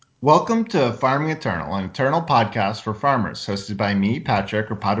Welcome to Farming Eternal, an eternal podcast for farmers, hosted by me, Patrick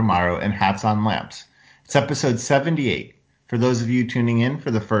Rapadumaro, and Hats on Lamps. It's episode 78. For those of you tuning in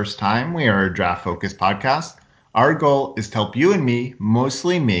for the first time, we are a draft-focused podcast. Our goal is to help you and me,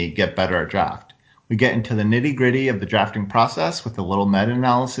 mostly me, get better at draft. We get into the nitty-gritty of the drafting process with a little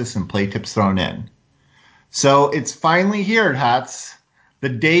meta-analysis and play tips thrown in. So it's finally here, Hats. The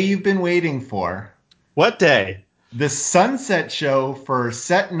day you've been waiting for. What day? The sunset show for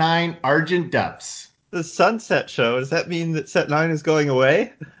Set 9 Argent Depths. The Sunset Show. Does that mean that Set 9 is going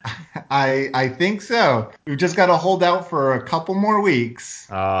away? I think so. We've just got to hold out for a couple more weeks.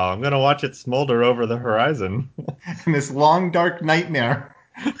 Oh, I'm going to watch it smolder over the horizon. And this long, dark nightmare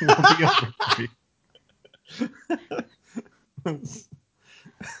will be over for you.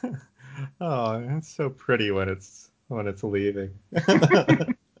 Oh, it's so pretty when it's leaving.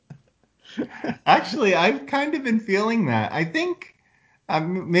 Actually, I've kind of been feeling that. I think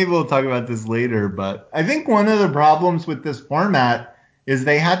maybe we'll talk about this later, but I think one of the problems with this format is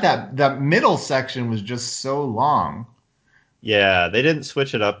they had that middle section was just so long. Yeah, they didn't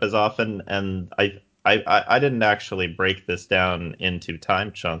switch it up as often, and I didn't actually break this down into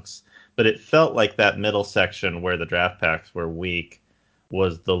time chunks, but it felt like that middle section where the draft packs were weak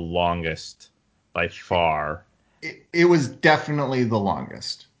was the longest by far. It was definitely the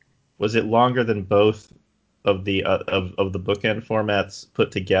longest. Was it longer than both of the of the bookend formats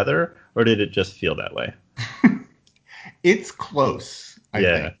put together, or did it just feel that way? It's close, I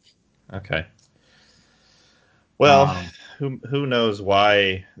Yeah. think. Okay. Well, Um, who knows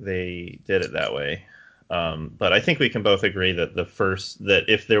why they did it that way? But I think we can both agree that that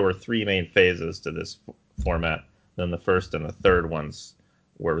if there were three main phases to this format, then the first and the third ones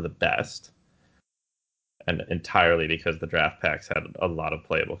were the best, and entirely because the draft packs had a lot of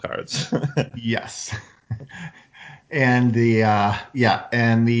playable cards. yes. And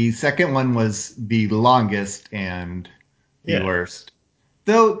the second one was the longest and the Yeah, worst.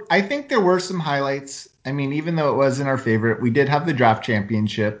 Though I think there were some highlights. I mean, even though it wasn't our favorite, we did have the draft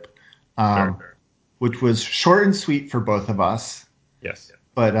championship, sure. um, which was short and sweet for both of us. Yes.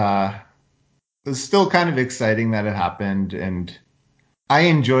 But it was still kind of exciting that it happened, and I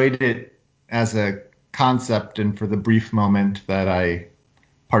enjoyed it as a concept and for the brief moment that I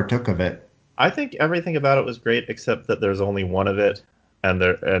partook of it. I think everything about it was great except that there's only one of it, and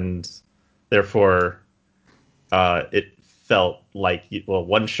therefore it felt like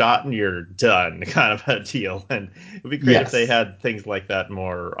one shot and you're done kind of a deal. And it would be great if they Yes. had things like that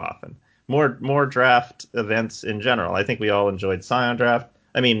more often. More draft events in general. I think we all enjoyed Scion Draft.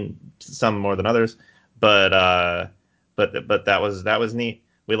 I mean, some more than others, but that was neat.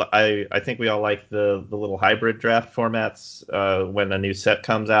 I think we all like the little hybrid draft formats when a new set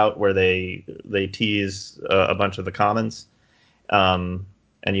comes out where they tease a bunch of the commons, and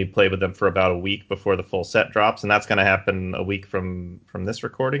you play with them for about a week before the full set drops, and that's going to happen a week from this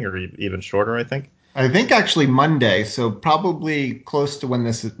recording, or even shorter, I think. I think actually Monday, so probably close to when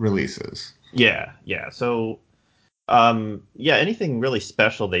this releases. Yeah, yeah. So, yeah, anything really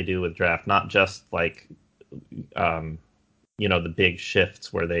special they do with draft, not just like um, the big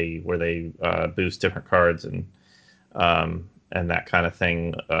shifts where they boost different cards and that kind of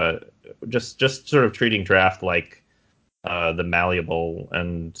thing. Just sort of treating draft like the malleable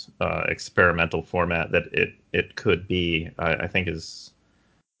and experimental format that it could be, I think is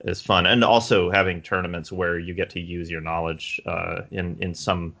fun, and also having tournaments where you get to use your knowledge in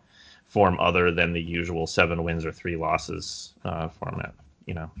some form other than the usual 7 wins or 3 losses format.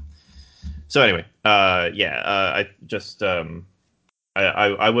 You know. So anyway, yeah, I just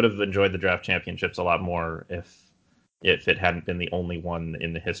I would have enjoyed the draft championships a lot more if it hadn't been the only one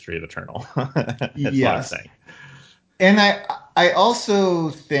in the history of Eternal. That's what I'm Yes. saying. And I also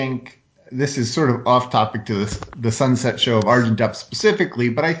think this is sort of off topic to the Sunset Show of Argent Depth specifically,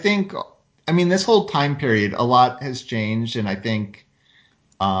 but I mean, this whole time period, a lot has changed, and I think,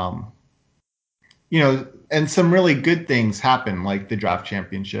 um, and some really good things happen, like the draft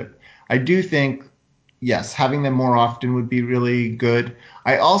championship. I do think, yes, having them more often would be really good.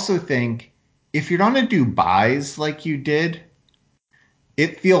 I also think if you're going to do buys like you did,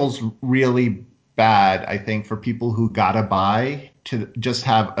 it feels really bad, I think, for people who gotta buy to just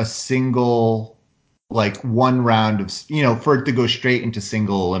have a single, like one round of, for it to go straight into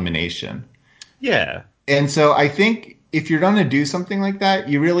single elimination. Yeah, And so I think if you're going to do something like that,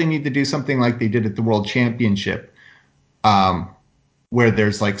 you really need to do something like they did at the World Championship, um, where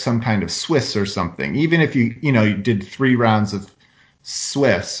there's like some kind of Swiss or something. Even if you did 3 rounds of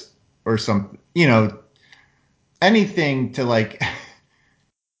Swiss or some, anything to like,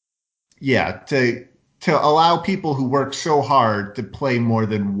 yeah, to to allow people who work so hard to play more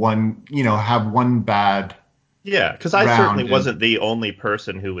than one, have one bad Yeah, because I certainly round. wasn't the only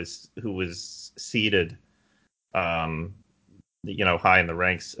person who was seated, um, high in the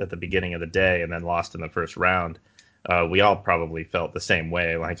ranks at the beginning of the day and then lost in the first round. We all probably felt the same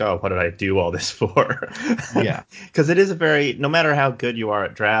way, like, oh, what did I do all this for? Yeah. Because it is no matter how good you are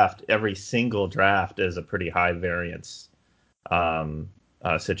at draft, every single draft is a pretty high variance um,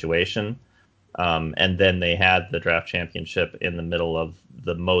 situation. And then they had the draft championship in the middle of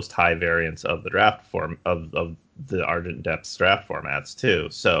the most high variance of the draft form of the Argent Depths draft formats too.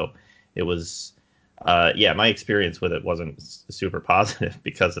 So it was, my experience with it wasn't super positive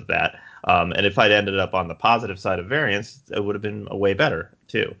because of that. And if I'd ended up on the positive side of variance, it would have been a way better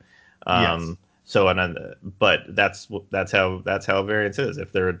too. Yes. So but that's how variance is.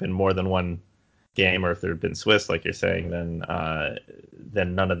 If there had been more than one game, or if there had been Swiss, like you're saying,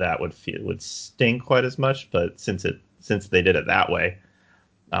 then none of that would sting quite as much. But since they did it that way,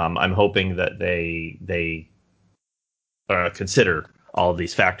 I'm hoping that they consider all of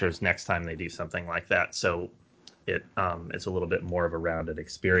these factors next time they do something like that. So it's a little bit more of a rounded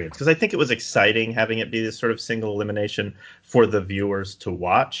experience, because I think it was exciting having it be this sort of single elimination for the viewers to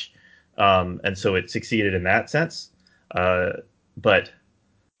watch, and so it succeeded in that sense. But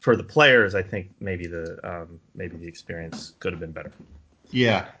for the players, I think maybe the experience could have been better.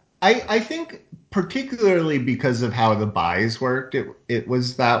 Yeah. I think particularly because of how the buys worked, it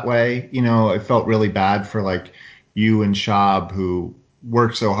was that way. I felt really bad for like you and Shab who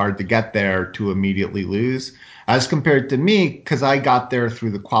worked so hard to get there to immediately lose, as compared to me, because I got there through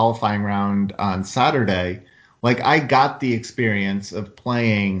the qualifying round on Saturday. Like I got the experience of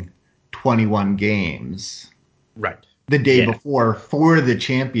playing 21 games Right. the day Yeah. before for the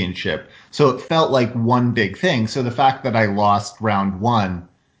championship. So it felt like one big thing. So the fact that I lost round one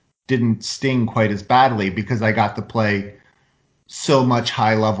didn't sting quite as badly because I got to play so much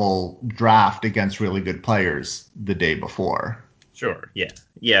high level draft against really good players the day before. Sure. Yeah.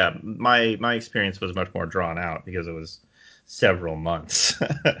 Yeah. My experience was much more drawn out because it was several months.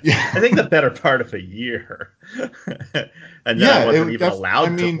 I think Yeah. the better part of a year. And then I Yeah, wasn't it even I allowed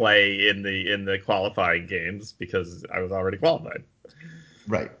to mean, play in the qualifying games because I was already qualified.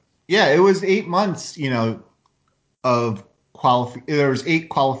 right. Yeah, it was 8 months, of there was 8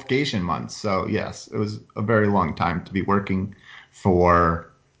 qualification months. So yes, it was a very long time to be working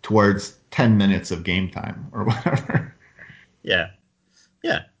for towards 10 minutes of game time or whatever. Yeah.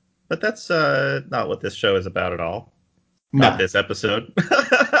 Yeah. But that's not what this show is about at all. Not No. this episode.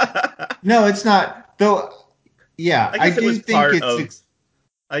 No, it's not. Though yeah, I I guess it do was think part it's of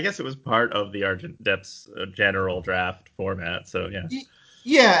I guess it was part of the Argent Depths general draft format. So yeah.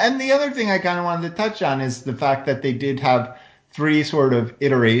 yeah, and the other thing I kind of wanted to touch on is the fact that they did have three sort of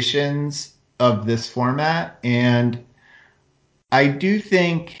iterations of this format, and I do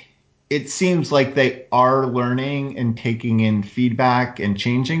think it seems like they are learning and taking in feedback and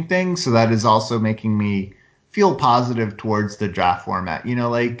changing things, so that is also making me feel positive towards the draft format.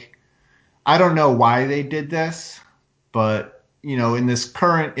 Like I don't know why they did this, but in this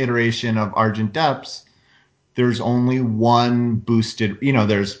current iteration of Argent Depths, there's only one boosted,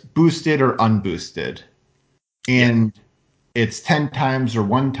 there's boosted or unboosted. Yeah. And it's 10 times or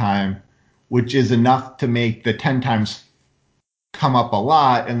one time, which is enough to make the 10 times come up a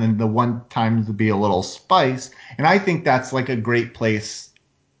lot and then the one time to be a little spice. And I think that's like a great place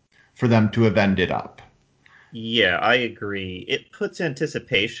for them to have ended up. Yeah, I agree. It puts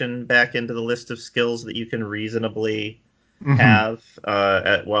anticipation back into the list of skills that you can reasonably Hmm. have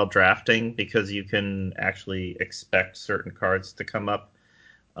while drafting, because you can actually expect certain cards to come up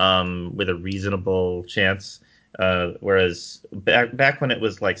with a reasonable chance. Whereas back when it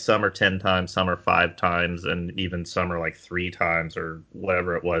was like some are 10 times, some are 5 times, and even some are like 3 times or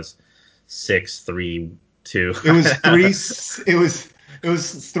whatever it was, 6, 3, 2. It was three. It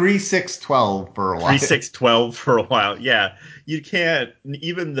was 3, 6, 12 for a 3, while. 6, 12 for a while. Yeah, you can't,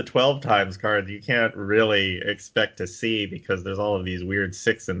 even the 12 times cards, you can't really expect to see because there's all of these weird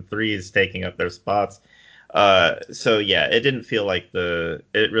 6 and 3s taking up their spots. So yeah, it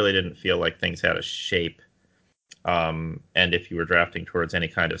really didn't feel like things had a shape. And if you were drafting towards any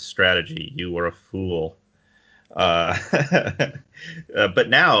kind of strategy, you were a fool. Uh, but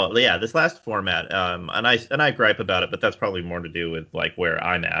now, yeah, this last format, and I gripe about it, but that's probably more to do with like where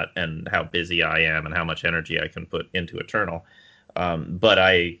I'm at and how busy I am and how much energy I can put into Eternal. But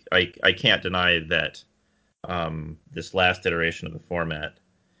I can't deny that this last iteration of the format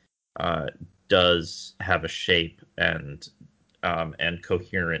uh, does have a shape and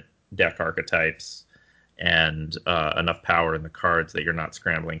coherent deck archetypes and enough power in the cards that you're not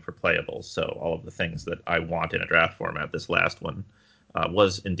scrambling for playables. So all of the things that I want in a draft format, this last one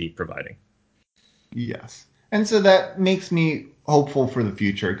was indeed providing. Yes. And so that makes me hopeful for the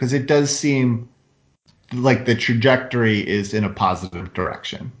future because it does seem like the trajectory is in a positive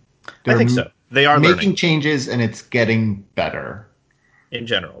direction. I think so. They are making learning changes and it's getting better. in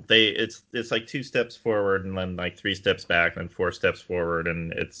general. It's like 2 steps forward and then like 3 steps back and 4 steps forward,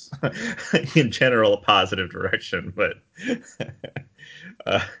 and it's in general a positive direction. But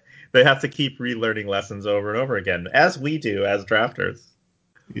uh, they have to keep relearning lessons over and over again, as we do as drafters.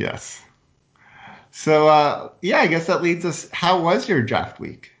 Yes. So yeah, I guess that leads us. How was your draft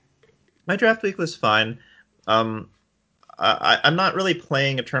week? My draft week was fine. Um, I'm not really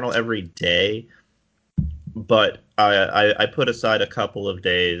playing Eternal every day, but I put aside a couple of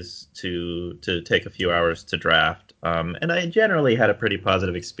days to take a few hours to draft, and I generally had a pretty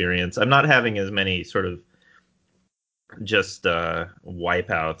positive experience. I'm not having as many sort of just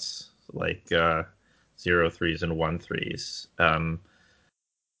wipeouts like 0-3s and 1-3s.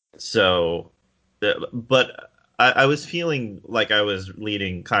 So, but I was feeling like I was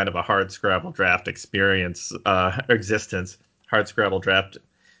leading kind of a hard Scrabble draft existence. Hard Scrabble draft.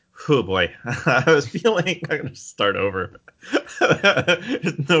 Oh boy, I was feeling I'm gonna start over.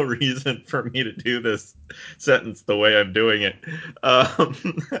 There's no reason for me to do this sentence the way I'm doing it. Um,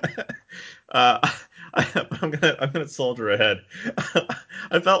 uh, I'm gonna soldier ahead.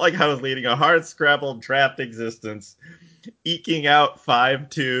 I felt like I was leading a hard Scrabble draft existence, eking out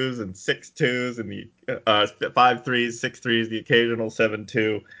 5-2s and 6-2s and the 5-3s, 6-3s, the occasional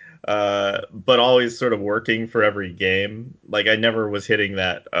 7-2, but always sort of working for every game. Like I never was hitting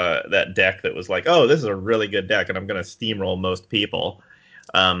that deck that was like, oh, this is a really good deck, and I'm going to steamroll most people.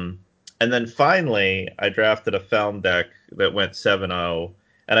 Um, and then finally, I drafted a Felm deck that went 7-0,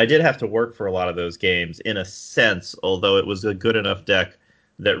 and I did have to work for a lot of those games in a sense, although it was a good enough deck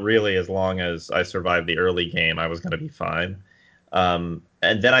that really, as long as I survived the early game, I was going to be fine. And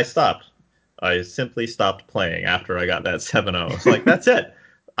then I stopped. I simply stopped playing after I got that 7-0. It's like, that's it.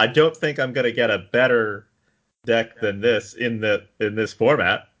 I don't think I'm going to get a better deck than this in this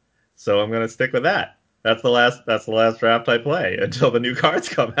format, so I'm going to stick with that. That's the last draft I play until the new cards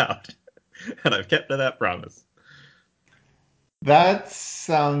come out, and I've kept to that promise. That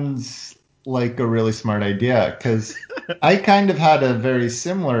sounds like a really smart idea because I kind of had a very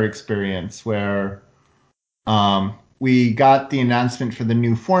similar experience where we got the announcement for the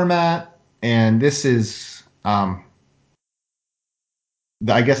new format, and this is, I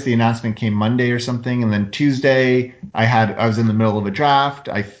guess the announcement came Monday or something, and then Tuesday I was in the middle of a draft.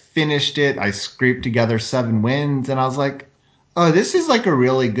 I finished it. I scraped together 7 wins, and I was like, oh, this is like a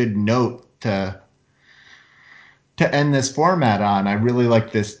really good note to end this format on. I really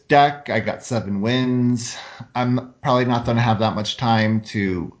like this deck. I got 7 wins. I'm probably not going to have that much time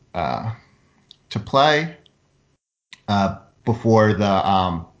to play before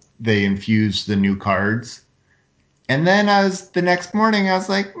they infuse the new cards. And then the next morning I was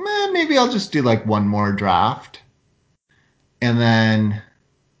like, maybe I'll just do like one more draft. And then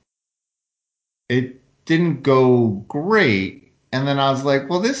it didn't go great. And then I was like,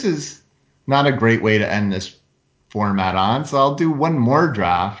 well, this is not a great way to end this format on, so I'll do one more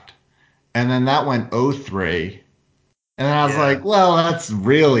draft. And then that went 0-3. And then I was Yeah, like, well, that's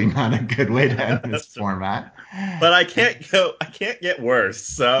really not a good way to end this that's format. but I can't go. I can't get worse.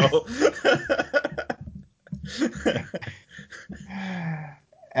 So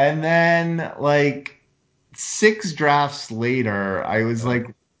And then, like, 6 drafts later, I was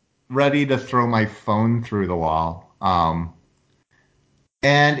like ready to throw my phone through the wall.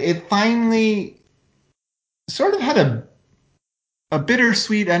 And it finally sort of had a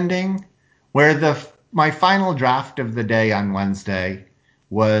bittersweet ending where my final draft of the day on Wednesday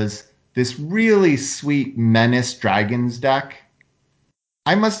was this really sweet Menace Dragons deck.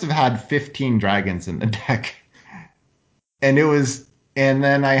 I must have had 15 dragons in the deck. And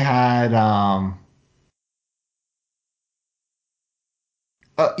then I had,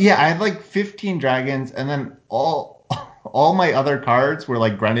 yeah, I had like 15 dragons, and then all my other cards were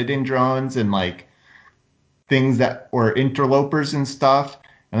like Grenadine drones and like things that were interlopers and stuff.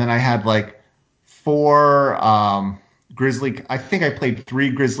 And then I had like 4 Grizzly. I think I played 3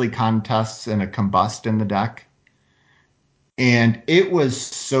 Grizzly contests and a Combust in the deck, and it was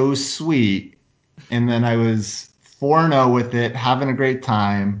so sweet. And then I was 4-0 with it, having a great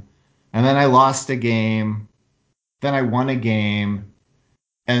time. And then I lost a game. Then I won a game.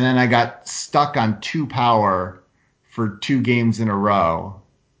 And then I got stuck on 2 power for 2 games in a row.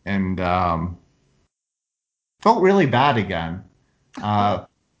 And felt really bad again. Uh,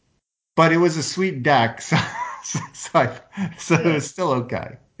 but it was a sweet deck, so it Yeah. was still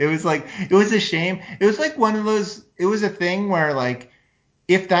okay. It was like it was a shame. It was like one of those. It was a thing where like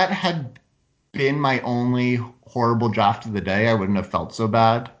if that had been my only horrible draft of the day, I wouldn't have felt so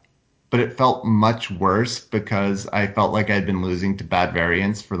bad. But it felt much worse because I felt like I'd been losing to bad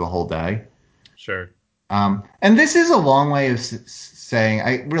variants for the whole day. Sure. And this is a long way of saying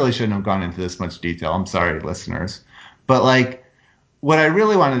I really shouldn't have gone into this much detail. I'm sorry, listeners. But like, what I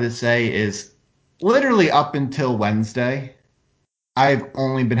really wanted to say is literally up until Wednesday, I've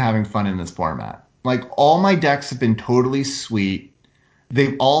only been having fun in this format. Like, all my decks have been totally sweet.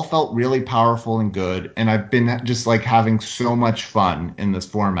 They've all felt really powerful and good. And I've been just like having so much fun in this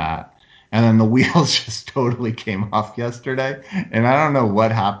format. And then the wheels just totally came off yesterday. And I don't know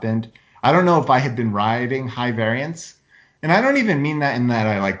what happened. I don't know if I had been riding high variance. And I don't even mean that in that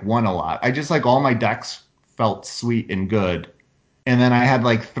I like won a lot. I just like all my decks felt sweet and good. And then I had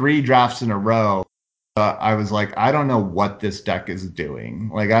like three drafts in a row. I was like, I don't know what this deck is doing.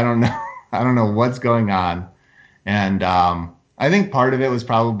 Like, I don't know. I don't know what's going on. And I think part of it was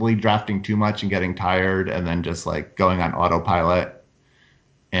probably drafting too much and getting tired and then just like going on autopilot.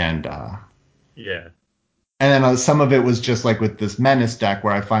 Yeah. And then some of it was just like with this Menace deck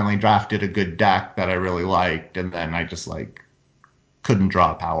where I finally drafted a good deck that I really liked. And then I just like couldn't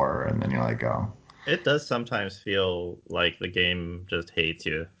draw power. And then you're like, oh, It does sometimes feel like the game just hates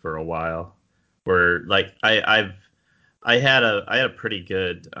you for a while. Where like I had a pretty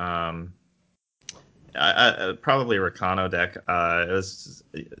good probably Rakano deck. It was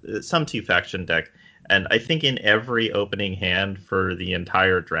some two faction deck, and I think in every opening hand for the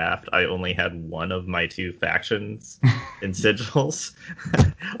entire draft, I only had one of my two factions in sigils.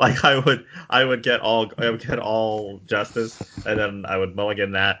 Like I would get all justice, and then I would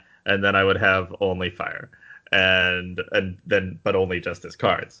mulligan that, and then I would have only fire, and then but only justice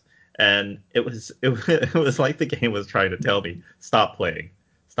cards. And it was like the game was trying to tell me, stop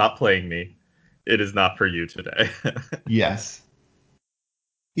playing me, it is not for you today. yes.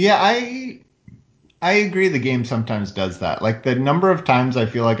 Yeah, I agree the game sometimes does that. Like the number of times I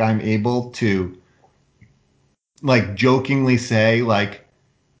feel like I'm able to like jokingly say like,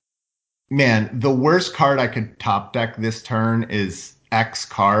 man, the worst card I could top deck this turn is X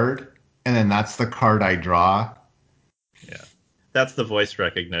card, and then that's the card I draw. Yeah. That's the voice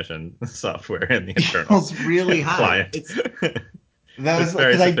recognition software in the internal Feels really high. client. That It's was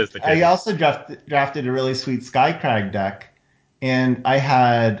very because I sophisticated. also drafted a really sweet Skycrag deck, and I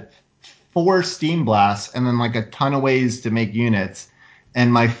had four Steam Blasts and then like a ton of ways to make units.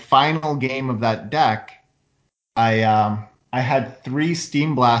 And my final game of that deck, I had three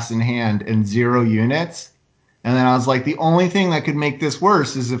Steam Blasts in hand and zero units. And then I was like, the only thing that could make this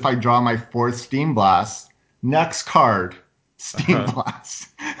worse is if I draw my fourth Steam Blast. Next card, Steam Uh-huh. Blast.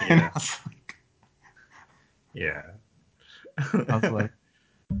 And Yeah. Yeah. I was like,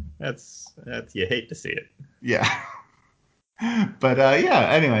 That's you hate to see it. yeah. But yeah,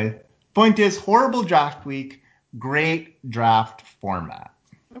 anyway, point is horrible draft week, great draft format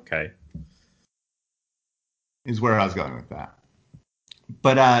Okay. is where I was going with that.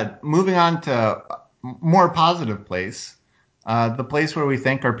 But moving on to more positive place, the place where we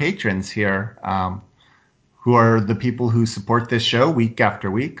thank our patrons here, who are the people who support this show week after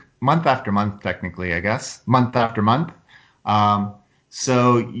week, month after month, technically, I guess, month after month. Um,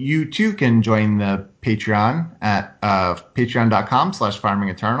 so you too can join the Patreon at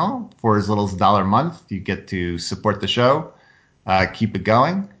patreon.com/farmingeternal. For as little as $1 a month, you get to support the show, keep it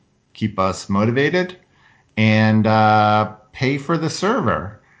going, keep us motivated, and pay for the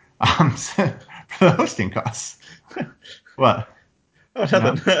server for the hosting costs. What? Oh, No?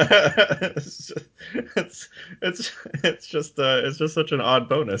 nothing. It's it's just such an odd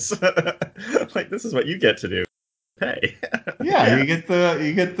bonus. Like this is what you get to do. Hey. Yeah, Yeah. you get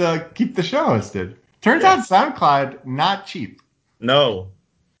the keep the show hosted. Turns out Yeah. SoundCloud not cheap. No.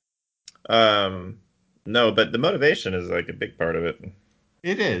 Um, no, but the motivation is like a big part of it.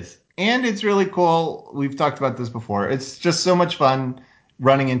 It is. And it's really cool. We've talked about this before. It's just so much fun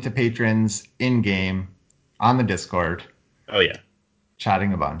running into patrons in game on the Discord, Oh yeah.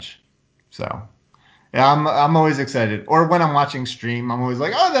 chatting a bunch. So yeah, I'm always excited. Or when I'm watching stream, I'm always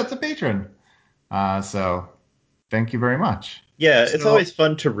like, oh, that's a patron. So thank you very much. Yeah, it's So always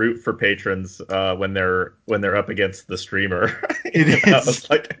fun to root for patrons when they're up against the streamer. it is. It's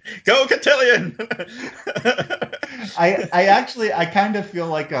like, go Cotillion! I actually I kind of feel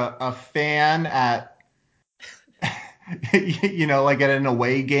like a fan at like at an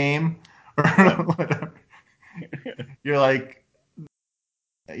away game or Yeah. whatever. You're like,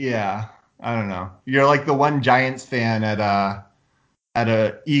 yeah, I don't know. You're like the one Giants fan at at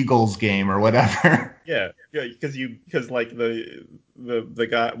a Eagles game or whatever. Yeah, yeah, because like the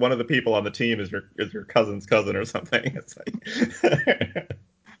guy, one of the people on the team is your cousin's cousin or something. It's like,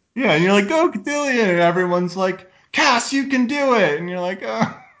 Yeah, and you're like, go Cotillion, and everyone's like, Cass, you can do it, and you're like,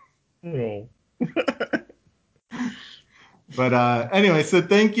 oh. oh. But anyway, so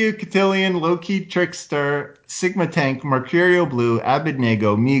thank you, Cotillion, Low-Key Trickster, Sigma Tank, Mercurial Blue,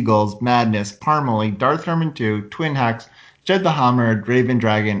 Abednego, Meagles, Madness, Parmalee, Darth Herman 2, Twin Hacks, Jed the Hammer, Raven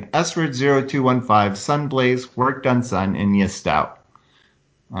Dragon, Esward0215, Sunblaze, Work Done Sun, and Yes Stout.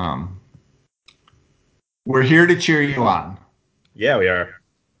 We're here to cheer you on. Yeah, we are.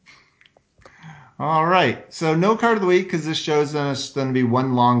 All right. So no card of the week because this show's going to be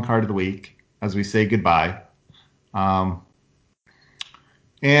one long card of the week as we say goodbye. And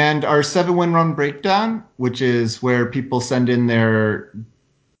our 7-win run breakdown, which is where people send in their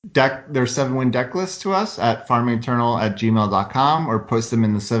 7-win deck list to us at farmingeternal@gmail.com or post them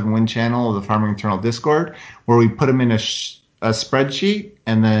in the 7-win channel of the Farming Eternal Discord, where we put them in a spreadsheet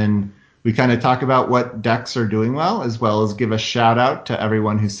and then we kind of talk about what decks are doing well as give a shout out to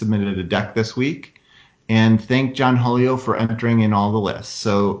everyone who submitted a deck this week. And thank John Julio for entering in all the lists.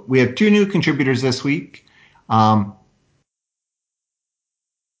 So we have 2 new contributors this week. Aki?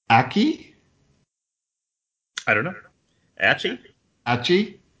 I don't know.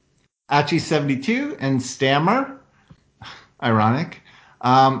 Achi72 and Stammer. Ironic.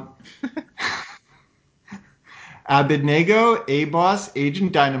 Abednego, A-Boss,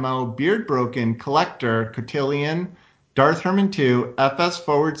 Agent Dynamo, Beard Broken, Collector, Cotillion, Darth Herman 2, FS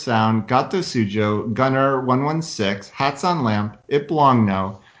Forward Sound, Gato Sujo, Gunner 116, Hats on Lamp,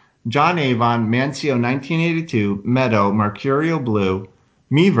 Iplongno, John Avon, Mancio 1982, Meadow, Mercurial Blue,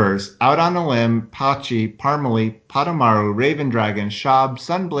 Meavers, Out on a Limb, Pachi, Parmalee, Patamaru, Raven Dragon, Shab,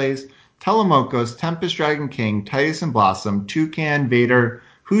 Sunblaze, Telemokos, Tempest Dragon King, Titus and Blossom, Toucan, Vader,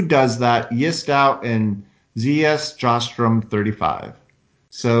 Who Does That, Yist Out, and ZS Jostrom 35.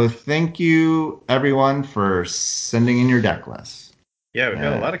 So thank you everyone for sending in your deck lists. Yeah, we've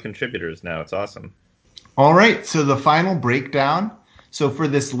got a lot of contributors now. It's awesome. All right, so the final breakdown. So for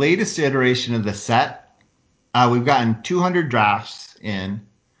this latest iteration of the set, we've gotten 200 drafts in,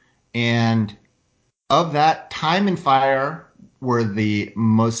 and of that, Time and Fire were the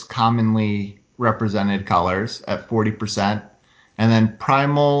most commonly represented colors at 40%, and then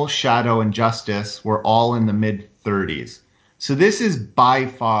Primal, Shadow, and Justice were all in the mid 30s. So this is by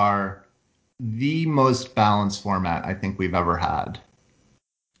far the most balanced format I think we've ever had.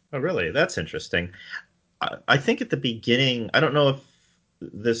 Oh, really? That's interesting. I think at the beginning, I don't know if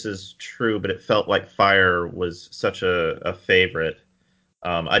this is true, but it felt like Fire was such a favorite.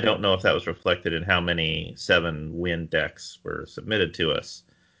 I don't know if that was reflected in how many 7-win decks were submitted to us,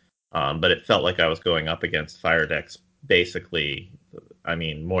 but it felt like I was going up against Fire decks basically. I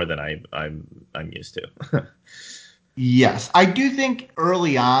mean, more than I'm used to. Yes, I do think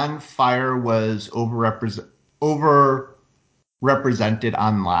early on Fire was overrepresented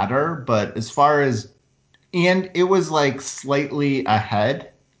on ladder, but as far as and it was like slightly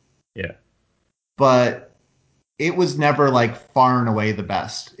ahead, Yeah. but it was never like far and away the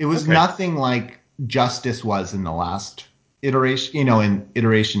best. It was nothing like Justice was in the last iteration, in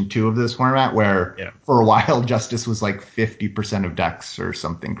iteration 2 of this format, where for a while Justice was like 50% of decks or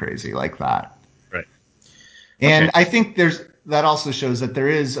something crazy like that. Right. And I think that also shows that there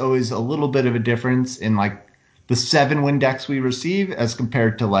is always a little bit of a difference in like the 7-win decks we receive as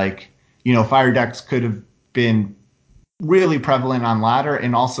compared to like, Fire decks could have been really prevalent on ladder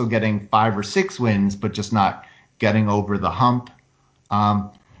and also getting 5 or 6 wins, but just not getting over the hump.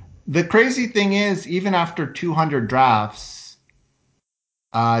 The crazy thing is, even after 200 drafts,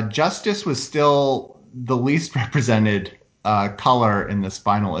 Justice was still the least represented color in this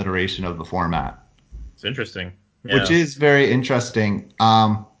final iteration of the format. It's interesting. Yeah. Which is very interesting.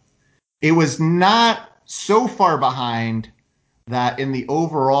 It was not so far behind that in the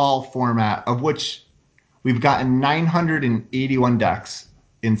overall format, of which we've gotten 981 decks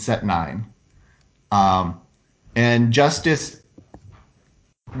in set 9. And Justice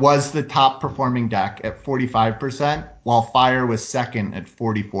was the top performing deck at 45%, while Fire was second at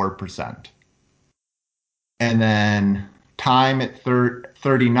 44%. And then Time at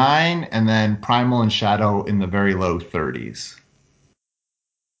 39, and then Primal and Shadow in the very low 30s.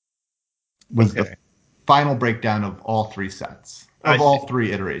 Was the final breakdown of all 3 sets, of all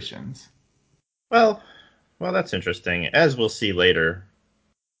 3 iterations. Well, that's interesting. As we'll see later,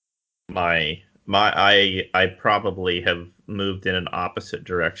 I probably have moved in an opposite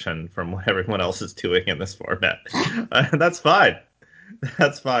direction from what everyone else is doing in this format. That's fine.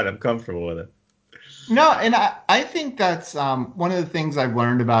 That's fine. I'm comfortable with it. No, and I think that's one of the things I've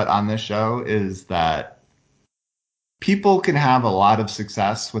learned about on this show is that people can have a lot of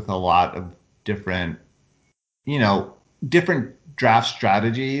success with a lot of different, you know, different draft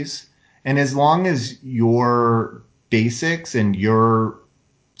strategies. And as long as your basics and your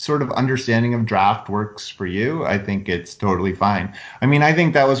sort of understanding of draft works for you, I think it's totally fine. I mean, I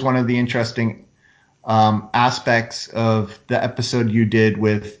think that was one of the interesting aspects of the episode you did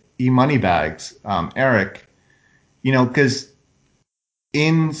with eMoneybags, Eric. You know, because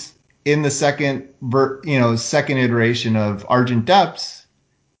in in the second iteration of Argent Depths,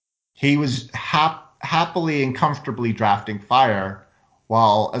 he was happily and comfortably drafting Fire,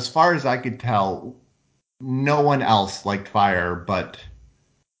 while as far as I could tell, no one else liked Fire but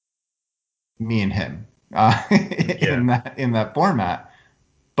me and him Yeah. in that format.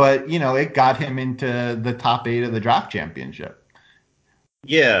 But you know, it got him into the top 8 of the draft championship.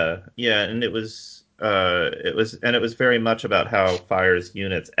 Yeah, yeah, and it was very much about how Fire's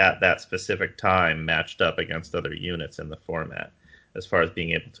units at that specific time matched up against other units in the format, as far as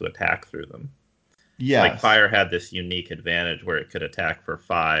being able to attack through them. Like Yes. Fire had this unique advantage where it could attack for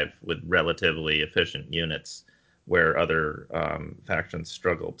 5 with relatively efficient units, where other factions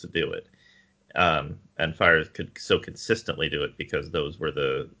struggled to do it. And Fire could so consistently do it because those were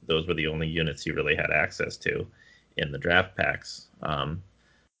the only units he really had access to in the draft packs.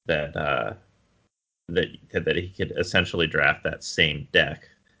 That that he could essentially draft that same deck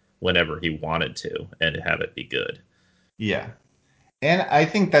whenever he wanted to and have it be good. Yeah. And I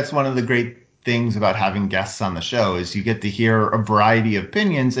think that's one of the great things about having guests on the show is you get to hear a variety of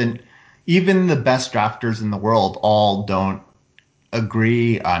opinions, and even the best drafters in the world all don't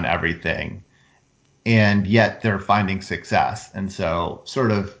agree on everything, and yet they're finding success. And so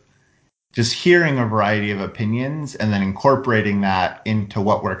sort of just hearing a variety of opinions and then incorporating that into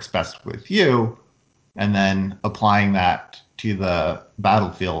what works best with you and then applying that to the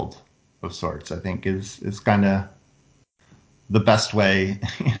battlefield of sorts, I think is kind of the best way,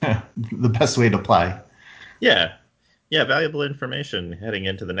 the best way to play. Yeah, yeah, valuable information heading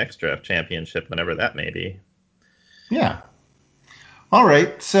into the next draft championship, whenever that may be. Yeah. All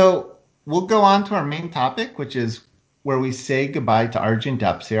right. So we'll go on to our main topic, which is where we say goodbye to Argent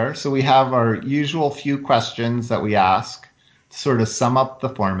Depths here. So we have our usual few questions that we ask to sort of sum up the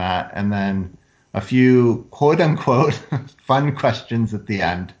format, and then a few quote unquote fun questions at the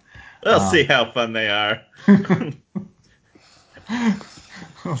end. We'll see how fun they are. we'll,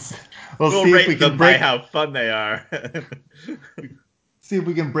 we'll We'll see if we rate can them by break how fun they are. see if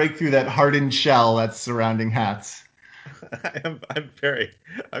we can break through that hardened shell that's surrounding hats. I'm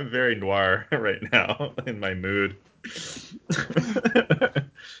very noir right now in my mood.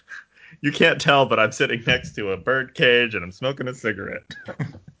 You can't tell, but I'm sitting next to a bird cage and I'm smoking a cigarette.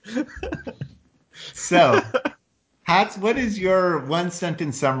 So, Hats, what is your one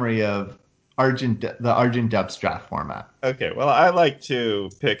sentence summary of the Argent Depths draft format? Okay, well, I like to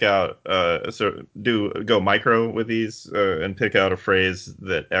pick out, go micro with these and pick out a phrase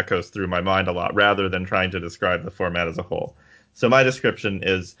that echoes through my mind a lot, rather than trying to describe the format as a whole. So my description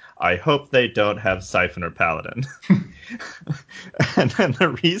is, I hope they don't have Siphoner Paladin. And then the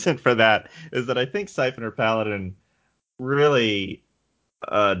reason for that is that I think Siphoner Paladin really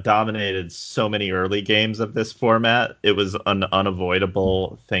dominated so many early games of this format. It was an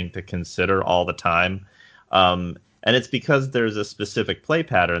unavoidable thing to consider all the time. And it's because there's a specific play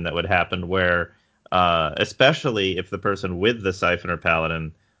pattern that would happen where, especially if the person with the Siphoner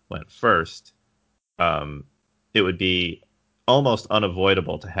Paladin went first, um, it would be almost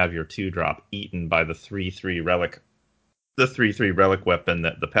unavoidable to have your 2-drop eaten by the 3/3 relic weapon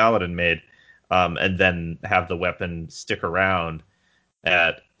that the Paladin made, and then have the weapon stick around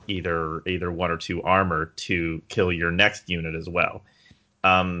at either 1 or 2 armor to kill your next unit as well.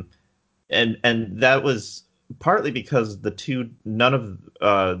 Um, and that was partly because none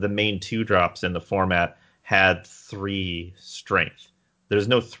of the main 2-drops in the format had 3 strength. There's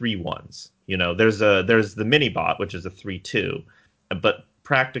no 3/1s. You know, there's the mini bot, which is a 3/2, but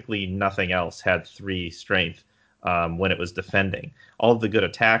practically nothing else had 3 strength when it was defending. All of the good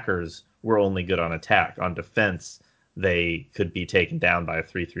attackers were only good on attack. On defense, they could be taken down by a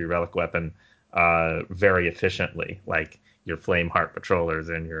 3/3 relic weapon very efficiently, like your Flameheart patrollers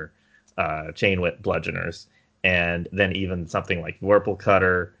and your Chainwhip bludgeoners, and then even something like Vorpal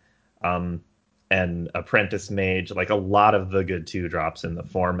Cutter and Apprentice Mage, like a lot of the good 2-drops in the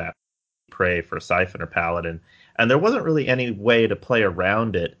format pray for Siphoner Paladin, and there wasn't really any way to play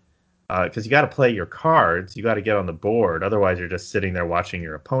around it because you got to play your cards, you got to get on the board. Otherwise, you're just sitting there watching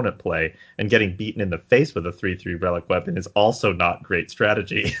your opponent play, and getting beaten in the face with a 3/3 relic weapon is also not great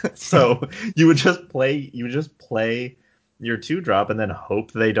strategy. So you would just play your 2-drop and then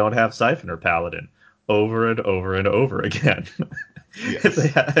hope they don't have Siphoner Paladin over and over and over again. Yes. If they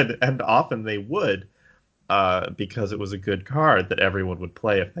had, and often they would, because it was a good card that everyone would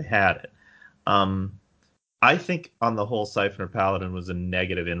play if they had it. I think on the whole, Siphoner Paladin was a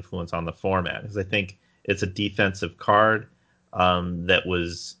negative influence on the format, because I think it's a defensive card that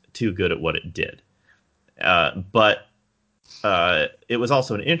was too good at what it did. But it was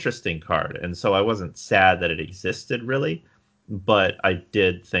also an interesting card, and so I wasn't sad that it existed, really. But I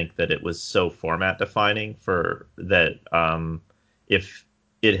did think that it was so format defining for that if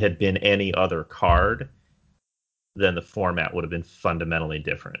it had been any other card, then the format would have been fundamentally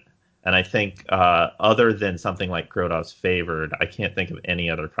different. And I think other than something like Grodov's Favored, I can't think of any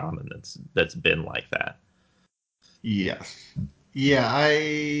other common that's been like that. Yes. Yeah, I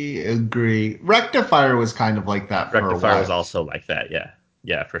agree. Rectifier was kind of like that for a while. Rectifier was also like that, yeah.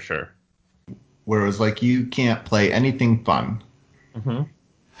 Yeah, for sure. Where it was like, you can't play anything fun. Mm-hmm.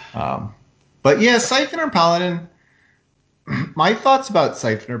 But yeah, Siphoner Paladin, my thoughts about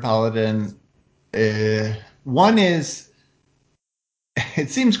Siphoner Paladin, one is, it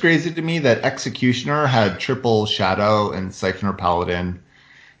seems crazy to me that Executioner had triple Shadow and Siphoner Paladin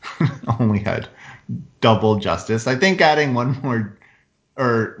only had double Justice. I think adding one more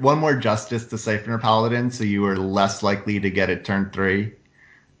Justice to Siphoner Paladin, so you were less likely to get it turn 3,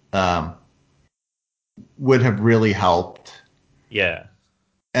 would have really helped. Yeah.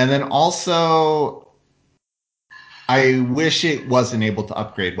 And then also, I wish it wasn't able to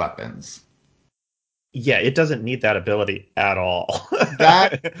upgrade weapons. Yeah, it doesn't need that ability at all.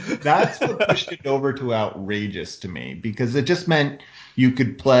 That's what pushed it over to outrageous to me, because it just meant you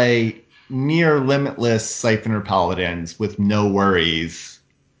could play near limitless Siphoner Paladins with no worries.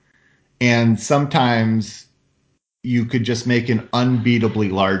 And sometimes you could just make an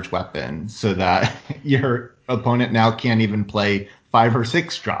unbeatably large weapon so that your opponent now can't even play 5 or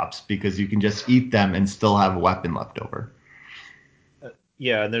 6 drops, because you can just eat them and still have a weapon left over.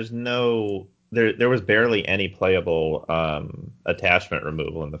 Yeah, and there was barely any playable attachment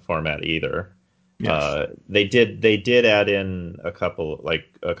removal in the format either. Yes. They did add in a couple of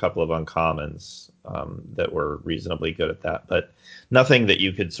uncommons that were reasonably good at that, but nothing that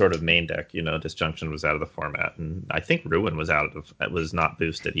you could sort of main deck. Disjunction was out of the format, and I think Ruin was not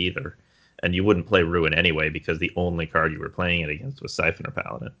boosted either. And you wouldn't play Ruin anyway, because the only card you were playing it against was Siphoner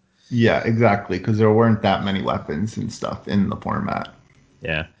Paladin. Yeah, exactly, because there weren't that many weapons and stuff in the format.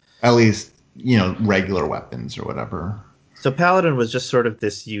 Yeah. At least, regular weapons or whatever. So Paladin was just sort of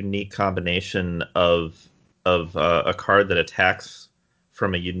this unique combination of a card that attacks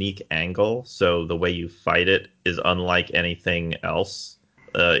from a unique angle. So the way you fight it is unlike anything else.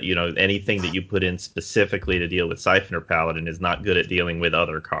 Anything that you put in specifically to deal with Siphoner Paladin is not good at dealing with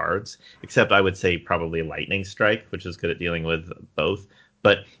other cards, except I would say probably Lightning Strike, which is good at dealing with both.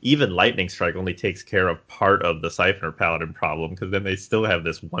 But even Lightning Strike only takes care of part of the Siphoner Paladin problem, because then they still have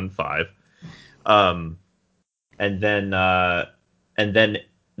this 1/5. Um, and then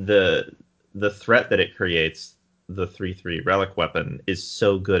the threat that it creates, the 3/3 relic weapon, is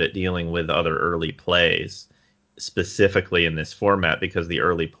so good at dealing with other early plays, specifically in this format, because the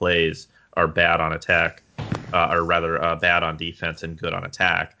early plays are bad on attack, or rather bad on defense and good on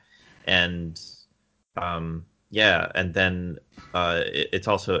attack. And yeah, and then it's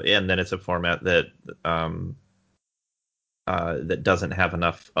also, and then it's a format that that doesn't have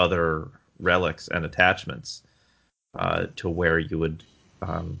enough other relics and attachments to where you would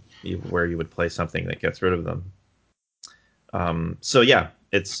play something that gets rid of them. So yeah,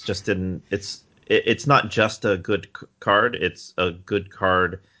 it's not just a good card; it's a good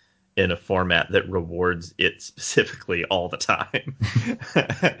card in a format that rewards it specifically all the time.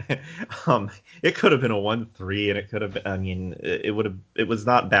 It could have been a 1/3, and it could have been, I mean, it was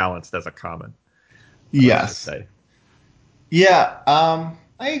not balanced as a common. Let's just Yes. say. Yeah,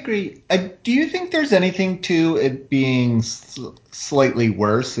 I agree. Do you think there's anything to it being slightly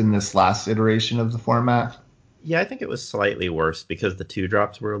worse in this last iteration of the format? Yeah, I think it was slightly worse because the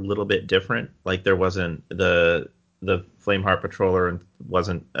 2-drops were a little bit different. Like, there wasn't the Flameheart Patroller, and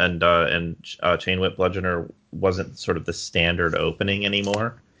wasn't and Chainwhip Bludgeoner wasn't sort of the standard opening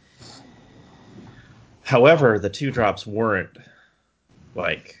anymore. However, the 2-drops weren't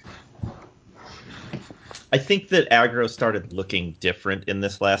like. I think that aggro started looking different in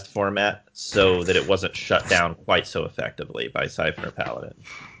this last format, so that it wasn't shut down quite so effectively by Siphoner Paladin.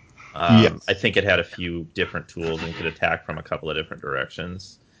 Yes. I think it had a few different tools and could attack from a couple of different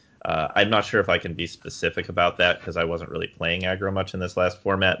directions. I'm not sure if I can be specific about that because I wasn't really playing aggro much in this last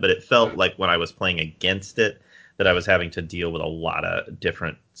format, but it felt like when I was playing against it that I was having to deal with a lot of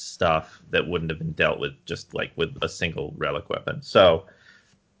different stuff that wouldn't have been dealt with just like with a single relic weapon. So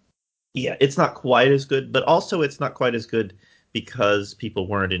yeah, it's not quite as good, but also it's not quite as good because people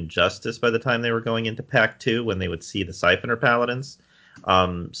weren't in Justice by the time they were going into Pack 2 when they would see the Siphoner Paladins.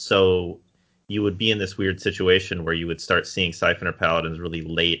 So you would be in this weird situation where you would start seeing Siphoner Paladins really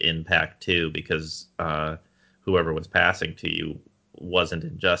late in Pack 2 because whoever was passing to you wasn't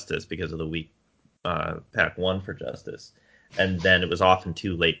in Justice because of the weak Pack 1 for Justice. And then it was often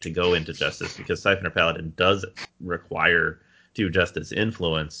too late to go into Justice because Siphoner Paladin does require 2 Justice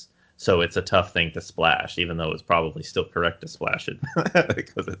influence. So it's a tough thing to splash, even though it's probably still correct to splash it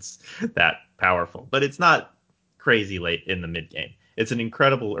because it's that powerful. But it's not crazy late in the mid game. It's an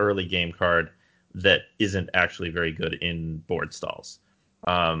incredible early game card that isn't actually very good in board stalls.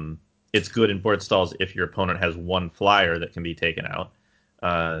 It's good in board stalls if your opponent has one flyer that can be taken out.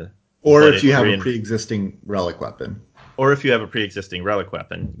 Or if you have a pre-existing relic weapon. Or if you have a pre-existing relic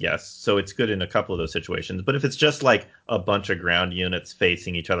weapon, yes. So it's good in a couple of those situations. But if it's just like a bunch of ground units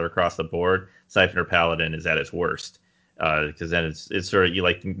facing each other across the board, Siphoner Paladin is at its worst. Because then it's sort of, you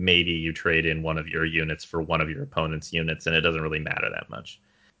like, maybe you trade in one of your units for one of your opponent's units, and it doesn't really matter that much.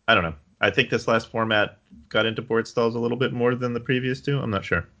 I don't know. I think this last format got into board stalls a little bit more than the previous two. I'm not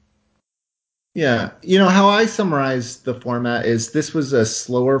sure. Yeah. How I summarize the format is this was a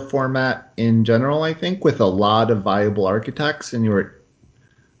slower format in general, I think, with a lot of viable archetypes, and you were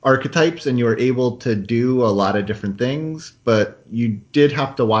able to do a lot of different things, but you did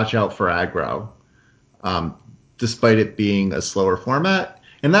have to watch out for aggro, despite it being a slower format.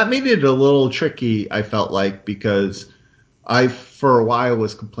 And that made it a little tricky, I felt like, because I, for a while,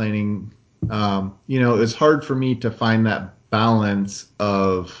 was complaining, it was hard for me to find that balance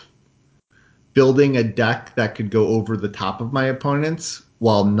of building a deck that could go over the top of my opponents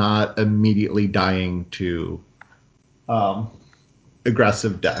while not immediately dying to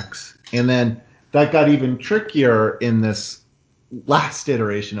aggressive decks. And then that got even trickier in this last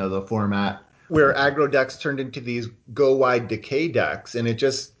iteration of the format where aggro decks turned into these go wide decay decks. And it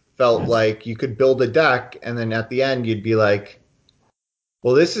just felt like you could build a deck and then at the end you'd be like,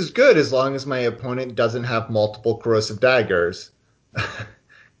 well, this is good as long as my opponent doesn't have multiple corrosive daggers.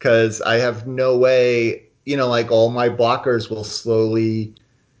 Because I have no way, like all my blockers will slowly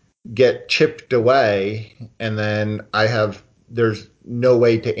get chipped away, and then there's no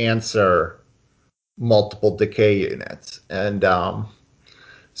way to answer multiple decay units. And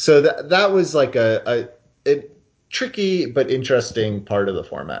so that was like a tricky but interesting part of the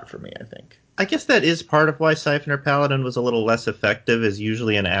format for me, I think. I guess that is part of why Siphoner Paladin was a little less effective, is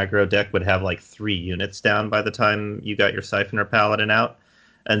usually an aggro deck would have like 3 units down by the time you got your Siphoner Paladin out.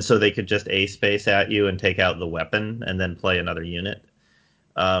 And so they could just A-space at you and take out the weapon and then play another unit.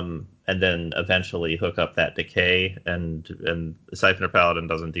 And then eventually hook up that decay. And Siphoner Paladin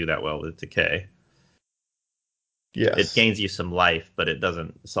doesn't do that well with decay. Yes. It gains you some life, but it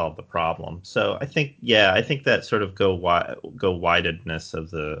doesn't solve the problem. So I think that sort of go widedness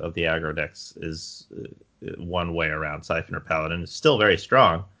of the aggro decks is one way around Siphoner Paladin. It's still very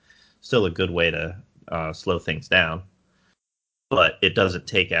strong. Still a good way to slow things down. But it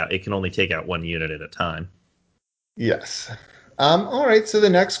can only take out one unit at a time. Yes. All right. So the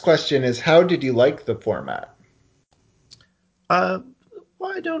next question is, how did you like the format?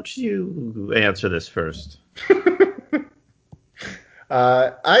 Why don't you answer this first?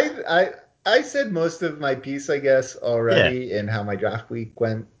 I said most of my piece, I guess, already in how my draft week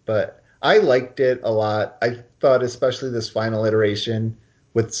went, but I liked it a lot. I thought especially this final iteration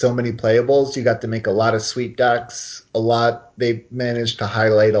with so many playables, you got to make a lot of sweet decks. They managed to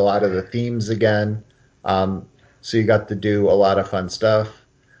highlight a lot of the themes again. So you got to do a lot of fun stuff.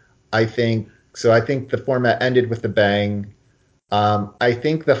 I think the format ended with a bang. I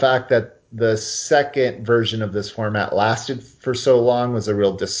think the fact that the second version of this format lasted for so long was a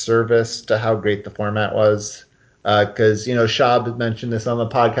real disservice to how great the format was. Because, Shab had mentioned this on the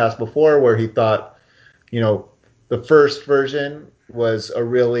podcast before where he thought, the first version was a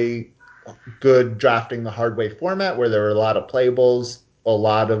really good drafting the hard way format where there were a lot of playables, a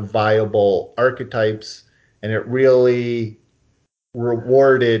lot of viable archetypes, and it really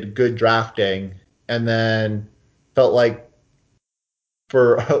rewarded good drafting. And then felt like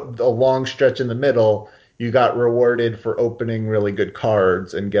for a long stretch in the middle, you got rewarded for opening really good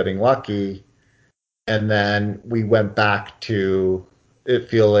cards and getting lucky. And then we went back to it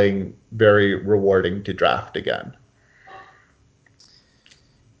feeling very rewarding to draft again.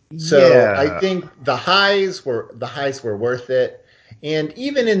 So yeah. I think the highs were worth it. And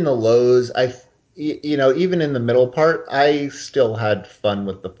even in the lows, even in the middle part, I still had fun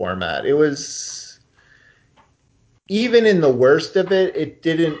with the format. It was even in the worst of it, it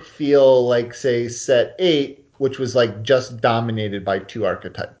didn't feel like, say, set eight, which was like just dominated by two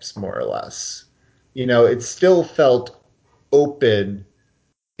archetypes, more or less. It still felt open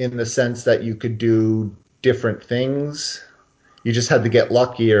in the sense that you could do different things. You just had to get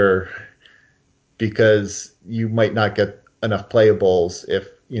luckier because you might not get enough playables if,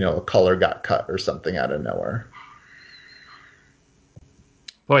 a color got cut or something out of nowhere.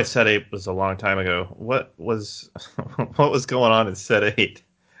 Boy, set eight was a long time ago. What was what was going on in set eight?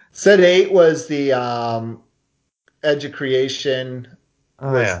 Set eight was the Edge of Creation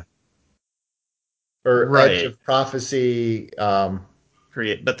Oh was yeah, or Edge right. of Prophecy.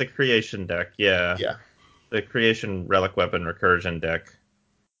 Create, but the creation deck, yeah, Yeah, the creation relic weapon recursion deck,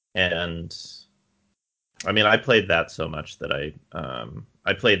 and I mean, I played that so much that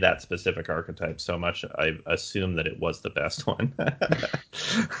I played that specific archetype so much I assumed that it was the best one.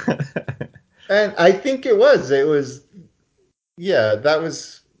 and I think it was. It was. Yeah, that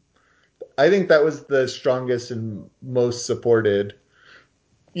was. I think that was the strongest and most supported.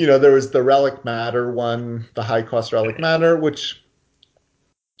 There was the Relic Matter one, the high cost Relic Matter, which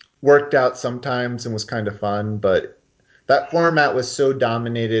worked out sometimes and was kind of fun, but that format was so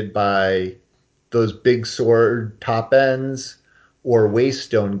dominated by those big sword top ends or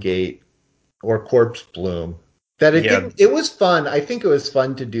Waystone Gate or Corpse Bloom that it Yeah, didn't. It was fun. I think it was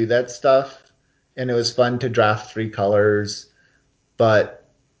fun to do that stuff, and it was fun to draft three colors, but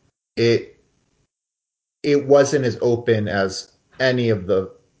it it wasn't as open as any of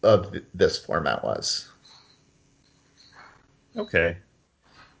this format was. okay.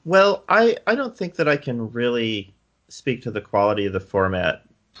 Well, I don't think that I can really speak to the quality of the format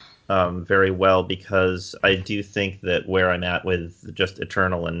very well because I do think that where I'm at with just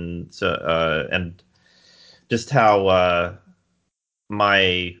Eternal and just how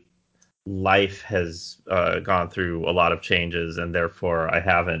my life has gone through a lot of changes, and therefore I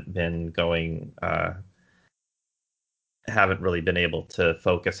haven't really been able to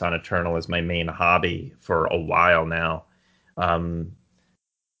focus on Eternal as my main hobby for a while now. Um,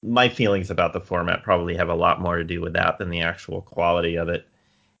 my feelings about the format probably have a lot more to do with that than the actual quality of it.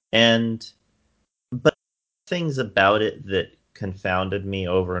 And but things about it that confounded me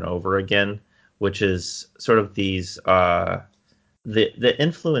over and over again, which is sort of these the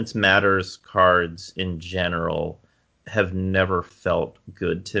influence matters cards in general have never felt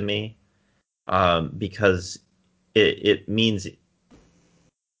good to me because it means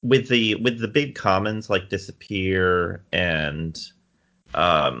with the big commons like disappear and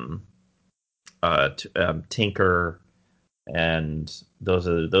um, tinker and those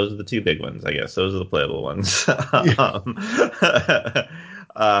are the two big ones, I guess. Those are the playable ones. Yeah.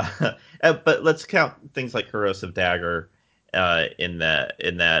 But let's count things like Corrosive Dagger in that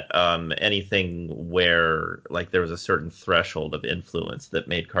anything where like there was a certain threshold of influence that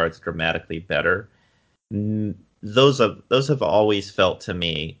made cards dramatically better. Those have always felt to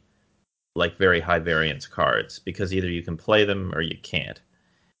me like very high variance cards because either you can play them or you can't.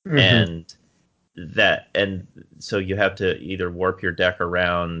 Hmm. And and so you have to either warp your deck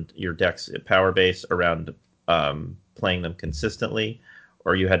around your deck's power base around playing them consistently,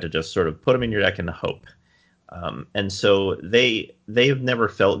 or you had to just sort of put them in your deck and hope. And so they've never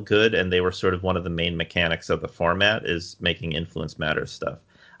felt good, and they were sort of one of the main mechanics of the format is making influence matters stuff.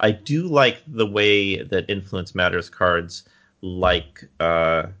 I do like the way that influence matters cards like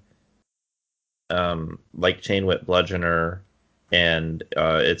like Chainwhip Bludgeoner and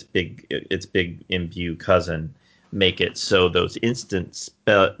its big imbue cousin make it so those instant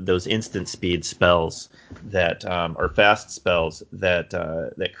speed spells that or fast spells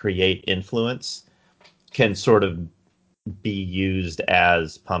that create influence can sort of be used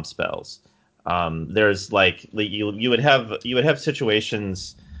as pump spells. There's like you would have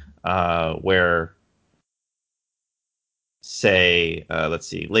situations where say, let's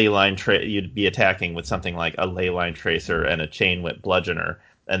see, you'd be attacking with something like a leyline tracer and a chain whip bludgeoner,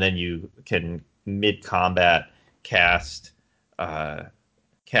 and then you can mid combat cast uh,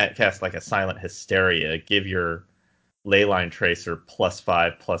 cast like a silent hysteria, give your leyline tracer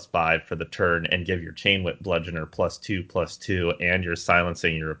 +5/+5 for the turn, and give your chain whip bludgeoner +2/+2, and you're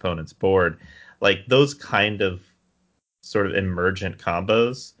silencing your opponent's board. Like those kind of sort of emergent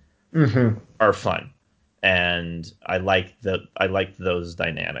combos Hmm. are fun, and I like those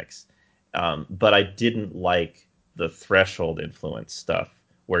dynamics. But I didn't like the threshold influence stuff,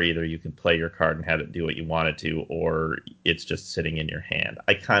 where either you can play your card and have it do what you want it to, or it's just sitting in your hand.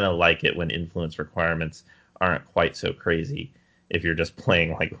 I kind of like it when influence requirements aren't quite so crazy, if you're just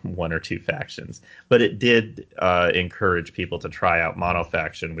playing like one or two factions. But it did encourage people to try out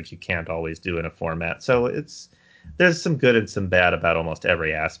monofaction, which you can't always do in a format. So there's some good and some bad about almost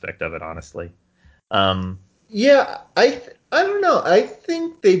every aspect of it, honestly. Yeah, I don't know. I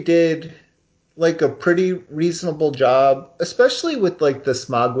think they did like a pretty reasonable job, especially with like the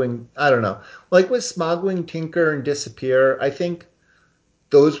Smogwing. I don't know, like with Smogwing, Tinker, and Disappear. I think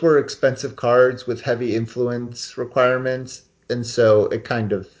those were expensive cards with heavy influence requirements, and so it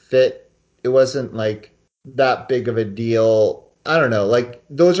kind of fit. It wasn't like that big of a deal. I don't know, like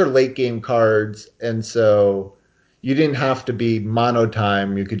those are late game cards, and so you didn't have to be mono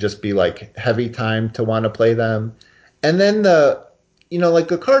time. You could just be like heavy time to want to play them. And then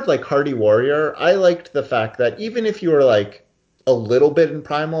like a card like Hardy Warrior, I liked the fact that even if you were like a little bit in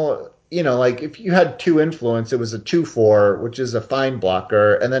primal, like if you had 2 influence, it was a 2/4, which is a fine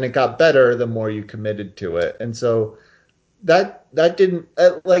blocker, and then it got better the more you committed to it. And so that didn't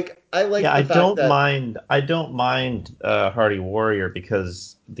like I Yeah, like I the fact don't that mind. I don't mind Hardy Warrior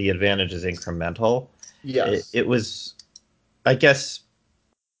because the advantage is incremental. yes, It was, I guess,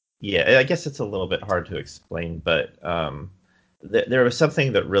 yeah. I guess it's a little bit hard to explain, but there was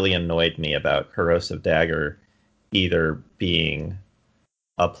something that really annoyed me about Corrosive Dagger, either being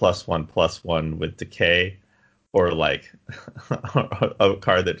a +1/+1 with decay, or like a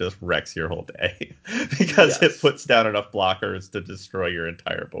card that just wrecks your whole day because it yes. puts down enough blockers to destroy your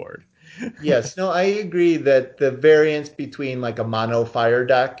entire board. Yes, no, I agree that the variance between like a mono fire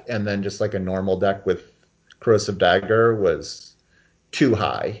deck and then just like a normal deck with Corrosive Dagger was too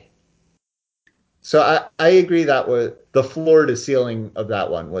high. So I agree that was the floor to ceiling of that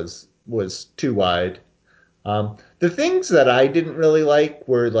one was too wide. The things that I didn't really like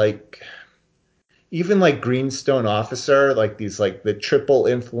were like even like Greenstone Officer, like these like the triple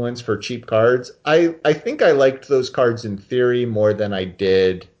influence for cheap cards. I think I liked those cards in theory more than I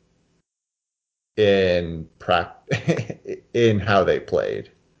did in in how they played.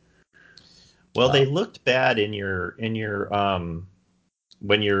 Well, they Um, looked bad in your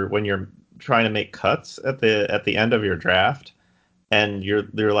when you're trying to make cuts at the end of your draft, and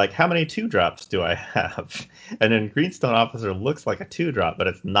you're like, how many 2 drops do I have? And then Greenstone Officer looks like a 2 drop, but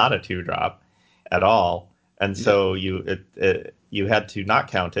it's not a 2 drop at all. And yeah. so you had to not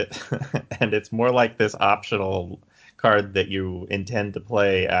count it, and it's more like this optional card that you intend to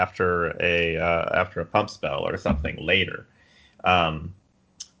play after a pump spell or something later. Um,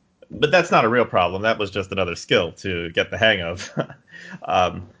 but that's not a real problem. That was just another skill to get the hang of.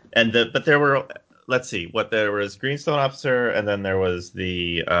 But there were, let's see, what there was Greenstone Officer, and then there was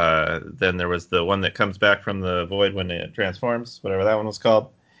the one that comes back from the void when it transforms, whatever that one was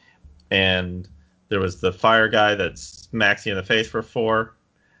called, and there was the fire guy that smacks you in the face for 4,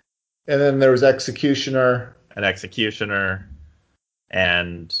 And then there was Executioner. an executioner,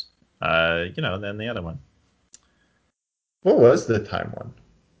 and then the other one. What was the time one?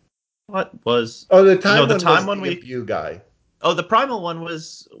 What was Oh, the no time the one time was one the we Imbue guy. oh the primal one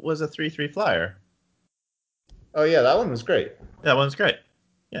was a 3/3 flyer. Oh yeah, that one was great. That one's great.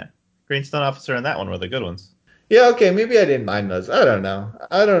 Yeah. Greenstone Officer and that one were the good ones. Yeah, okay, maybe I didn't mind those. I don't know.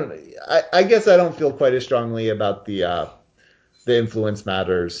 I guess I don't feel quite as strongly about the influence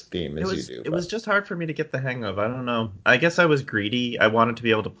matters theme as you do, It was but just hard for me to get the hang of. I don't know. I guess I was greedy. I wanted to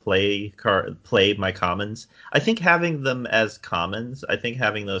be able to play my commons. I think having them as commons, I think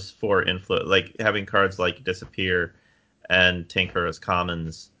having those 4 influence, like having cards like Disappear and Tinker as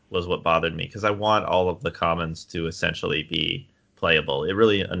commons was what bothered me because I want all of the commons to essentially be playable. It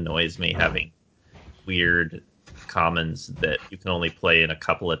really annoys me having weird commons that you can only play in a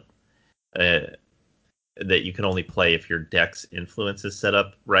couple of uh, that you can only play if your deck's influence is set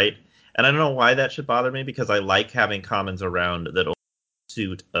up right. And I don't know why that should bother me because I like having commons around that only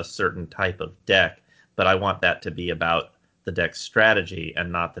suit a certain type of deck, but I want that to be about the deck's strategy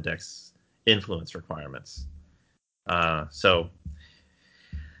and not the deck's influence requirements. So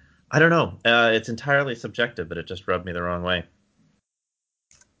I don't know. It's entirely subjective, but it just rubbed me the wrong way.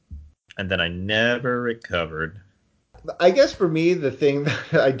 And then I never recovered. I guess for me the thing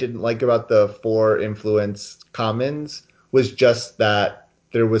that I didn't like about the 4 influence commons was just that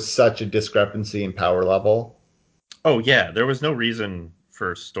there was such a discrepancy in power level. Oh yeah, there was no reason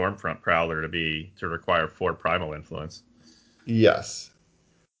for Stormfront Prowler to require 4 primal influence. Yes.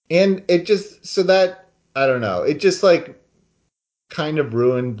 And it just so that I don't know, it just like kind of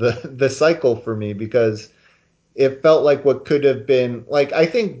ruined the cycle for me because it felt like what could have been like I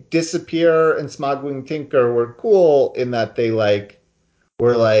think Disappear and Smogwing Tinker were cool in that they like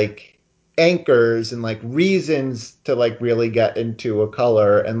were like anchors and like reasons to like really get into a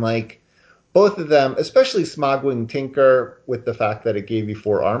color and like both of them, especially Smogwing Tinker, with the fact that it gave you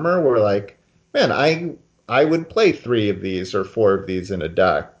 4 armor, were like, man, I would play 3 of these or 4 of these in a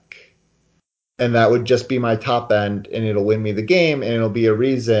deck, and that would just be my top end, and it'll win me the game, and it'll be a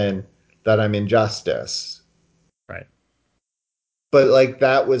reason that I'm in Justice. Right. But like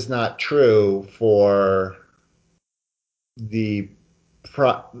that was not true for the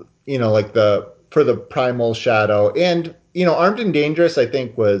like the Primal Shadow, and Armed and Dangerous I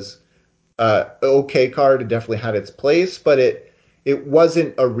think was okay card. It definitely had its place, but it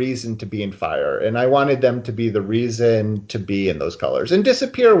wasn't a reason to be in Fire, and I wanted them to be the reason to be in those colors. And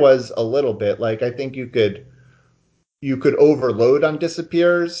Disappear was a little bit like, I think you could overload on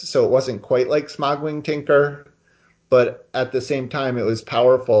Disappears, so it wasn't quite like Smogwing Tinker, but at the same time it was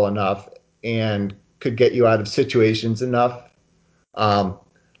powerful enough and could get you out of situations enough, um,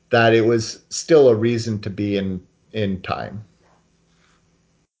 that it was still a reason to be in time,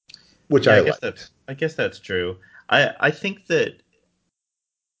 which Yeah, I I guess liked. that's true. I think that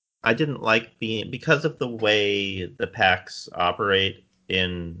I didn't like being because of the way the packs operate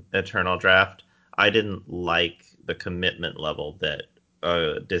in Eternal Draft. I didn't like the commitment level that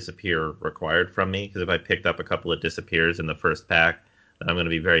Disappear required from me. Because if I picked up a couple of Disappears in the first pack, then I'm going to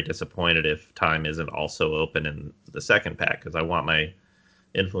be very disappointed if Time isn't also open in the second pack. Because I want my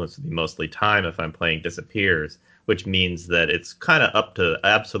influence to be mostly Time if I'm playing Disappears, which means that it's kind of up to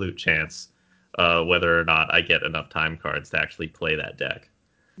absolute chance whether or not I get enough Time cards to actually play that deck.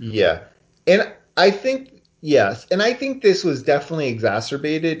 Yeah. And I think, yes, and I think this was definitely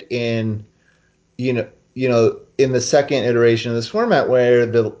exacerbated in, in the second iteration of this format where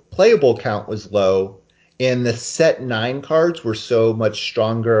the playable count was low and the set 9 cards were so much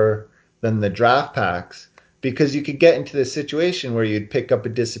stronger than the draft packs, because you could get into this situation where you'd pick up a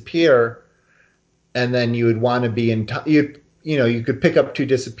Disappear and then you would want to be in time. You could pick up 2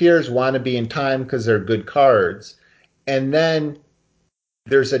 Disappears, want to be in time because they're good cards, and then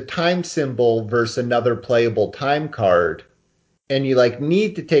there's a time symbol versus another playable time card, and you like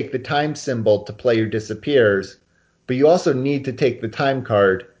need to take the time symbol to play your Disappears, but you also need to take the time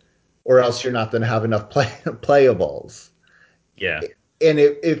card, or else you're not going to have enough playables. Yeah. And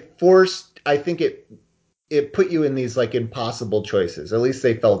it forced, I think it put you in these like impossible choices. At least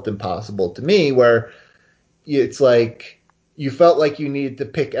they felt impossible to me, where it's like you felt like you needed to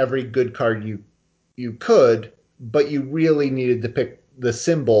pick every good card you could, but you really needed to pick the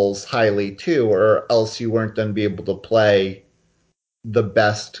symbols highly too, or else you weren't going to be able to play the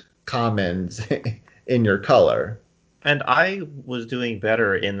best commons in your color. And I was doing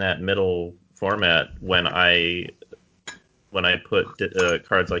better in that middle format when I put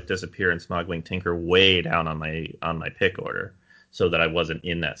cards like Disappear and Smogwing Tinker way down on my pick order, so that I wasn't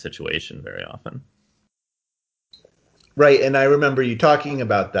in that situation very often. Right, and I remember you talking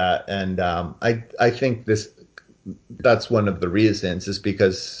about that, and I think that's one of the reasons is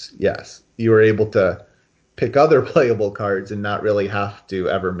because yes, you were able to pick other playable cards and not really have to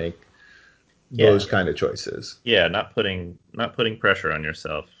ever make Yeah, those kind of choices. yeah, not putting pressure on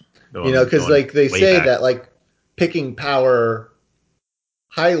yourself. Going Because going like they way say back. that like picking power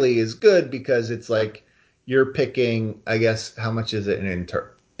highly is good because it's like you're picking, I guess, how much is it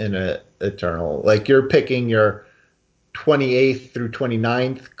in a eternal, like you're picking your 28th through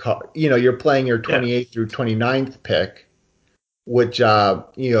 29th card, you're playing your Yeah, 28th through 29th pick, which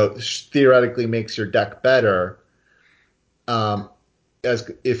theoretically makes your deck better, um as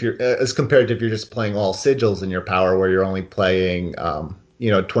compared to if you're just playing all sigils in your power where you're only playing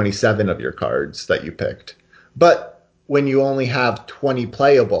 27 of your cards that you picked. But when you only have 20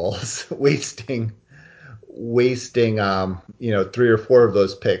 playables, wasting 3 or 4 of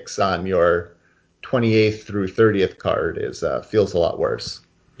those picks on your 28th through 30th card is feels a lot worse.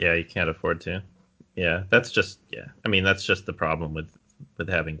 yeah, you can't afford to. Yeah, that's just yeah. I mean, that's just the problem with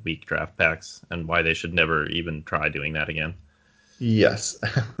having weak draft packs and why they should never even try doing that again. Yes.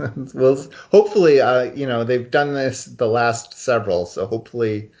 Well, hopefully, they've done this the last several, so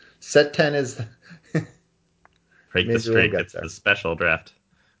hopefully set 10 is Break the maybe we'll streak. get It's the there. special draft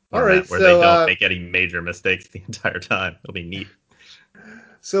All right, format where they so don't make any major mistakes the entire time. It'll be neat.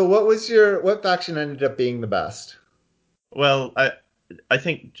 what faction ended up being the best? Well, I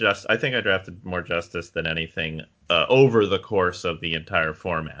think I drafted more Justice than anything over the course of the entire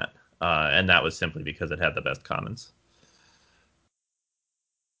format, and that was simply because it had the best commons.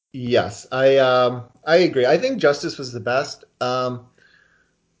 Yes, I agree. I think Justice was the best.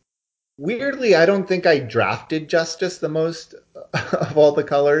 Weirdly, I don't think I drafted Justice the most of all the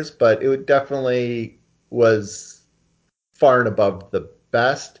colors, but it definitely was far and above the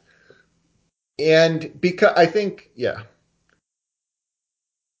best. And because I think, yeah,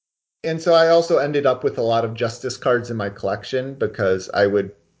 And so I also ended up with a lot of Justice cards in my collection because I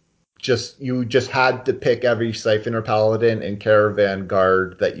would you just had to pick every Siphoner Paladin and Caravan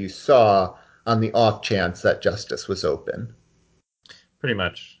Guard that you saw on the off chance that Justice was open. Pretty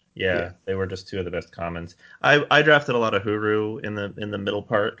much. Yeah. Yeah, they were just two of the best commons. I drafted a lot of Huru in the middle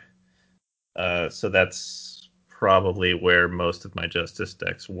part. So that's probably where most of my Justice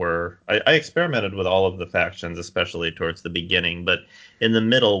decks were. I experimented with all of the factions, especially towards the beginning, but in the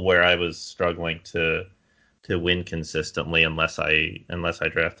middle, where I was struggling to win consistently, unless I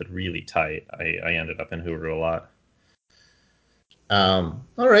drafted really tight, I ended up in Huru a lot.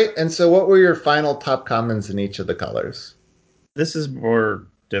 All right. And so, what were your final top commons in each of the colors? This is more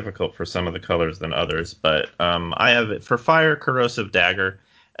difficult for some of the colors than others, but I have it for Fire, Corrosive Dagger,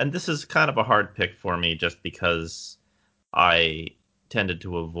 and this is kind of a hard pick for me just because I tended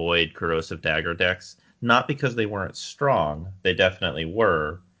to avoid Corrosive Dagger decks, not because they weren't strong, they definitely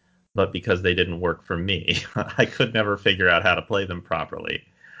were, but because they didn't work for me. I could never figure out how to play them properly.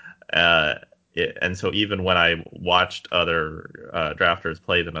 Uh, and so even when I watched other drafters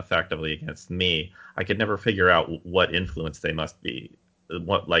play them effectively against me, I could never figure out what influence they must be,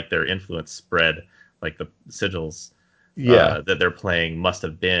 what like their influence spread, like the sigils Yeah. that they're playing must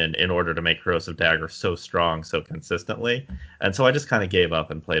have been in order to make Corrosive Dagger so strong so consistently. And so I just kind of gave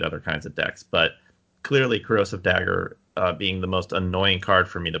up and played other kinds of decks. But clearly, Corrosive Dagger, being the most annoying card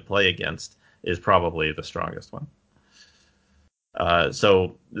for me to play against, is probably the strongest one.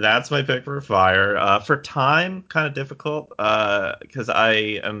 So that's my pick for Fire. For Time, kind of difficult because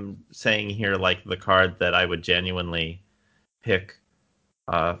I am saying here like the card that I would genuinely pick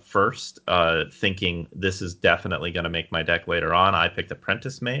first, thinking this is definitely going to make my deck later on. I picked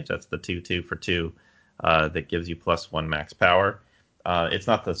Apprentice Mage. That's the 2/2 for 2 that gives you +1 max power. It's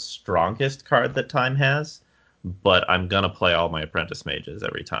not the strongest card that Time has, but I'm going to play all my Apprentice Mages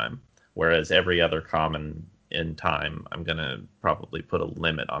every time. Whereas every other common in Time, I'm going to probably put a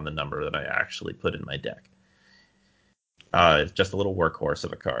limit on the number that I actually put in my deck. It's just a little workhorse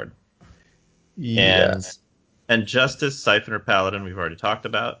of a card. And Yes. and Justice, Siphoner Paladin, we've already talked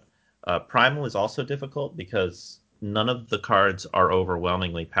about. Primal is also difficult because none of the cards are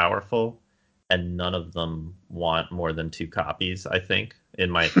overwhelmingly powerful, and none of them want more than two copies, I think, in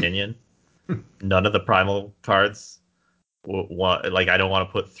my opinion. None of the Primal cards want, like, I don't want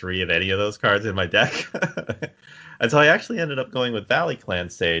to put three of any of those cards in my deck. And so I actually ended up going with Valley Clan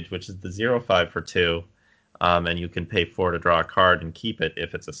Sage, which is the 0/5 for 2. And you can pay 4 to draw a card and keep it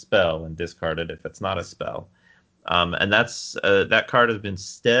if it's a spell, and discard it if it's not a spell. And that card has been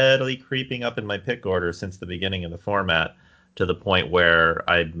steadily creeping up in my pick order since the beginning of the format, to the point where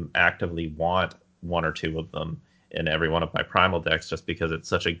I actively want one or two of them in every one of my primal decks, just because it's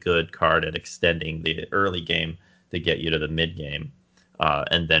such a good card at extending the early game to get you to the mid game,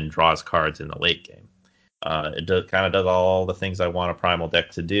 and then draws cards in the late game. Kind of does all the things I want a primal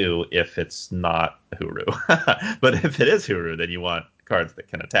deck to do if it's not Huru. But if it is Huru, then you want cards that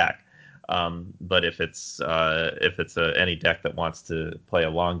can attack. But if it's any deck that wants to play a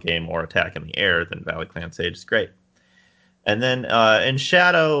long game or attack in the air, then Valley Clan Sage is great. And then in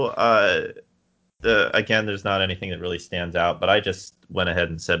Shadow, again, there's not anything that really stands out, but I just went ahead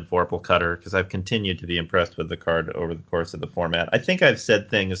and said Vorpal Cutter because I've continued to be impressed with the card over the course of the format. I think I've said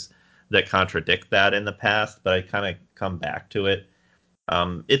things that contradict that in the past, but I kind of come back to it.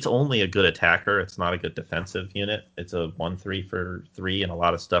 It's only a good attacker. It's not a good defensive unit. It's a 1/3 for 3, and a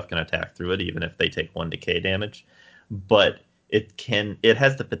lot of stuff can attack through it, even if they take 1 decay damage. But it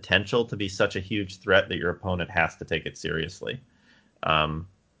has the potential to be such a huge threat that your opponent has to take it seriously. Um,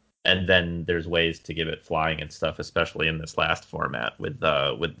 and then there's ways to give it flying and stuff, especially in this last format with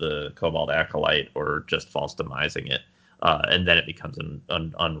the Cobalt Acolyte or just false demising it, and then it becomes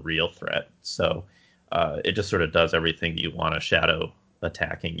an unreal threat. So it just sort of does everything you want a shadow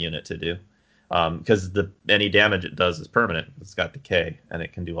attacking unit to do, because any damage it does is permanent. It's got decay and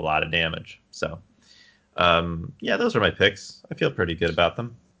it can do a lot of damage. So yeah, those are my picks. I feel pretty good about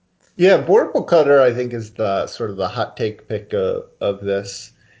them. Yeah, Vorpal Cutter, I think, is the sort of the hot take pick of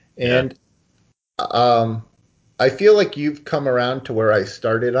this. Yeah. And um, I feel like you've come around to where I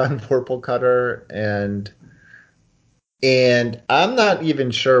started on Vorpal Cutter, and I'm not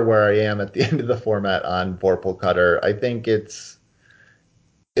even sure where I am at the end of the format on Vorpal Cutter. I think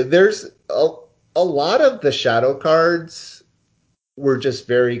there's a lot of the shadow cards were just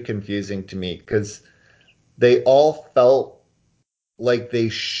very confusing to me because they all felt like they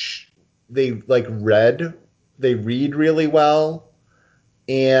like they read really well,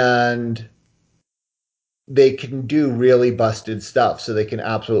 and they can do really busted stuff, so they can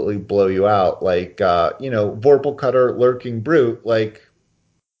absolutely blow you out. Like Vorpal Cutter, Lurking Brute. Like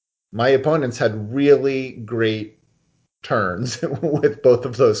my opponents had really great turns with both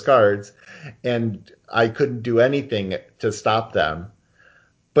of those cards, and I couldn't do anything to stop them.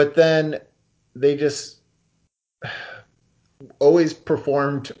 But then they just always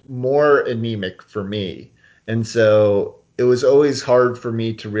performed more anemic for me. And so it was always hard for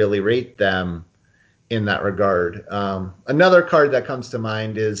me to really rate them in that regard. Another card that comes to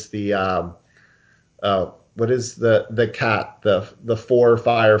mind is what is the cat, the four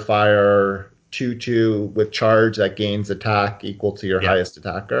fire 2/2 with charge that gains attack equal to your Yeah. highest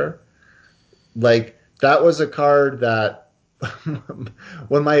attacker. Like that was a card that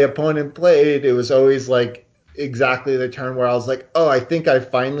when my opponent played, it was always like exactly the turn where I was like, oh, I think I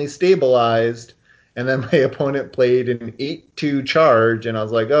finally stabilized. And then my opponent played an 8/2 charge, and I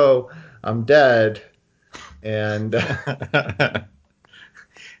was like, oh, I'm dead. And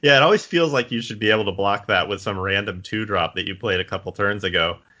Yeah, it always feels like you should be able to block that with some random two drop that you played a couple turns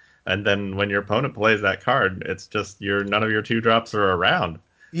ago. And then when your opponent plays that card, it's just none of your two drops are around.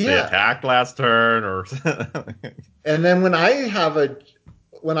 They yeah. attacked last turn or And then when I have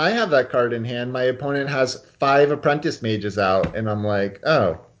that card in hand, my opponent has five apprentice mages out, and I'm like,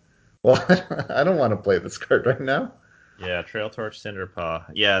 oh, well, I don't want to play this card right now. Yeah, Trail Torch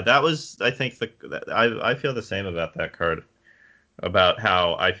Cinderpaw. Yeah, that was I think I feel the same about that card. About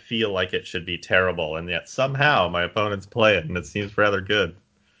how I feel like it should be terrible, and yet somehow my opponents play it, and it seems rather good.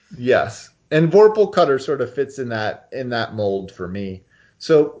 Yes, and Vorpal Cutter sort of fits in that mold for me.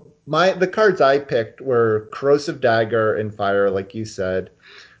 So the cards I picked were Corrosive Dagger and Fire, like you said.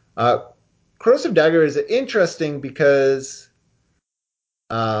 Uh, Corrosive Dagger is interesting because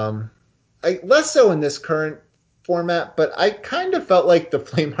um, less so in this current format, but I kind of felt like the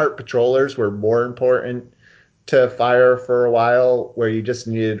Flameheart Patrollers were more important to Fire for a while, where you just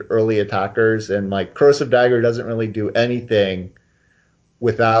needed early attackers, and like Corrosive Dagger doesn't really do anything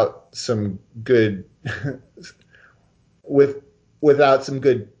without some good with without some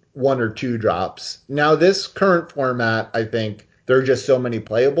good one or two drops. Now this current format, I think there are just so many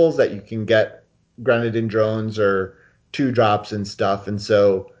playables that you can get Grenadin drones or two drops and stuff, and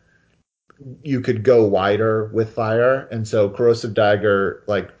so you could go wider with fire. And so Corrosive Dagger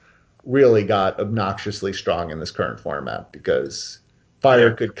like really got obnoxiously strong in this current format because fire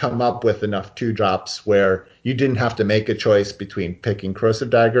Yeah. could come up with enough two drops where you didn't have to make a choice between picking Corrosive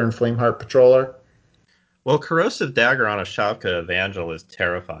Dagger and Flameheart Patroller. Well, Corrosive Dagger on a Shavka Evangel is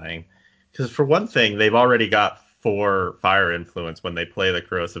terrifying. Because, for one thing, they've already got four fire influence when they play the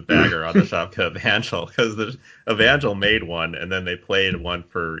Corrosive Dagger on the Shavka Evangel. Because the Evangel made one, and then they played one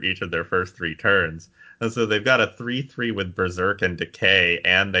for each of their first three turns. And so they've got a 3/3 with Berserk and Decay,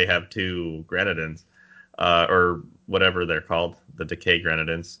 and they have two Grenadins, or whatever they're called, the Decay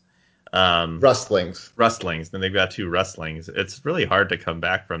Grenadins. Um, Rustlings. Rustlings. Then they've got two Rustlings. It's really hard to come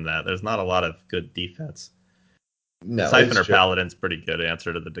back from that. There's not a lot of good defense. The No, it's Siphoner true. Paladin's pretty good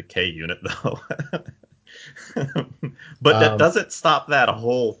answer to the Decay unit, though. But that Um, doesn't stop that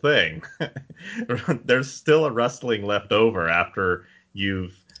whole thing. There's still a Rustling left over after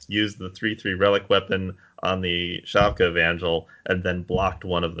you've used the 3/3 Relic Weapon on the Shavka Evangel and then blocked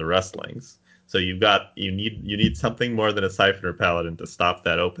one of the Rustlings. So you need something more than a Siphoner Paladin to stop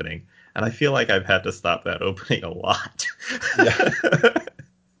that opening. And I feel like I've had to stop that opening a lot. yeah.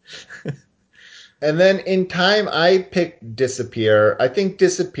 And then in time, I picked Disappear. I think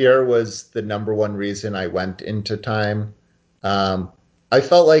Disappear was the number one reason I went into time. Um, I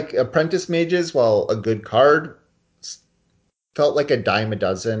felt like Apprentice Mages, while a good card, felt like a dime a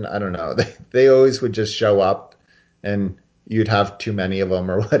dozen. I don't know. They always would just show up and you'd have too many of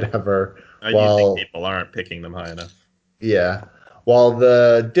them or whatever. I do think While, people aren't picking them high enough. yeah, while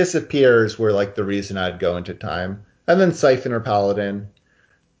the Disappears were like the reason I'd go into time. And then Siphon or Paladin.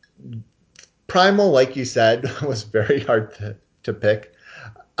 Primal, like you said, was very hard to pick.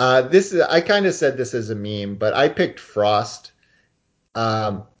 I kind of said this as a meme, but I picked Frost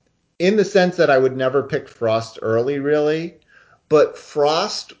um, in the sense that I would never pick Frost early, really. But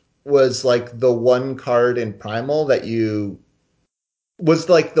Frost was like the one card in Primal that you was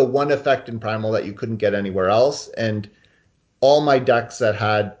like the one effect in Primal that you couldn't get anywhere else. And all my decks that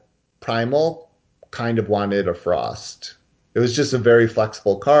had Primal kind of wanted a Frost. It was just a very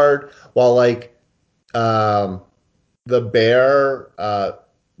flexible card. While like um, the bear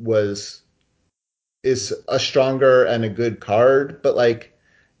was is a stronger and a good card, but like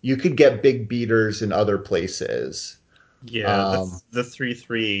you could get big beaters in other places. Yeah, Um, the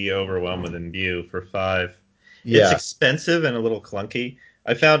 3/3 overwhelm with imbue for 5. It's yeah, expensive and a little clunky.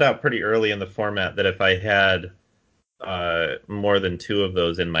 I found out pretty early in the format that if I had more than two of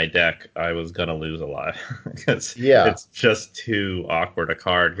those in my deck, I was gonna lose a lot because Yeah. it's just too awkward a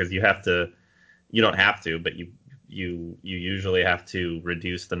card. Because you don't have to, but you usually have to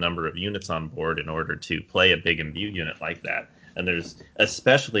reduce the number of units on board in order to play a big imbue unit like that. And there's,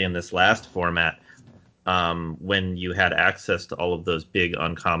 especially in this last format, when you had access to all of those big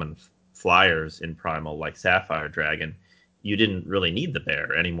uncommon flyers in Primal like Sapphire Dragon, you didn't really need the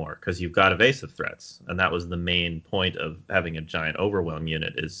bear anymore because you've got evasive threats, and that was the main point of having a giant overwhelm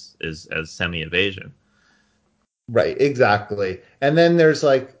unit is as semi evasion. Right, exactly. And then there's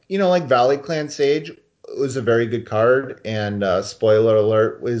like Valley Clan Sage was a very good card, and spoiler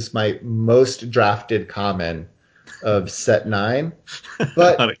alert, was my most drafted common of set nine.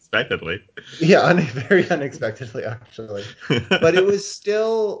 But Unexpectedly. yeah, very unexpectedly actually. But it was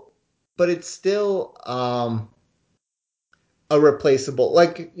still, but it's still a replaceable,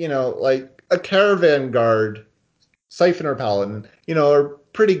 like a Caravan Guard, Siphoner Paladin, are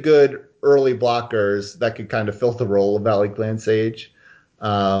pretty good early blockers that could kind of fill the role of Valley Clan Sage.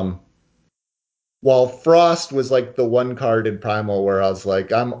 Um, while Frost was like the one card in Primal where I was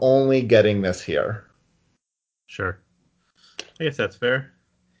like, I'm only getting this here. Sure. I guess that's fair.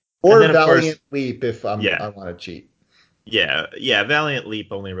 And Or then, of Valiant course, Leap if I yeah, want to cheat. yeah. Valiant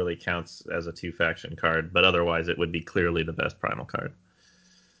Leap only really counts as a two faction card, but otherwise it would be clearly the best primal card.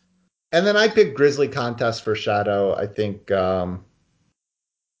 And then I picked Grizzly Contest for Shadow. I think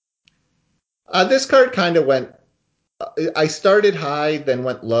this card kind of went. I started high, then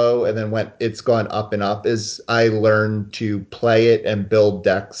went low, and then went. It's gone up and up as I learned to play it and build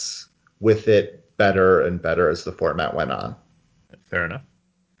decks with it better and better as the format went on. Fair enough.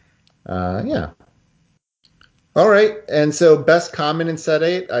 Yeah. All right. And so best common in set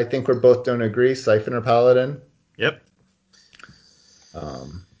eight, I think we're both don't agree. Siphon or Paladin. Yep.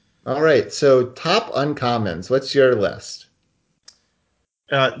 Um, all right. So top uncommons. What's your list?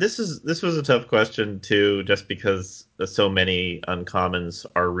 This was a tough question too, just because so many uncommons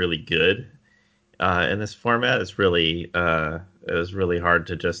are really good in this format. It was really hard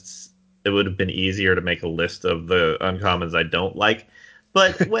to just. It would have been easier to make a list of the uncommons I don't like,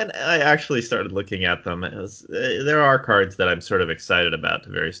 but when I actually started looking at them, there are cards that I'm sort of excited about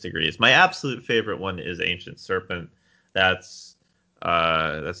to various degrees. My absolute favorite one is Ancient Serpent. That's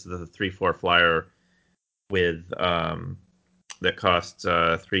that's the 3/4 flyer with that costs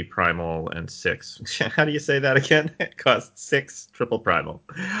three primal and six. How do you say that again? It costs six triple primal,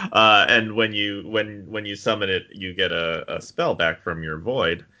 and when you summon it, you get a spell back from your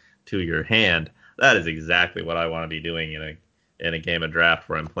void to your hand. That is exactly what I want to be doing in a game of draft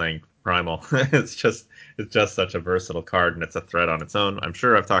where I'm playing primal. It's just such a versatile card, and it's a threat on its own. I'm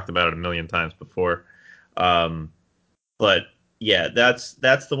sure I've talked about it a million times before. Um, but yeah, that's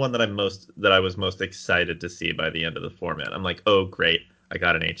the one that I was most excited to see by the end of the format. I'm like, oh great, I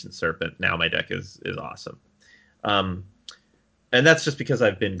got an Ancient Serpent. Now my deck is awesome. Um, and that's just because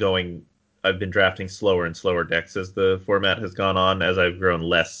I've been drafting slower and slower decks as the format has gone on, as I've grown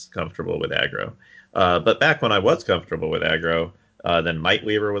less comfortable with aggro. But back when I was comfortable with aggro, then Might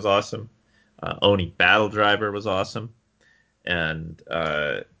Weaver was awesome. Oni Battle Driver was awesome, and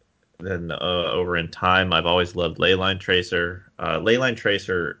then over in time, I've always loved Leyline Tracer. Leyline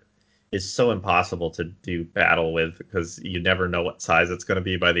Tracer is so impossible to do battle with because you never know what size it's going to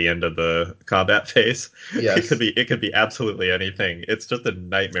be by the end of the combat phase. Yes. It could be absolutely anything. It's just a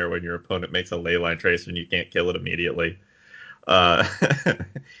nightmare when your opponent makes a Leyline Tracer and you can't kill it immediately. Uh,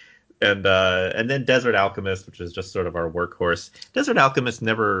 and then Desert Alchemist, which is just sort of our workhorse. Desert Alchemist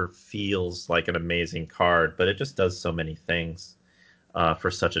never feels like an amazing card, but it just does so many things for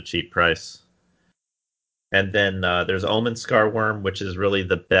such a cheap price. And then there's Omen Scarworm, which is really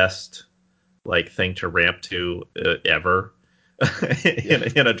the best like thing to ramp to ever Yeah.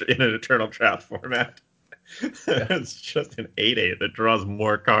 in an Eternal Draft format. Yeah. It's just an 8/8 that draws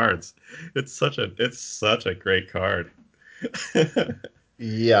more cards. It's such a great card.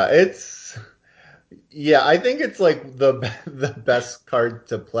 Yeah, I think it's like the best card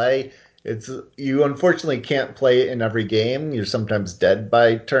to play. It's you unfortunately can't play it in every game. You're sometimes dead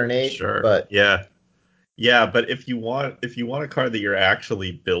by turn eight, Sure. but Yeah. Yeah, but if you want a card that you're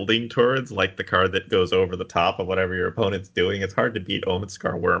actually building towards, like the card that goes over the top of whatever your opponent's doing, it's hard to beat Omen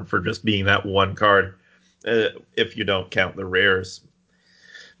Scar Worm for just being that one card, if you don't count the rares.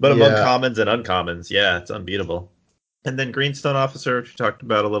 But among yeah, commons and uncommons, yeah, it's unbeatable. And then Greenstone Officer, which we talked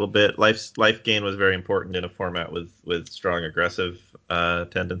about a little bit, life gain was very important in a format with strong aggressive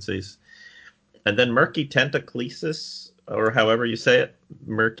tendencies. And then Murky Tentaclesis, or however you say it,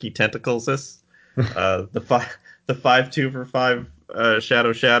 Murky Tentaclesis, uh, the five the 5/2 for 5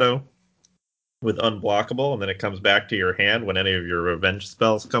 Shadow. with unblockable, and then it comes back to your hand when any of your revenge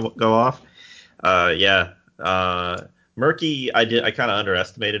spells go off. Yeah. Murky, I kind of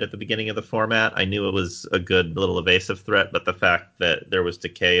underestimated at the beginning of the format. I knew it was a good little evasive threat, but the fact that there was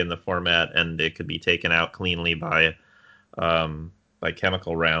decay in the format and it could be taken out cleanly by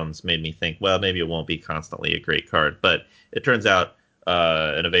chemical rounds made me think, well, maybe it won't be constantly a great card. But it turns out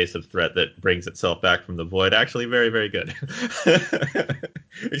an evasive threat that brings itself back from the void actually very, very good.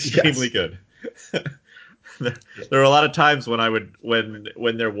 Extremely good. There were a lot of times when I would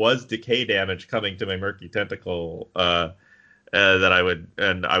when there was decay damage coming to my Murky Tentacle that I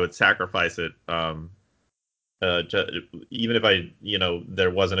would sacrifice it even if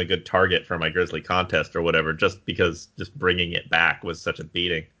there wasn't a good target for my Grizzly contest or whatever, just because just bringing it back was such a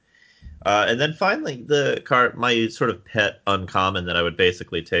beating. And then finally, the card, my sort of pet uncommon that I would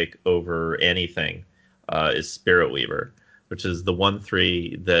basically take over anything, is Spirit Weaver, which is the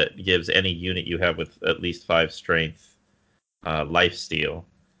 1/3 that gives any unit you have with at least 5 strength life steal,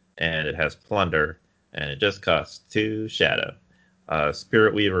 and it has plunder, and it just costs 2 shadow.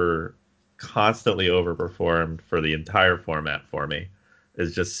 Spirit Weaver constantly overperformed for the entire format for me.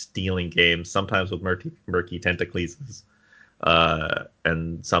 Is just stealing games, sometimes with Murky Tentacles,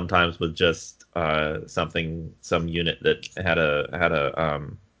 and sometimes with just some unit that had a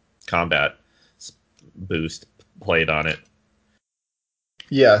combat boost played on it.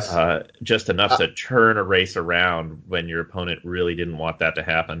 Yes. Just enough to turn a race around when your opponent really didn't want that to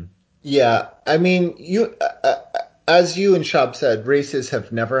happen. Yeah, I mean, as you and Shab said, races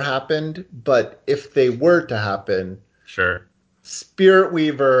have never happened, but if they were to happen, Sure. Spirit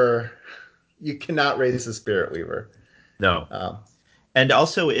Weaver, you cannot race a Spirit Weaver. No. And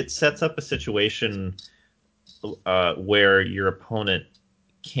also, it sets up a situation where your opponent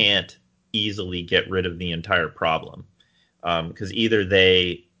can't easily get rid of the entire problem. Because either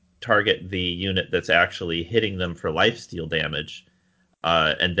they target the unit that's actually hitting them for lifesteal damage,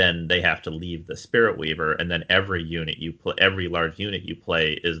 and then they have to leave the Spirit Weaver, and then every large unit you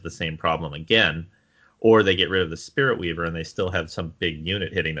play is the same problem again, or they get rid of the Spirit Weaver and they still have some big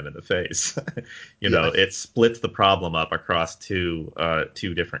unit hitting them in the face. It splits the problem up across two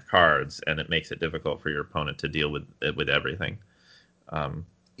different cards, and it makes it difficult for your opponent to deal with everything.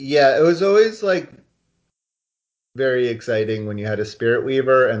 Yeah, it was always like very exciting when you had a Spirit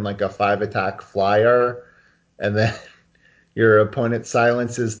Weaver and like a 5 attack flyer, and then your opponent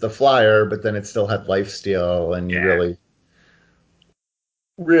silences the flyer, but then it still had lifesteal, and you really,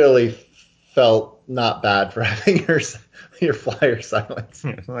 really felt not bad for having your flyer silenced.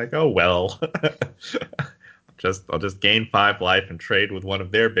 Like, oh well. I'll just gain 5 life and trade with one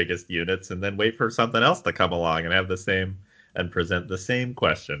of their biggest units, and then wait for something else to come along and have the same and present the same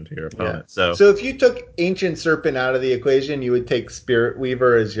question to your opponent. Yeah. So if you took Ancient Serpent out of the equation, you would take Spirit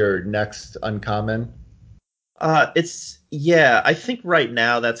Weaver as your next uncommon. I think right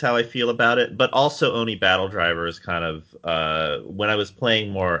now that's how I feel about it. But also Oni Battle Driver is kind of when I was playing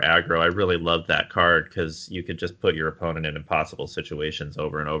more aggro, I really loved that card because you could just put your opponent in impossible situations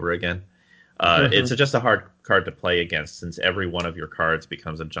over and over again. It's just a hard card to play against since every one of your cards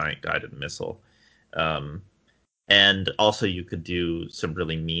becomes a giant guided missile. And also you could do some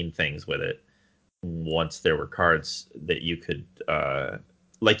really mean things with it once there were cards that you could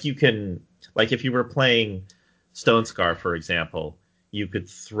like if you were playing Stone Scar, for example, you could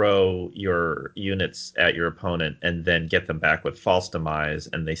throw your units at your opponent and then get them back with False Demise,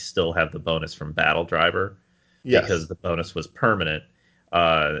 and they still have the bonus from Battle Driver because the bonus was permanent.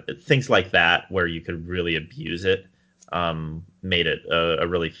 Things like that, where you could really abuse it, made it a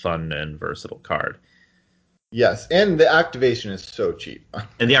really fun and versatile card. Yes, and the activation is so cheap.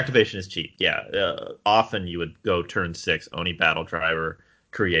 And the activation is cheap, yeah. Often you would go turn 6, Oni Battle Driver,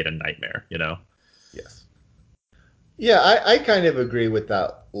 create a nightmare, Yes. Yeah, I kind of agree with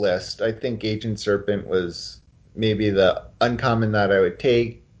that list. I think Agent Serpent was maybe the uncommon that I would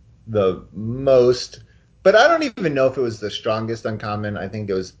take the most, but I don't even know if it was the strongest uncommon. I think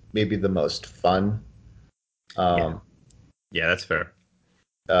it was maybe the most fun. Yeah, that's fair.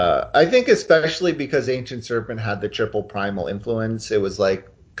 I think especially because Ancient Serpent had the triple primal influence, it was like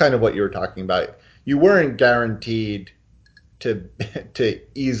kind of what you were talking about. You weren't guaranteed to to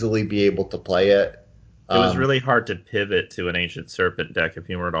easily be able to play it. It was really hard to pivot to an Ancient Serpent deck if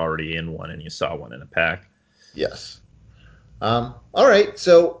you weren't already in one and you saw one in a pack. Yes. All right.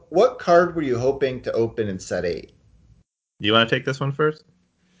 So, what card were you hoping to open in set 8? Do you want to take this one first?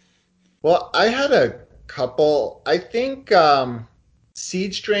 Well, I had a couple. I think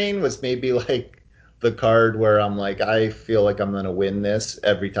Siege Train was maybe like the card where I'm like, I feel like I'm going to win this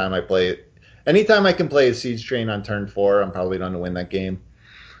every time I play it. Anytime I can play a Siege Train on turn 4, I'm probably going to win that game.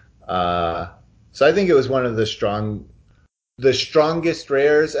 So I think it was one of the strongest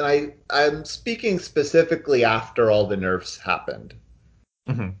rares, and I'm speaking specifically after all the nerfs happened.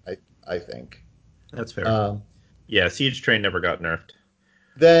 Hmm. I think. That's fair. Um, Yeah, Siege Train never got nerfed.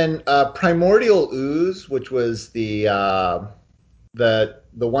 then Primordial Ooze, which was the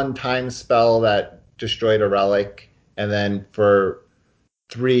one time spell that destroyed a relic, and then for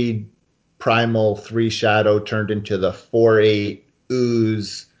three primal, three shadow turned into the 4/8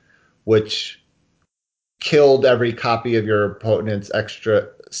 ooze, which killed every copy of your opponent's extra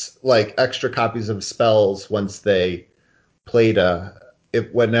copies of spells once they played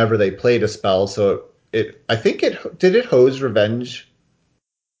whenever they played a spell. So it I think it did it hose revenge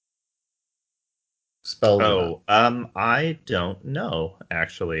spells or not. Oh, I don't know,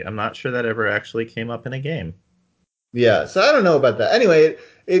 actually. I'm not sure that ever actually came up in a game. Yeah, so I don't know about that. Anyway,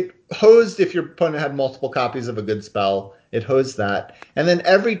 it hosed if your opponent had multiple copies of a good spell. It hosed that, and then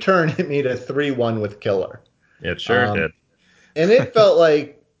every turn it made a 3/1 with killer. It sure Um, did. and it felt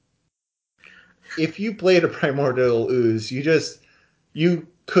like if you played a primordial ooze, you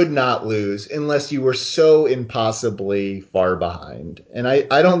could not lose unless you were so impossibly far behind. And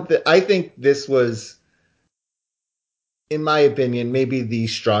I don't I think this was, in my opinion, maybe the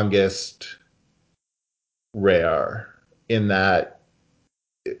strongest rare in that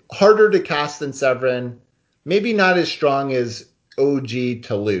harder to cast than Severin, maybe not as strong as OG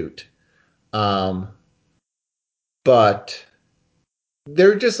to loot. Um, but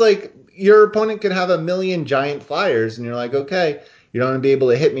they're just like your opponent could have a million giant flyers, and you're like, okay, you're not going to be able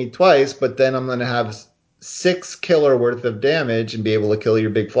to hit me twice, but then I'm going to have 6 killer worth of damage and be able to kill your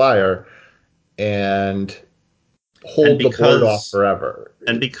big flyer and And hold the board off forever.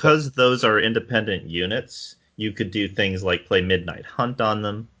 So, because those are independent units, you could do things like play Midnight Hunt on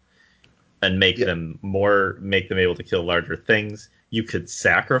them and yeah, make them able to kill larger things. You could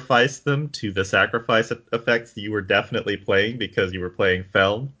sacrifice them to the sacrifice effects you were definitely playing because you were playing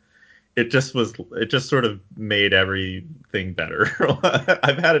Feln. It just sort of made everything better.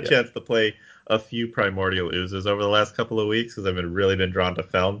 I've had a yeah, chance to play a few Primordial Oozes over the last couple of weeks because really been drawn to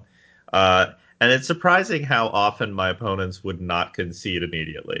Feln. And it's surprising how often my opponents would not concede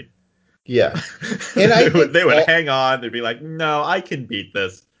immediately. yes. And I think They would all hang on. They'd be like, "No, I can beat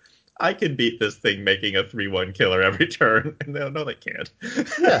this. I can beat this thing making a 3/1 killer every turn." And they'll, no, they can't.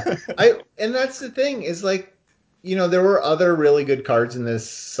 Yeah, I and that's the thing is like, there were other really good cards in this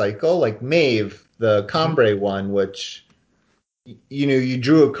cycle, like Mave, the Mhm. Combre one, which you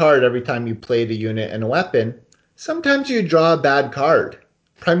drew a card every time you played a unit and a weapon. Sometimes you draw a bad card.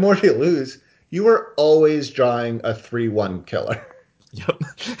 Primordial Ooze, you were always drawing a 3/1 killer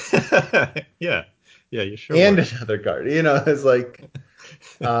Yep. Yeah. Yeah, you sure and were. another card. It's like,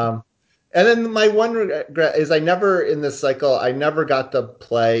 um, and then my one regret is in this cycle, I never got to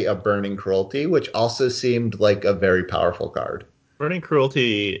play a Burning Cruelty, which also seemed like a very powerful card. Burning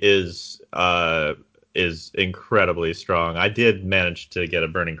Cruelty is incredibly strong. I did manage to get a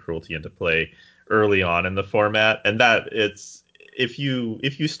Burning Cruelty into play early on in the format, and that it's if you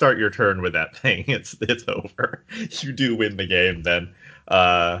start your turn with that thing, it's over. You do win the game then.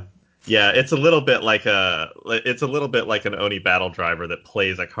 Uh, yeah, it's a little bit like an Oni battle driver that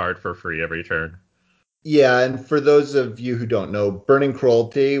plays a card for free every turn. Yeah, and for those of you who don't know, Burning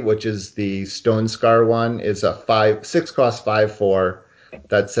Cruelty, which is the Stone Scar one, is a 6 cost 5/4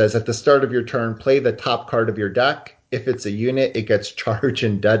 that says at the start of your turn, play the top card of your deck. If it's a unit, it gets charged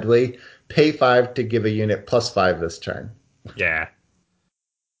and deadly. Pay 5 to give a unit +5 this turn. Yeah,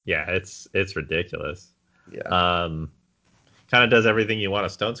 yeah, it's ridiculous. Yeah. Um, Kind of does everything you want a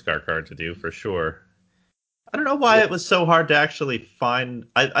Stone Scar card to do for sure. I don't know why Yeah. it was so hard to actually find.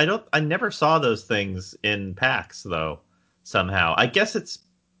 I never saw those things in packs though. Somehow, I guess it's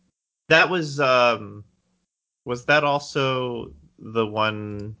that was that also the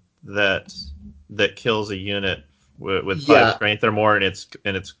one that kills a unit with 5 Yeah. strength or more in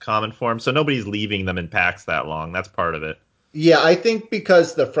its common form. So nobody's leaving them in packs that long. That's part of it. Yeah, I think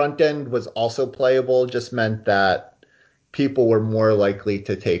because the front end was also playable just meant that people were more likely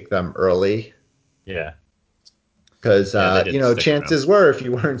to take them early. Yeah, Because, yeah, they didn't stick around. chances were, if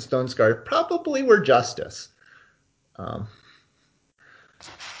you weren't Stone Scar, probably were Justice. Um,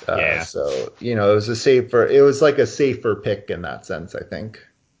 Yeah, so it was like a safer pick in that sense, I think.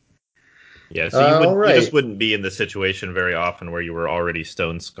 yeah. So All you just right. wouldn't be in the situation very often where you were already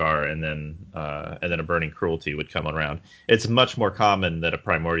Stone Scar and then a Burning Cruelty would come around. It's much more common that a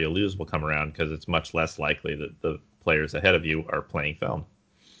Primordial Lose will come around because it's much less likely that the players ahead of you are playing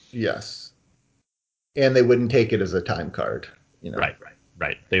Yes. And they wouldn't take it as a time card. Right,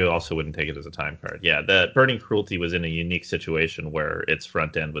 Right. They also wouldn't take it as a time card. Yeah, the Burning Cruelty was in a unique situation where its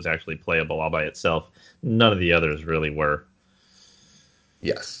front end was actually playable all by itself. None of the others really were.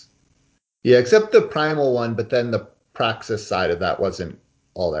 Yes. Yeah, except the Primal one, but then the Praxis side of that wasn't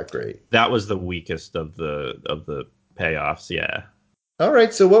all that great. That was the weakest of the payoffs. Yeah. All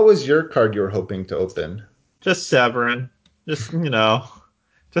right, so what was your card you were hoping to open? Just Severin. Just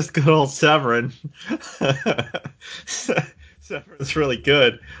just good old Severin. Severin's really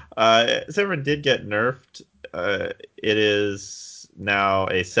good. Severin did get nerfed. It is now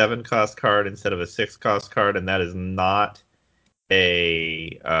a 7 cost card instead of a 6 cost card, and that is not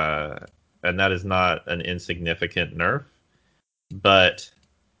a and that is not an insignificant nerf. But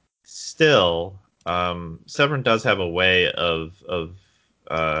still, Severin does have a way of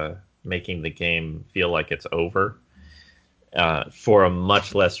making the game feel like it's over for a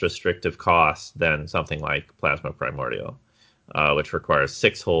much less restrictive cost than something like Plasma Primordial, which requires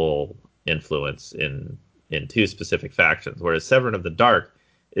 6 whole influence in 2 specific factions, whereas Severin of the Dark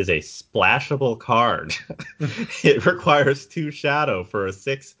is a splashable card. It requires 2 shadow for a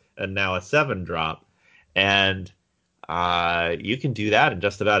 6 and now a 7 drop, and you can do that in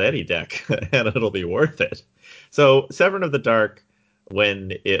just about any deck, and it'll be worth it. So Severin of the Dark,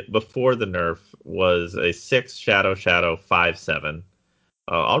 when it before the nerf, was a 6 shadow shadow 5/7,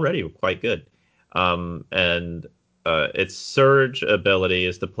 already quite good. And its surge ability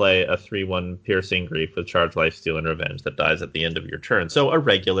is to play a 3/1 piercing grief with charge, lifesteal, and revenge that dies at the end of your turn. So a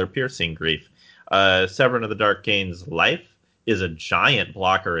regular piercing grief. Severin of the Dark gains life, is a giant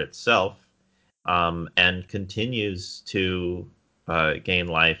blocker itself, and continues to gain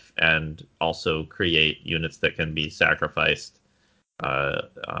life and also create units that can be sacrificed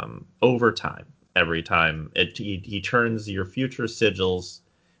over time. Every time he turns your future sigils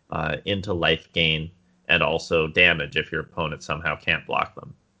into life gain and also damage if your opponent somehow can't block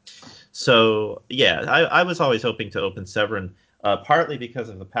them. So yeah, I was always hoping to open Severin, partly because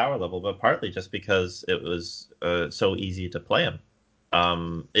of the power level, but partly just because it was so easy to play him.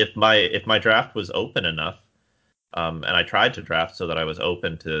 If my draft was open enough, and I tried to draft so that I was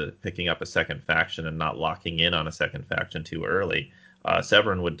open to picking up a second faction and not locking in on a second faction too early,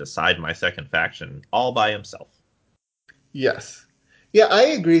 Severin would decide my second faction all by himself. Yes. Yeah, I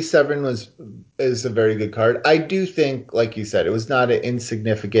agree. Severin is a very good card. I do think, like you said, it was not an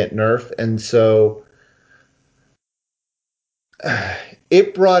insignificant nerf, and so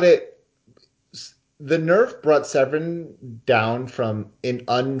it brought it. The nerf brought Severin down from an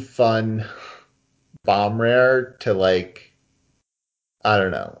unfun bomb rare to like I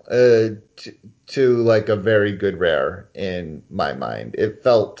don't know, to like a very good rare in my mind. It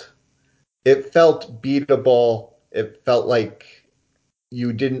felt beatable. It felt like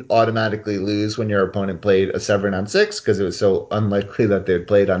you didn't automatically lose when your opponent played a Severin on 6 because it was so unlikely that they would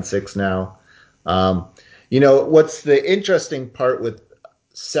play it on 6 now. Um, what's the interesting part with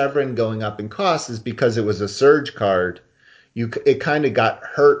Severin going up in cost is because it was a surge card. It kind of got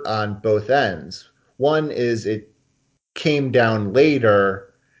hurt on both ends. One is it came down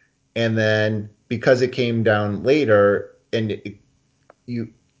later, and then because it came down later, and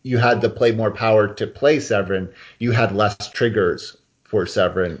you you had to play more power to play Severin, you had less triggers for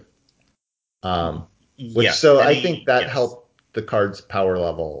Severin. Which Yes, so I think that yes, helped the card's power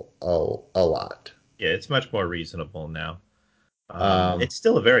level a lot. yeah, it's much more reasonable now. Um, It's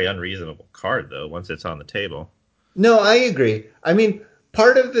still a very unreasonable card though once it's on the table. no, I agree. I mean,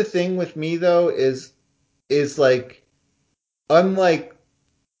 part of the thing with me though is like unlike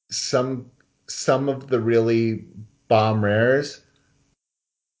some some of the really bomb rares.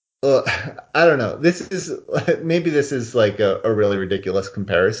 Uh, I don't know. This is maybe this is like a really ridiculous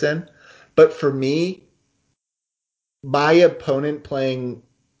comparison, but for me, my opponent playing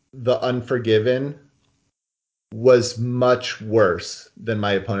the Unforgiven was much worse than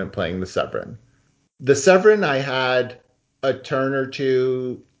my opponent playing the Severin. The Severin I had a turn or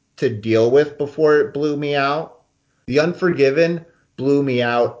two to deal with before it blew me out. The Unforgiven blew me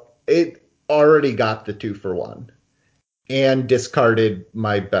out. It already got the 2-for-1 and discarded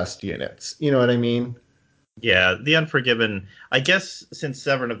my best units. You know what I mean? Yeah, the Unforgiven. I guess since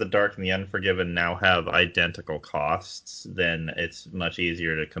Severin of the Dark and the Unforgiven now have identical costs, then it's much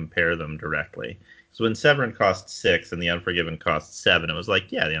easier to compare them directly. So when Severin costs 6 and the Unforgiven costs 7, it was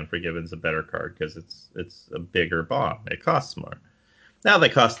like, yeah, the Unforgiven's a better card because it's a bigger bomb. It costs more. Now they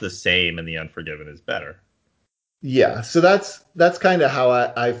cost the same, and the Unforgiven is better. Yeah. So that's kind of how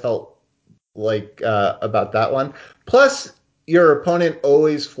I felt like about that one. Plus, your opponent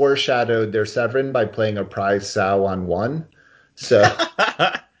always foreshadowed their Severin by playing a prize Sow on 1. So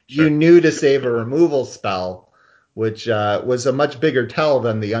you Sure. knew to save a removal spell, which was a much bigger tell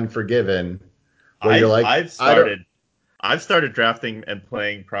than the Unforgiven, where you're I've like, I've I don't. started I've started drafting and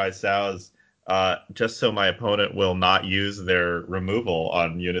playing prize sows just so my opponent will not use their removal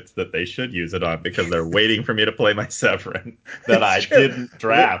on units that they should use it on because they're waiting for me to play my Severin that It's I true. didn't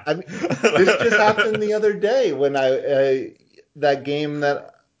draft. I mean, this just happened the other day when I that game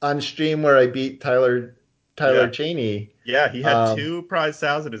that on stream where I beat Tyler Yeah, Cheney. yeah, he had Um, two prize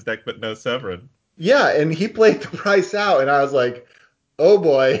sows in his deck, but no Severin. yeah, and he played the price out, and I was like, oh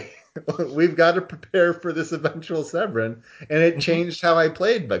boy, we've got to prepare for this eventual Severin, and it Hmm. changed how I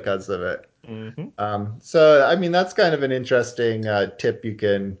played because of it. Hmm. So I mean, that's kind of an interesting tip you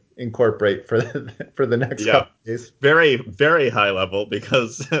can incorporate for for the next Yeah, couple of days. very very high level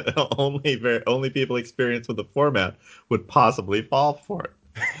because only people experienced with the format would possibly fall for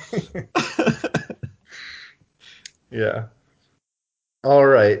it. Yeah. All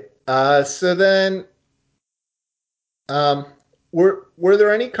right. So then, um, were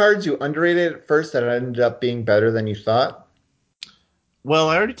there any cards you underrated at first that ended up being better than you thought? Well,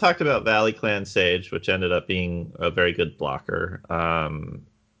 I already talked about Valley Clan Sage, which ended up being a very good blocker, and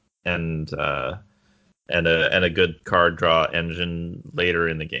and a good card draw engine later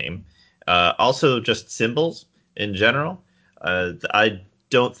in the game. Also, just symbols in general. I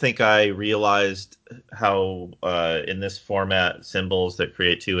don't think I realized how in this format symbols that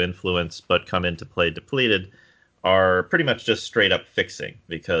create two influence but come into play depleted are pretty much just straight up fixing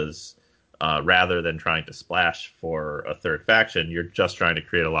because rather than trying to splash for a third faction, you're just trying to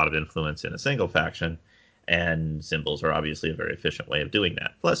create a lot of influence in a single faction. And symbols are obviously a very efficient way of doing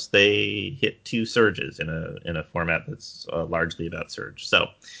that. Plus, they hit two surges in a format that's largely about surge. So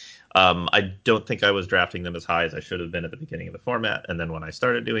I don't think I was drafting them as high as I should have been at the beginning of the format. And then when I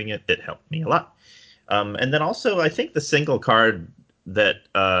started doing it, it helped me a lot. And then also, I think the single card that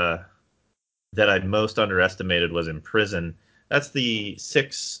that I most underestimated was Imprison. That's the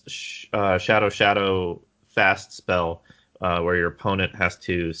six Shadow fast spell where your opponent has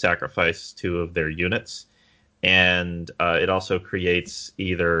to sacrifice two of their units, and it also creates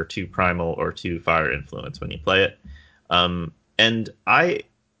either two primal or two fire influence when you play it. And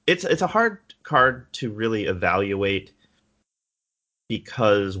it's a hard card to really evaluate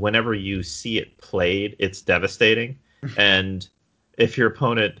because whenever you see it played, it's devastating. And if your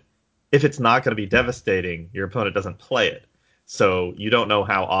opponent, if it's not going to be devastating, your opponent doesn't play it. So you don't know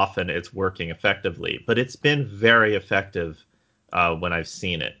how often it's working effectively. But it's been very effective when I've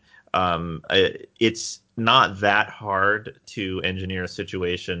seen it. It's not that hard to engineer a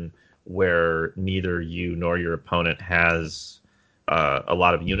situation where neither you nor your opponent has a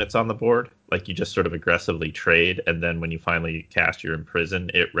lot of units on the board. Like you just sort of aggressively trade, and then when you finally cast your Imprison,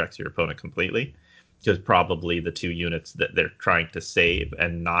 it wrecks your opponent completely. Because probably the two units that they're trying to save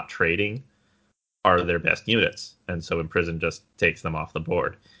and not trading are their best units, and so Imprison just takes them off the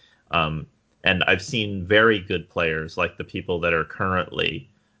board. Um, and I've seen very good players, like the people that are currently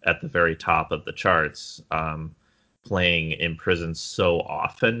at the very top of the charts, playing Imprison so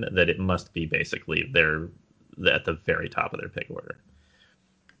often that it must be basically they're at the very top of their pick order.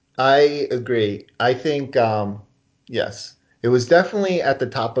 I agree. I think yes, it was definitely at the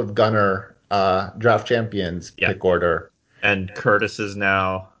top of Gunner Draft Champions Yeah, pick order. and Curtis is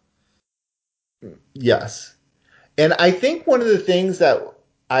now. Yes, and I think one of the things that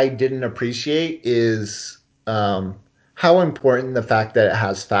I didn't appreciate is how important the fact that it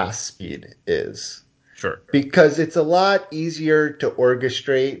has fast speed is, Sure. because it's a lot easier to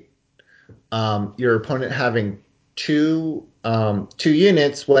orchestrate your opponent having two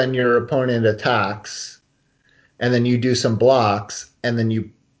units when your opponent attacks, and then you do some blocks, and then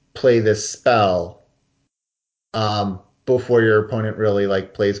you play this spell before your opponent really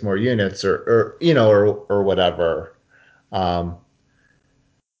like plays more units or or whatever. Um,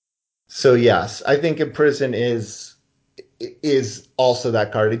 so yes, I think Imprison is also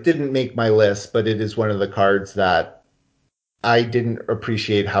that card. It didn't make my list, but it is one of the cards that I didn't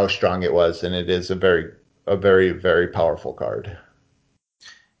appreciate how strong it was, and it is a very powerful card.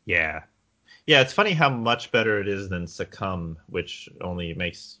 Yeah. Yeah, it's funny how much better it is than Succumb, which only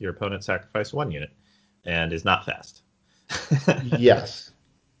makes your opponent sacrifice one unit and is not fast. Yes,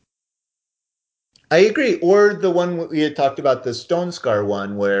 I agree. Or the one we had talked about, the Stone Scar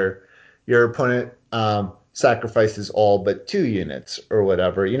one, where your opponent sacrifices all but two units or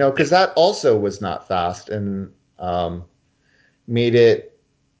whatever, Yeah. because that also was not fast and made it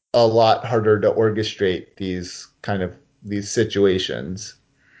a lot harder to orchestrate these situations.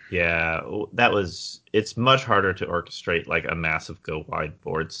 Yeah, that was. It's much harder to orchestrate like a massive go wide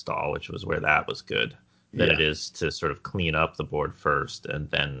board stall, which was where that was good, than it Yeah. is to sort of clean up the board first and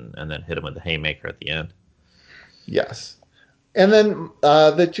then hit him with the haymaker at the end. Yes. And then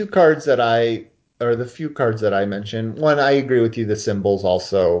the two cards that or the few cards that I mentioned, one, I agree with you. The symbols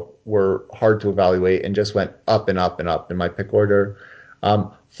also were hard to evaluate and just went up and up and up in my pick order.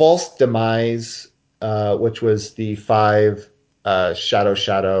 False Demise, which was the five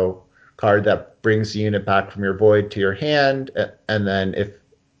Shadow card that brings the unit back from your void to your hand, and then if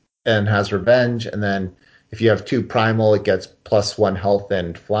and has Revenge, and then if you have two Primal, it gets +1 health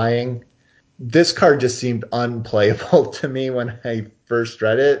and flying. This card just seemed unplayable to me when I first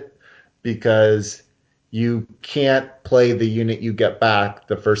read it because you can't play the unit you get back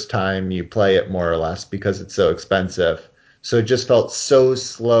the first time you play it, more or less, because it's so expensive. So it just felt so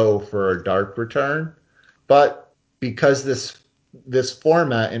slow for a dark return. But because this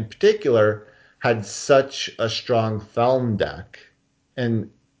format in particular had such a strong Felm deck, and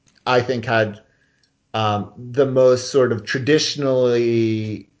I think had the most sort of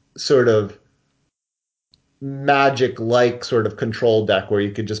traditionally sort of magic like sort of control deck where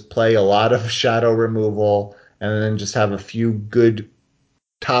you could just play a lot of shadow removal and then just have a few good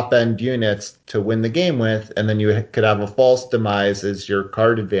top end units to win the game with, and then you could have a false demise as your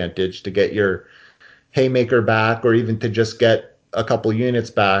card advantage to get your haymaker back, or even to just get a couple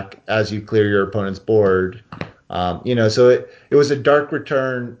units back as you clear your opponent's board. So it was a dark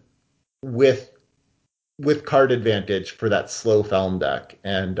return with card advantage for that slow Felm deck,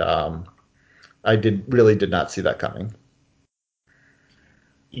 and I did not see that coming.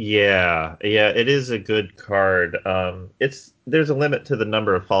 Yeah, it is a good card. It's there's a limit to the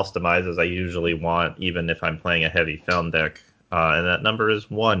number of false demises I usually want, even if I'm playing a heavy film deck, and that number is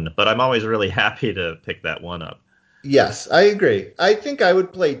one. But I'm always really happy to pick that one up. Yes, I agree. I think I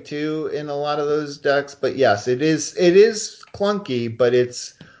would play two in a lot of those decks, but yes, it is clunky, but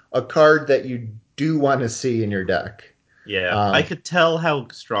it's a card that you do want to see in your deck. Yeah, I Um, could tell how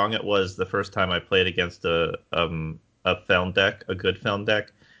strong it was the first time I played against a film deck, a good film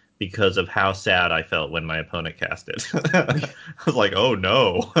deck, because of how sad I felt when my opponent cast it. I was like, oh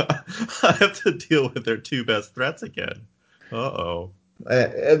no, I have to deal with their two best threats again. Uh-oh.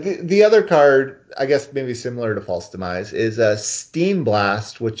 the other card, I guess maybe similar to False Demise, is a Steam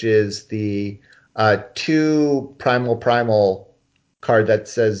Blast, which is the two primal card that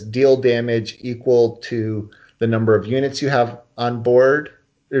says deal damage equal to the number of units you have on board,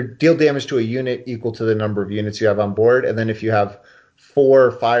 or deal damage to a unit equal to the number of units you have on board. And then if you have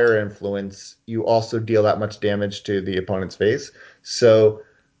four fire influence, you also deal that much damage to the opponent's face. So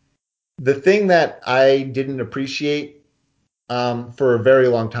the thing that I didn't appreciate for a very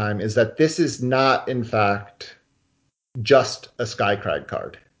long time is that this is not, in fact, just a Skycrag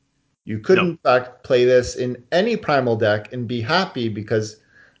card. You could, No. in fact, play this in any primal deck and be happy because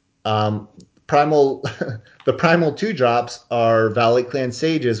primal, the primal two drops are Valley Clan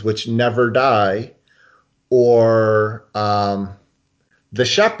Sages, which never die, or the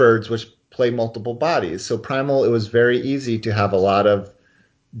Shepherds, which play multiple bodies. So primal, it was very easy to have a lot of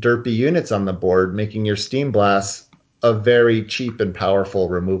derpy units on the board, making your Steam Blast a very cheap and powerful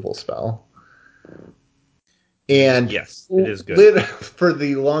removal spell. And Yes, it is good. for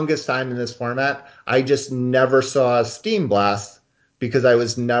the longest time in this format, I just never saw a Steam Blast because I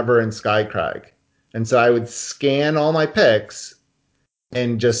was never in Skycrag. And so I would scan all my picks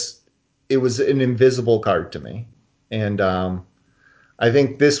and just, it was an invisible card to me. And I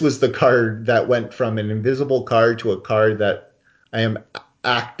think this was the card that went from an invisible card to a card that I am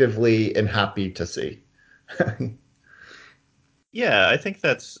actively and happy to see. Yeah, I think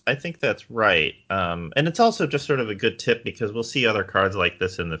that's right. And it's also just sort of a good tip because we'll see other cards like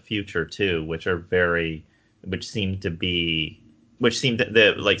this in the future too, which seem to be, which seem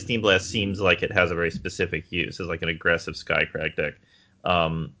to like Steam Blast seems like it has a very specific use as like an aggressive Skycrag deck.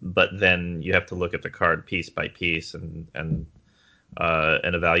 But then you have to look at the card piece by piece and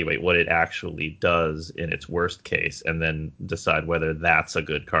evaluate what it actually does in its worst case, and then decide whether that's a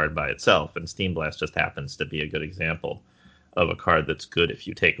good card by itself. And Steam Blast just happens to be a good example of a card that's good if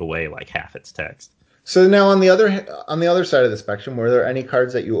you take away like half its text. So now on the other side of the spectrum, were there any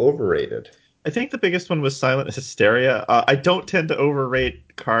cards that you overrated? I think the biggest one was Silent Hysteria. I don't tend to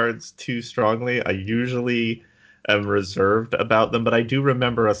overrate cards too strongly. I usually am reserved about them, but I do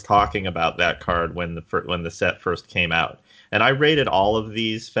remember us talking about that card when the set first came out. And I rated all of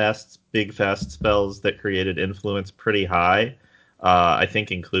these big fast spells that created influence pretty high. I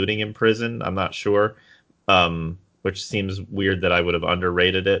think including Imprison. I'm not sure. Which seems weird that I would have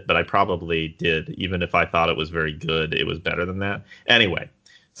underrated it, but I probably did. Even if I thought it was very good, it was better than that. Anyway,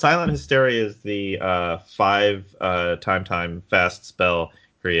 Silent Hysteria is the five time fast spell.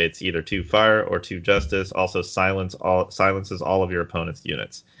 Creates either two fire or two justice. Also silences all of your opponent's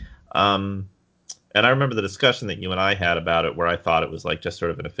units. Um, And I remember the discussion that you and I had about it, where I thought it was like just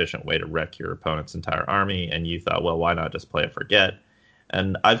sort of an efficient way to wreck your opponent's entire army, and you thought, well, why not just play a Forget?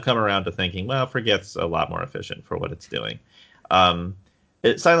 And I've come around to thinking, well, Forget's a lot more efficient for what it's doing. Um,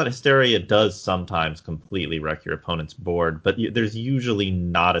 Silent Hysteria does sometimes completely wreck your opponent's board, but there's usually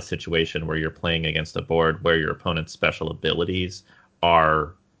not a situation where you're playing against a board where your opponent's special abilities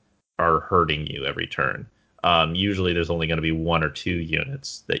are hurting you every turn. Usually, there's only going to be one or two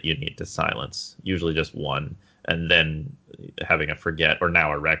units that you need to silence. Usually, just one, and then having a Forget or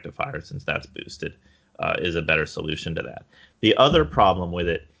now a Rectifier, since that's boosted, is a better solution to that. The other problem with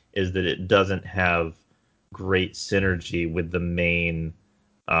it is that it doesn't have great synergy with the main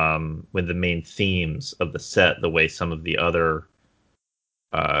themes of the set, the way some of the other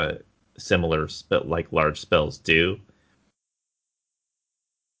similar like large spells do.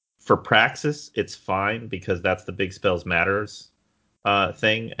 For Praxis, it's fine because that's the big spells matters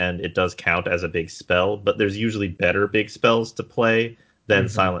thing, and it does count as a big spell. But there's usually better big spells to play than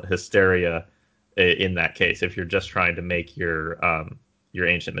Silent Hysteria in that case. If you're just trying to make your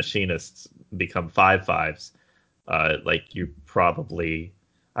Ancient Machinists become 5/5s, like you probably,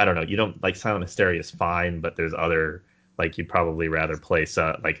 I don't know, you don't like Silent Hysteria is fine, but there's other, like you'd probably rather play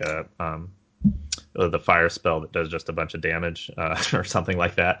like a the fire spell that does just a bunch of damage or something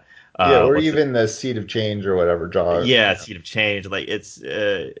like that. Yeah, or even the Seed of Change or whatever draw. Yeah, Seed of Change. Like it's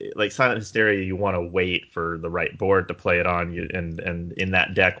like Silent Hysteria, you want to wait for the right board to play it on. And in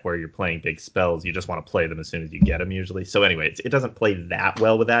that deck where you're playing big spells, you just want to play them as soon as you get them usually. So anyway, it doesn't play that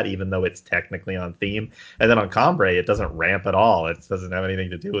well with that, even though it's technically on theme. And then on Cambrai, it doesn't ramp at all. It doesn't have anything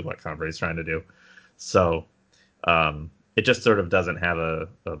to do with what Cambrai is trying to do. So it just sort of doesn't have a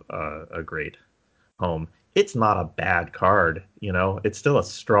great home. It's not a bad card, you know. It's still a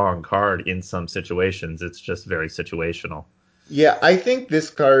strong card in some situations. It's just very situational. Yeah, I think this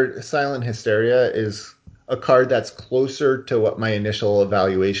card, Silent Hysteria, is a card that's closer to what my initial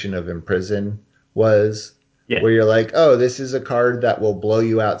evaluation of Imprison was, Yeah, where you're like, oh, this is a card that will blow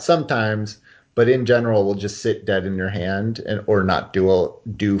you out sometimes, but in general will just sit dead in your hand and or not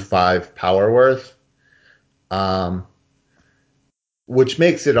do 5 power worth. Um, which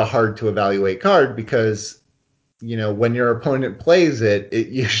makes it a hard to evaluate card because when your opponent plays it, it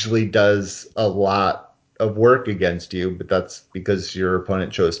usually does a lot of work against you, but that's because your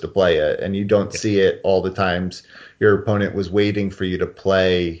opponent chose to play it. And you don't see it all the times your opponent was waiting for you to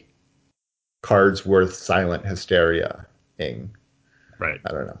play cards worth Silent Hysteria-ing. right.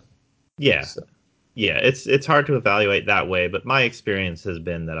 I don't know. Yeah. So. Yeah, it's hard to evaluate that way, but my experience has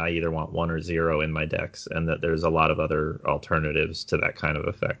been that I either want 1 or 0 in my decks, and that there's a lot of other alternatives to that kind of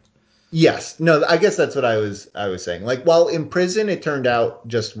effect. Yes. No, I guess that's what I was saying. Like, while Imprison, it turned out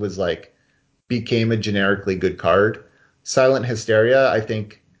just was like became a generically good card. Silent Hysteria, I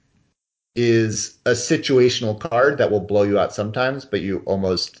think, is a situational card that will blow you out sometimes, but you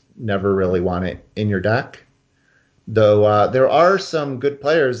almost never really want it in your deck. Though there are some good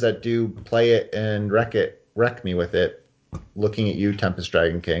players that do play it and wreck me with it. Looking at you, Tempest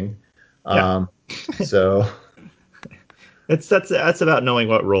Dragon King. Yeah. So that's about knowing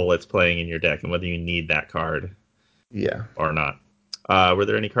what role it's playing in your deck and whether you need that card yeah. or not. Were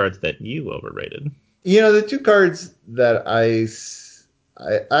there any cards that you overrated? The two cards that I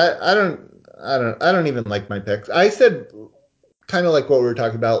don't even like my picks. I said kind of like what we were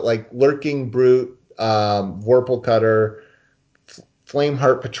talking about, like Lurking Brute, Vorpal Cutter,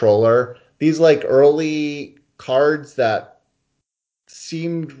 Flameheart Patroller. These like early cards that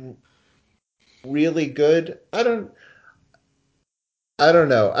seemed really good. I don't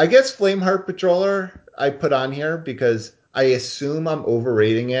know. I guess Flameheart Patroller I put on here because I assume I'm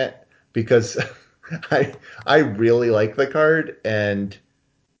overrating it because I really like the card and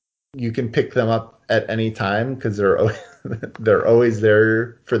you can pick them up at any time because they're always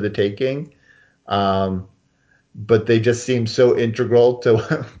there for the taking. Um, but they just seem so integral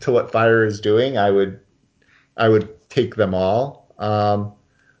to to what Fire is doing. I would take them all.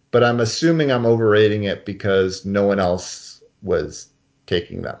 But I'm assuming I'm overrating it because no one else was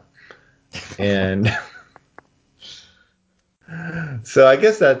taking them. And so I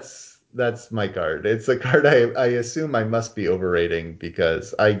guess that's my card. It's a card I assume I must be overrating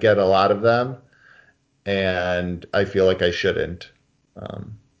because I get a lot of them and I feel like I shouldn't.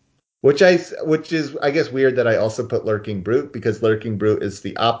 Um, which is I guess weird that I also put Lurking Brute because Lurking Brute is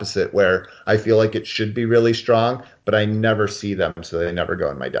the opposite where I feel like it should be really strong, but I never see them, so they never go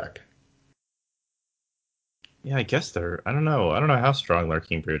in my deck. Yeah, I guess they're. I don't know. I don't know how strong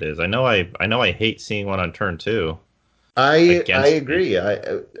Lurking Brute is. I know I hate seeing one on turn 2 I against me. agree.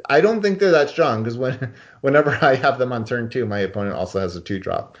 I don't think they're that strong because whenever I have them on turn 2, my opponent also has a 2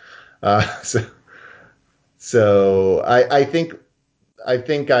 drop. So So I think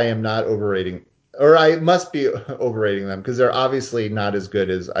I am not overrating, or I must be overrating them because they're obviously not as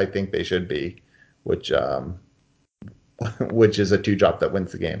good as I think they should be, which which is a two drop that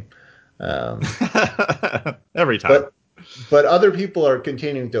wins the game. Um, Every time. but but other people are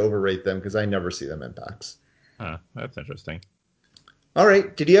continuing to overrate them because I never see them in packs. Huh, that's interesting. All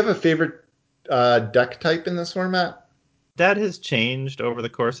right, did you have a favorite deck type in this format? That has changed over the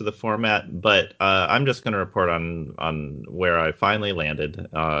course of the format, but I'm just going to report on where I finally landed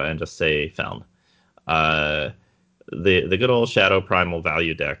and just say found. Uh, the good old Shadow Primal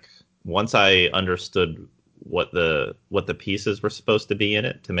value deck. Once I understood what the pieces were supposed to be in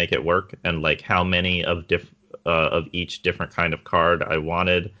it to make it work, and like how many of each different kind of card I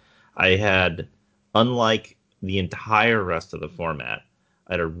wanted, I had, unlike the entire rest of the format,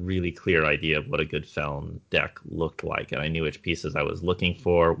 I had a really clear idea of what a good Feln deck looked like, and I knew which pieces I was looking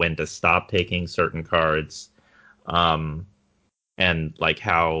for, when to stop taking certain cards, um, and like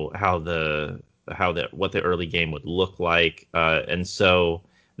how the what the early game would look like. And so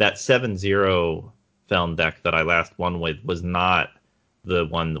that 7-0 Feln deck that I last won with was not the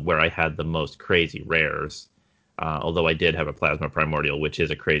one where I had the most crazy rares. Although I did have a Plasma Primordial, which is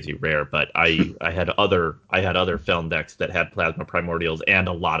a crazy rare, but I had other Feln decks that had Plasma Primordials and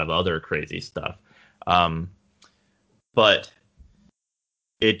a lot of other crazy stuff. Um, but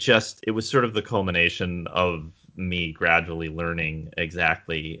it was sort of the culmination of me gradually learning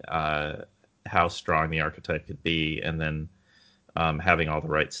exactly how strong the archetype could be, and then having all the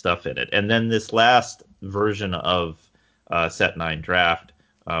right stuff in it. And then this last version of Set 9 Draft,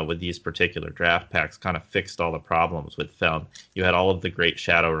 with these particular draft packs, kind of fixed all the problems with Feln. You had all of the great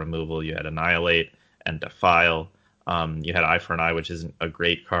shadow removal. You had Annihilate and Defile. You had Eye for an Eye, which isn't a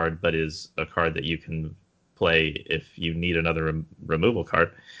great card, but is a card that you can play if you need another removal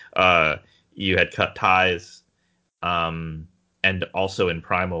card. Uh, you had Cut Ties. And also in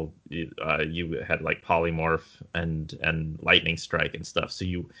Primal, you had like Polymorph and Lightning Strike and stuff. So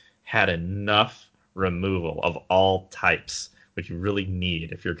you had enough removal of all types, which you really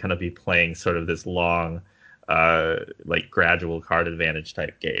need if you're going to be playing sort of this long, like gradual card advantage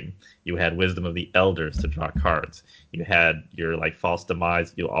type game. You had Wisdom of the Elders to draw cards. You had your like False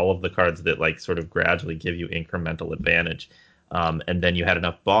Demise, all of the cards that like sort of gradually give you incremental advantage. And then you had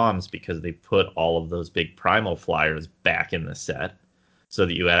enough bombs because they put all of those big primal flyers back in the set, so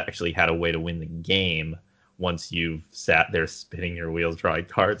that you actually had a way to win the game. Once you've sat there spinning your wheels drawing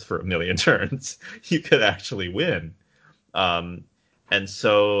cards for a million turns, you could actually win. Um, and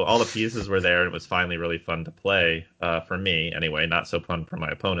so all the pieces were there, and it was finally really fun to play, for me anyway. Not so fun for my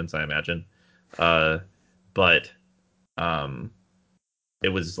opponents, I imagine. Uh, but um, it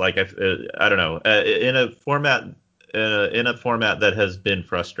was like I don't know, in a format that has been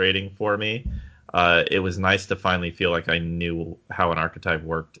frustrating for me. It was nice to finally feel like I knew how an archetype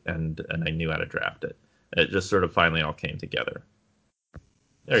worked, and I knew how to draft it. It just sort of finally all came together.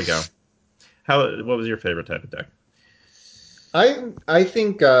 There you go. What was your favorite type of deck? I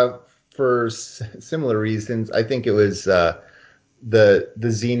think for similar reasons, I think it was the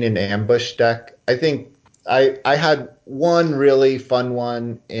Xenon Ambush deck. I think I had one really fun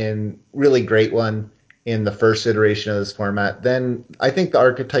one and really great one in the first iteration of this format. Then I think the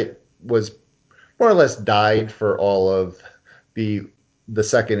archetype was more or less died for all of the the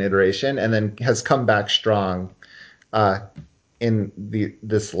second iteration, and then has come back strong uh, in the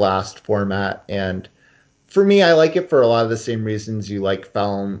this last format. And for me, I like it for a lot of the same reasons you like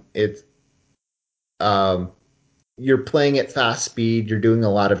Felm. It's um, you're playing at fast speed. You're doing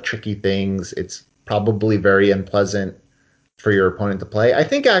a lot of tricky things. It's probably very unpleasant for your opponent to play. I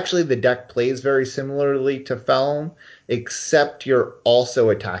think actually the deck plays very similarly to Felm, except you're also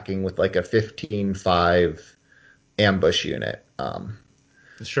attacking with like a 15-5 ambush unit.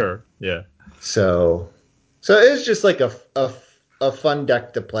 Sure. Yeah. So so it's just like a fun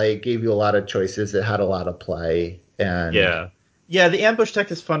deck to play. It gave you a lot of choices. It had a lot of play, and Yeah. Yeah. The ambush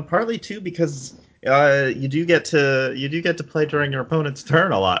deck is fun, partly too because you do get to play during your opponent's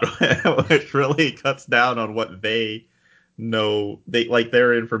turn a lot, which really cuts down on what they know. They like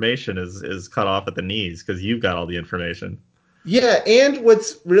their information is cut off at the knees because you've got all the information. yeah. And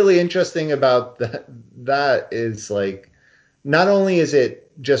what's really interesting about that is like not only is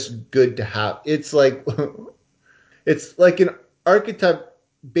it just good to have, it's like it's like an archetype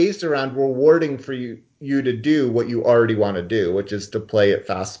based around rewarding for you to do what you already want to do, which is to play at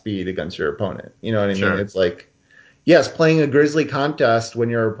fast speed against your opponent. You know what I mean? Sure. It's like yes, playing a grizzly contest when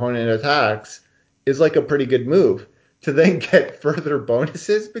your opponent attacks is like a pretty good move. To then get further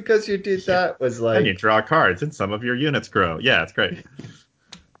bonuses because you did Yeah. that was And you like draw cards, and some of your units grow. Yeah, it's great.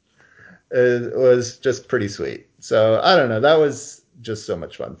 It was just pretty sweet. So I don't know. That was just so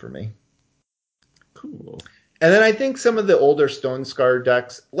much fun for me. Cool. And then I think some of the older Stone Scar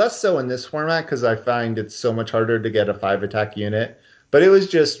decks, less so in this format because I find it's so much harder to get a 5 attack unit. But it was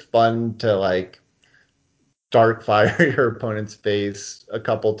just fun to like dark fire your opponent's face a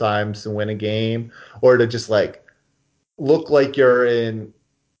couple times and win a game, or to just like look like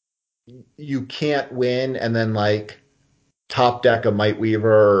you can't win and then like top deck a Might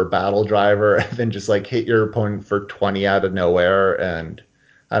Weaver or a Battle Driver and then just like hit your opponent for 20 out of nowhere. And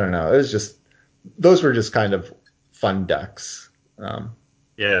I don't know. It was just, those were just kind of fun decks.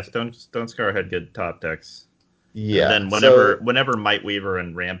 Yeah, Stone Scar had good top decks. And Yeah. then So whenever Might Weaver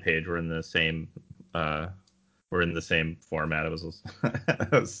and Rampage uh were in the same format, it was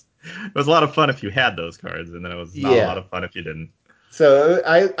it was a lot of fun if you had those cards, and then it was not a lot yeah. of fun if you didn't. So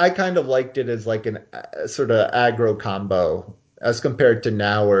I kind of liked it as like an sort of aggro combo as compared to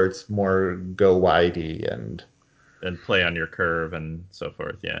now where it's more go widey and And play on your curve and so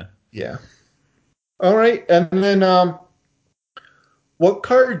forth. Yeah. yeah. All right. And then what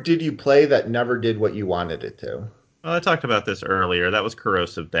card did you play that never did what you wanted it to? Well, I talked about this earlier. That was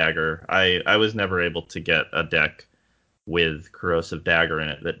Corrosive Dagger. I was never able to get a deck with Corrosive Dagger in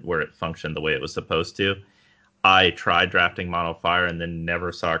it that where it functioned the way it was supposed to. I tried drafting Mono Fire and then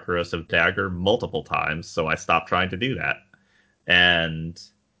never saw Corrosive Dagger multiple times, so I stopped trying to do that. And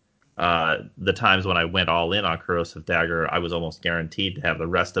the times when I went all in on Corrosive Dagger, I was almost guaranteed to have the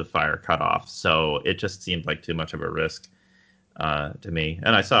rest of Fire cut off. So it just seemed like too much of a risk to me.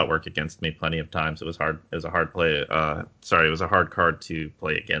 And I saw it work against me plenty of times. It was hard. It was a hard play. Sorry, it was a hard card to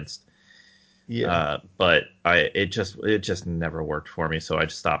play against. Yeah. But it just never worked for me. So I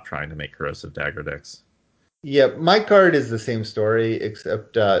just stopped trying to make Corrosive Dagger decks. Yeah, my card is the same story,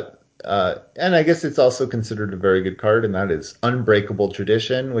 except, and I guess it's also considered a very good card, and that is Unbreakable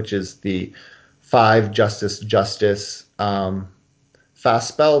Tradition, which is the 5 Justice fast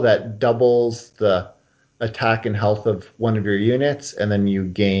spell that doubles the attack and health of one of your units, and then you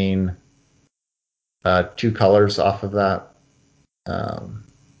gain 2 colors off of that. Um,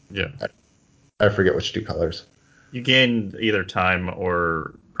 Yeah. I forget which 2 colors. You gain either time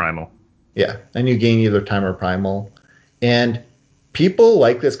or primal. Yeah, and you gain either time or primal. And people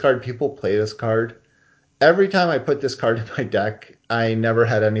like this card. People play this card. Every time I put this card in my deck, I never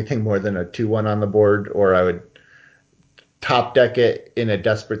had anything more than a 2/1 on the board, or I would top deck it in a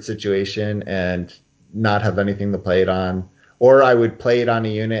desperate situation and not have anything to play it on. Or I would play it on a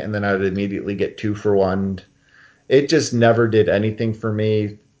unit and then I would immediately get 2 for 1. It just never did anything for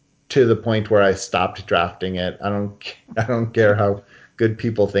me to the point where I stopped drafting it. I don't care how good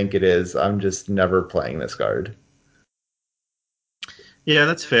people think it is. I'm just never playing this card. Yeah,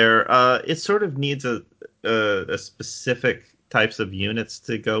 that's fair. It sort of needs a specific types of units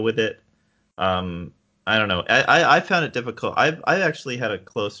to go with it. Um, I don't know. I found it difficult. I actually had a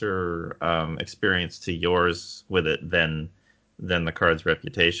closer experience to yours with it than the card's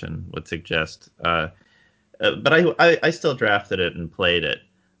reputation would suggest. But I still drafted it and played it.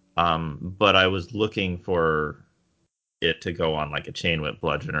 But I was looking for it to go on like a chain whip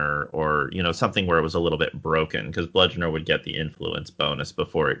bludgeoner or something where it was a little bit broken because bludgeoner would get the influence bonus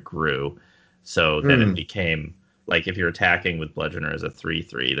before it grew, so then it Mm, became like if you're attacking with bludgeoner as a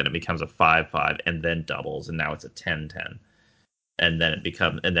 3/3, then it becomes a 5/5 and then doubles, and now it's a 10/10, and then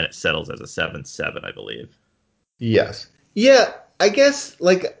it settles as a 7/7, I believe. yes. Yeah, I guess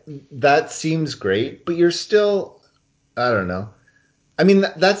like that seems great, but you're still, I don't know. I mean,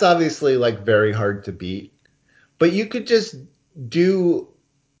 that's obviously like very hard to beat, but you could just do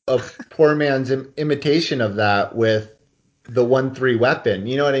a poor man's imitation of that with the 1/3 weapon.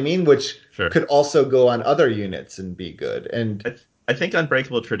 You know what I mean? Which Sure. could also go on other units and be good. And I think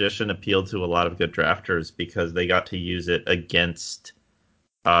Unbreakable Tradition appealed to a lot of good drafters because they got to use it against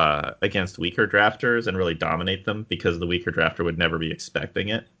weaker drafters and really dominate them because the weaker drafter would never be expecting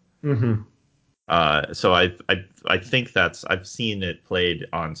it. mhm. So I think I've seen it played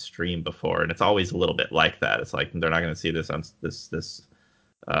on stream before, and it's always a little bit like that. It's like they're not going to see this on this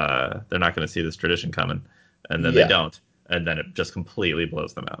they're not going to see this tradition coming, and then they Yeah, don't, and then it just completely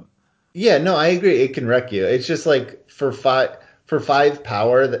blows them out. yeah. No, I agree. It can wreck you. It's just like for 5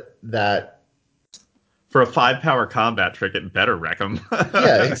 power that For a 5 power combat trick, it better wreck them.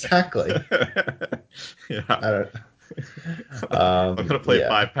 yeah, exactly. Yeah. I don't. I'm gonna play Yeah.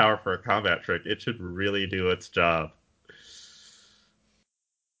 5 power for a combat trick. It should really do its job.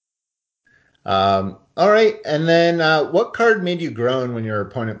 All right. And then, what card made you groan when your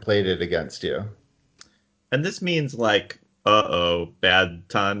opponent played it against you? And this means like, bad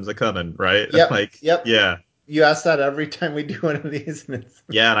times are coming, right? Yep. Like, Yep. yeah, You ask that every time we do one of these.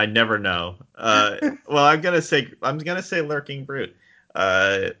 Yeah, and I never know. Well, I'm gonna say Lurking Brute,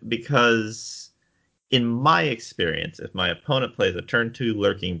 because in my experience, if my opponent plays a turn two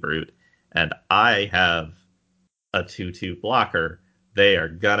Lurking Brute and I have a 2/2 blocker, they are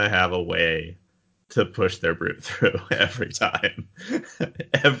gonna have a way to push their brute through every time.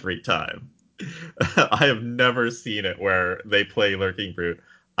 Every time. I have never seen it where they play Lurking Brute,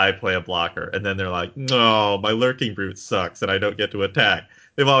 I play a blocker, and then they're like, no, my Lurking Brute sucks and I don't get to attack.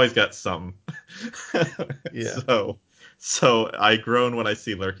 They've always got something. Yeah, So I groan when I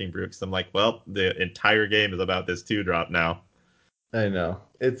see Lurking Brute because I'm like, well, the entire game is about this 2-drop now. I know.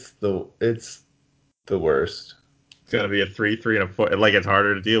 It's the worst. It's gonna be a 3/3 and a 4. Like it's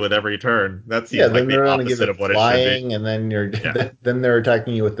harder to deal with every turn. That Yeah, seems like then the they're gonna give opposite it of what it should be. flying, and then Yeah. then they're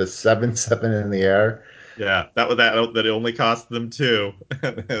attacking you with the 7/7 in the air. Yeah, that only cost them 2.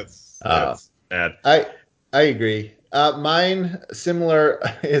 Uh, It's bad. I I agree. Mine similar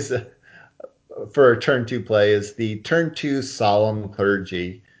is for a turn two play is the turn two solemn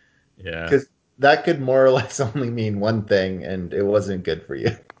clergy Yeah. because that could more or less only mean one thing, and it wasn't good for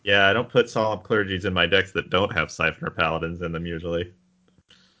you. Yeah, I don't put solemn clergies in my decks that don't have Siphoner Paladins in them usually.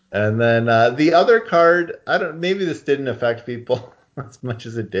 And then the other card, I don't. Maybe this didn't affect people as much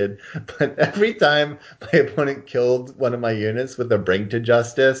as it did, but every time my opponent killed one of my units with a Bring to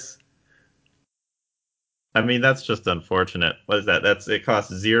Justice, I mean, that's just unfortunate. What is that? It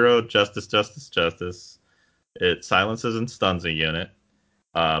costs 0 justice, justice, justice. It silences and stuns a unit.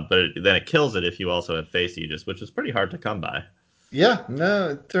 Then it kills it if you also have face aegis, which is pretty hard to come by. yeah, no,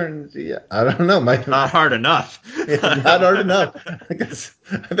 it turns. Yeah, I don't know. My Not hard enough. not hard enough because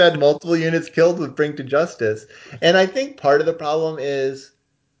I've had multiple units killed with Bring to Justice, and I think part of the problem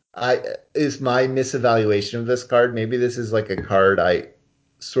I is my misevaluation of this card. Maybe this is like a card I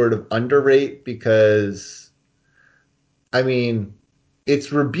sort of underrate because I mean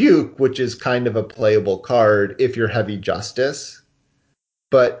it's Rebuke, which is kind of a playable card if you're heavy Justice,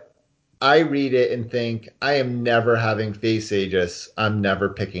 but I read it and think I am never having face Aegis. I'm never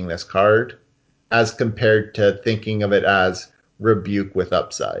picking this card, as compared to thinking of it as Rebuke with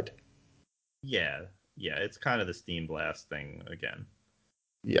upside. Yeah, yeah, it's kind of the Steam Blast thing again.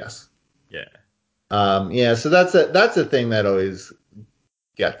 Yes. Yeah. Yeah. So that's a thing that always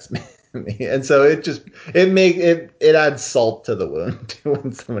gets me. And so it adds salt to the wound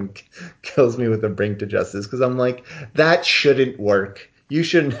when someone kills me with a Bring to Justice because I'm like that shouldn't work. You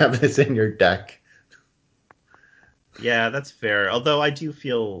shouldn't have this in your deck. Yeah, that's fair. Although I do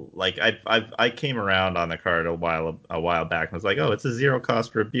feel like I came around on the card a while back and was like, oh, it's a 0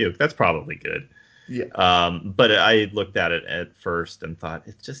 cost rebuke. That's probably good. Yeah. But I looked at it at first and thought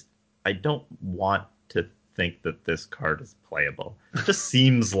it's just I don't want to think that this card is playable. It just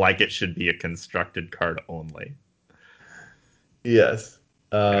seems like it should be a constructed card only. Yes.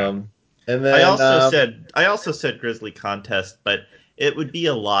 Yeah. And I then also said I also said Grizzly contest, but it would be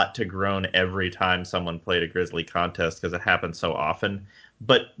a lot to groan every time someone played a Grizzly contest because it happens so often.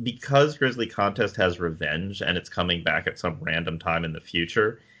 But because Grizzly contest has revenge and it's coming back at some random time in the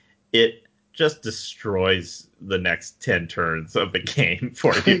future, it just destroys the next 10 turns of the game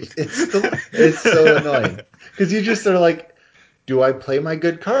for you. it's so annoying because you just are like, do I play my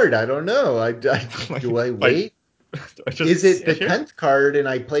good card? I don't know. Do I like, wait? do I just Is it the sit here? 10th card and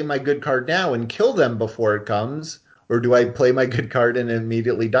I play my good card now and kill them before it comes? Or do I play my good card and it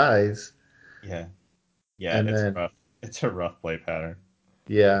immediately dies? Yeah. Yeah, And it's then, rough. It's a rough play pattern.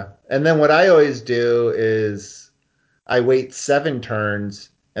 yeah. And then what I always do is I wait 7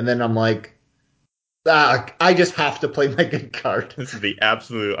 turns and then I'm like, I just have to play my good card. This is the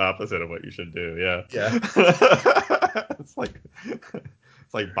absolute opposite of what you should do. Yeah. Yeah. it's like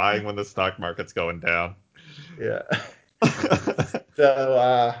it's like buying when the stock market's going down. Yeah.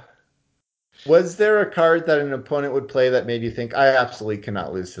 So, was there a card that an opponent would play that made you think, I absolutely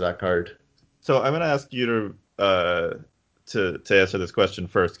cannot lose to that card? So I'm going to ask you to answer this question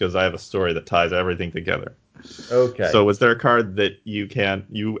first because I have a story that ties everything together. Okay. So was there a card that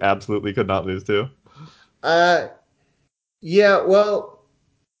you absolutely could not lose to? Uh, yeah, well,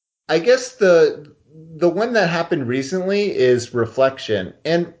 I guess the one that happened recently is Reflection.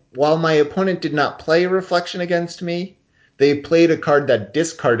 And while my opponent did not play Reflection against me, they played a card that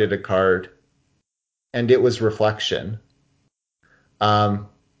discarded a card, and it was Reflection. Um,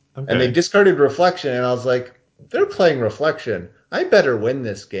 and they Okay. discarded Reflection, and I was like, they're playing Reflection. I better win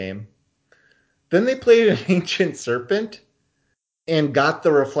this game. Then they played an Ancient Serpent and got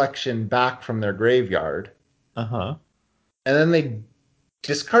the Reflection back from their graveyard. Uh-huh. And then they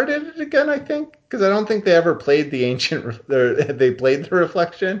discarded it again, I think, because I don't think they ever played the ancient. They played the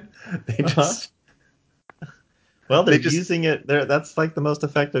reflection. They Uh-huh. just Well, they're They just using it there. That's like the most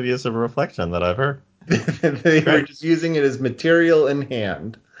effective use of reflection that I've heard. they are Great. just using it as material in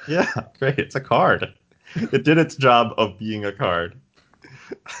hand. Yeah, great. It's a card. It did its job of being a card.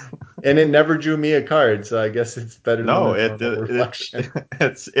 And it never drew me a card, so I guess it's better than No, a normal reflection.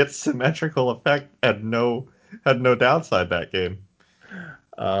 its symmetrical effect had no downside that game.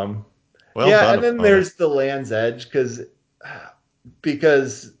 Um, Well yeah, done, and then opponent. there's the Land's Edge because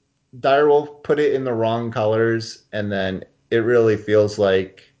Direwolf put it in the wrong colors, and then it really feels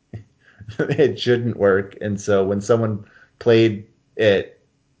like it shouldn't work. And so when someone played it,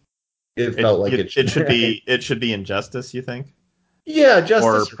 it felt like it should. It should be Injustice, you think? Yeah, Or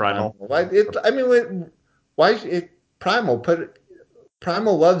Justice or Primal? Primal. I mean, why Primal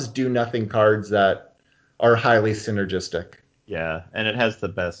Primal loves do nothing cards that are highly synergistic. Yeah, and it has the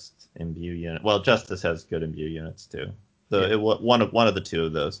best imbue unit. Well, Justice has good imbue units too. Yeah. One of the two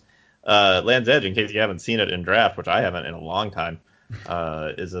of those. Land's Edge, in case you haven't seen it in draft, which I haven't in a long time,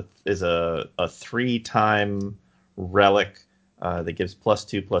 is a 3-time relic that gives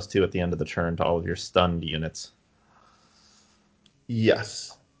 +2/+2 at the end of the turn to all of your stunned units.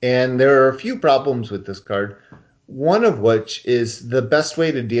 Yes. And there are a few problems with this card. One of which is the best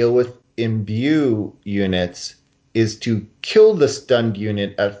way to deal with imbue units is to kill the stunned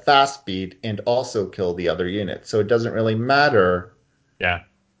unit at fast speed and also kill the other unit. So it doesn't really matter Yeah,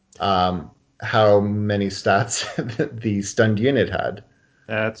 how many stats the stunned unit had.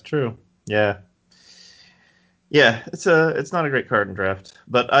 that's true. Yeah, yeah, it's not a great card in draft,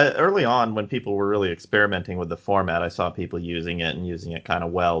 but early on when people were really experimenting with the format, I saw people using it and using it kind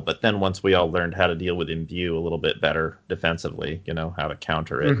of well. But then once we all learned how to deal with imbue a little bit better defensively, how to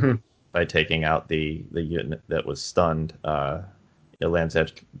counter it Hmm. by taking out the unit that was stunned, Land's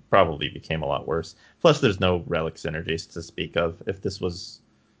Edge probably became a lot worse. Plus, there's no relic synergies to speak of.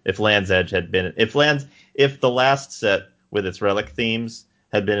 If Land's Edge had been if the last set with its relic themes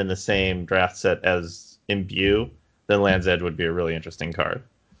had been in the same draft set as Imbue, then Land's Edge would be a really interesting card.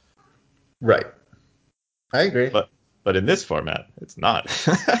 Right. I agree. But in this format, it's not.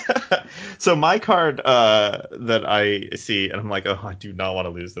 So my card that I see, and I'm like, oh, I do not want to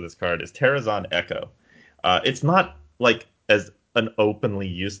lose to this card, is Terrazon Echo. It's not like as an openly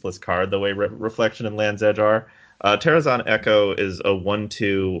useless card the way Reflection and Land's Edge are. Terrazon Echo is a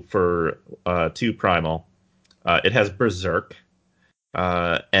 1/2 for 2 primal. It has Berserk,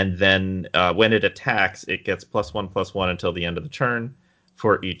 and then when it attacks, it gets +1/+1 until the end of the turn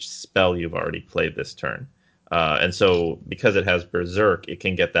for each spell you've already played this turn. And so, because it has Berserk, it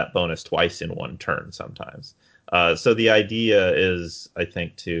can get that bonus twice in one turn sometimes. So the idea is, I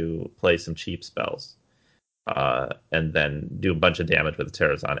think, to play some cheap spells and then do a bunch of damage with the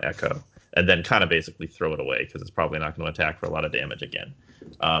Terrazon Echo, and then kind of basically throw it away because it's probably not going to attack for a lot of damage again.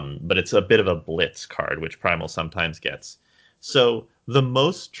 But it's a bit of a blitz card, which Primal sometimes gets. So the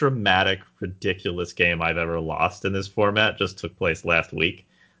most dramatic, ridiculous game I've ever lost in this format just took place last week.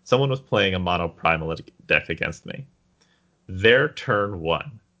 Someone was playing a mono Primal deck against me. Their turn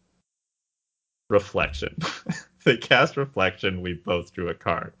 1, Reflection. They cast Reflection. We both drew a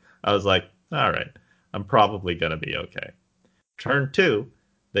card. I was like, all right, I'm probably going to be okay. Turn 2,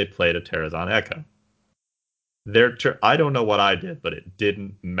 they played a Terrazon Echo. I don't know what I did, but it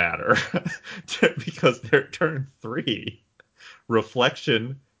didn't matter because their turn 3,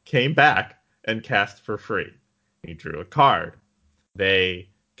 Reflection came back and cast for free. He drew a card. They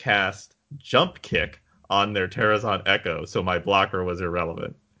cast Jump Kick on their Terrazon Echo, so my blocker was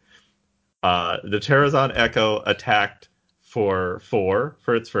irrelevant. The Terrazon Echo attacked for 4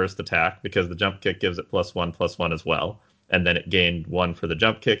 for its first attack because the Jump Kick gives it +1/+1 as well, and then it gained 1 for the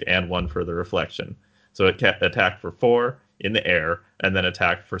Jump Kick and 1 for the Reflection. So it attacked for 4 in the air and then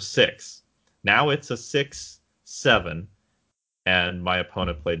attacked for 6. Now it's a 6/7, and my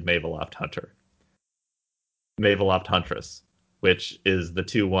opponent played Maveloft Huntress, which is the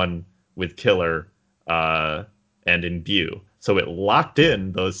 2/1 with Killer and Imbue. So it locked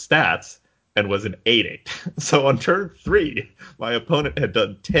in those stats and was an 8/8. So on turn 3, my opponent had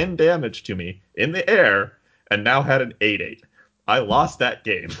done 10 damage to me in the air and now had an 8/8. I lost that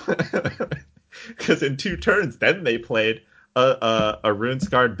game. Because in 2 turns, then they played a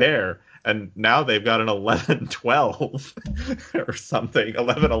Rune-Scarred Bear, and now they've got an 11/12 or something,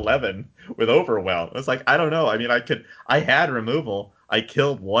 11/11 with Overwhelm. It's like, I don't know. I mean, I had removal. I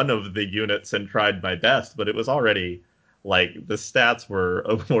killed one of the units and tried my best, but it was already like the stats were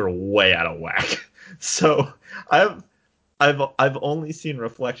way out of whack. So I've only seen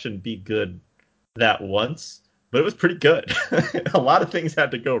Reflection be good that once, but it was pretty good. A lot of things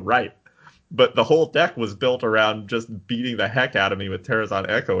had to go right. But the whole deck was built around just beating the heck out of me with Terrazon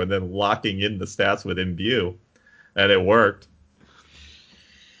Echo and then locking in the stats with Imbue. and it worked.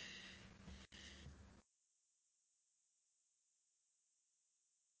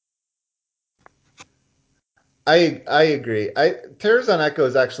 I agree. Terrazon Echo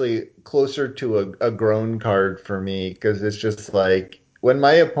is actually closer to a grown card for me because it's just like when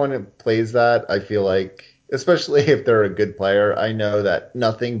my opponent plays that, I feel like, especially if they're a good player, I know that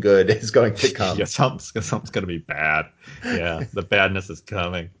nothing good is going to Yeah, come. something's gonna be bad. Yeah, the badness is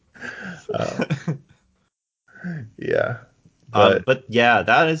coming. Uh, yeah, but But yeah,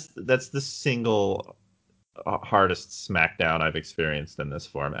 that's the single hardest smackdown I've experienced in this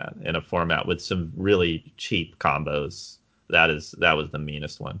format. In a format with some really cheap combos, that was the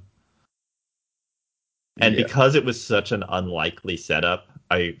meanest one. And yeah. because it was such an unlikely setup,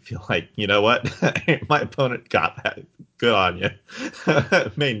 I feel like, you know what? My opponent got that. Good on you.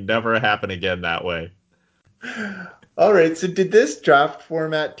 It may never happen again that way. All right. So did this draft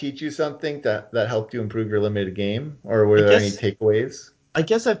format teach you something that helped you improve your limited game, or were I there any guess takeaways? I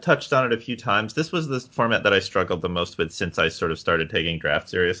guess I've touched on it a few times. This was the format that I struggled the most with since I sort of started taking draft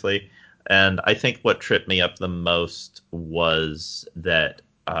seriously. And I think what tripped me up the most was that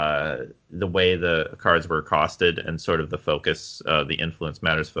the way the cards were costed and sort of the focus, the influence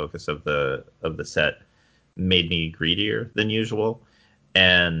matters focus of the set, made me greedier than usual.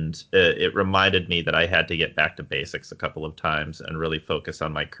 And it reminded me that I had to get back to basics a couple of times and really focus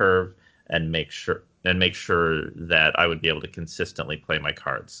on my curve and make sure that I would be able to consistently play my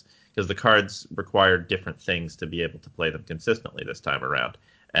cards because the cards required different things to be able to play them consistently this time around,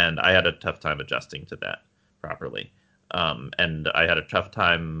 and I had a tough time adjusting to that properly. And I had a tough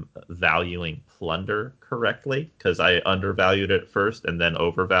time valuing plunder correctly because I undervalued it first and then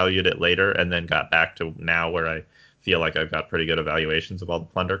overvalued it later, and then got back to now where I feel like I've got pretty good evaluations of all the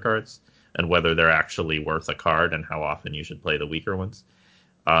plunder cards and whether they're actually worth a card and how often you should play the weaker ones.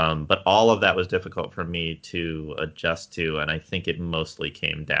 But all of that was difficult for me to adjust to, and I think it mostly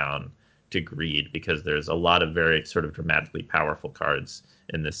came down to greed because there's a lot of very sort of dramatically powerful cards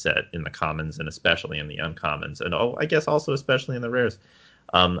in this set, in the commons and especially in the uncommons, and I guess also especially in the rares.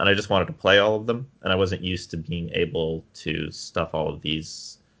 And I just wanted to play all of them, and I wasn't used to being able to stuff all of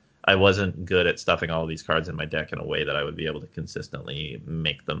these. I wasn't good at stuffing all of these cards in my deck in a way that I would be able to consistently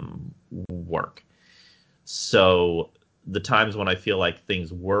make them work. So the times when I feel like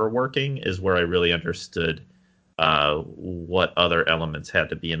things were working is where I really understood what other elements had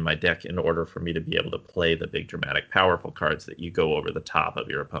to be in my deck in order for me to be able to play the big, dramatic, powerful cards that you go over the top of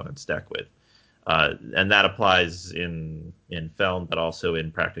your opponent's deck with. And that applies in Feln, but also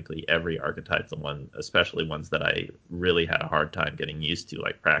in practically every archetype. The one, especially ones that I really had a hard time getting used to,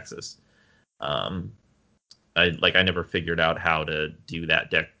 like Praxis. Um, I never figured out how to do that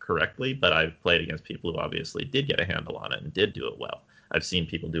deck correctly, but I've played against people who obviously did get a handle on it and did do it well. I've seen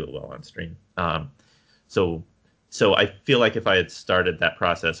people do it well on stream. So so I feel like if I had started that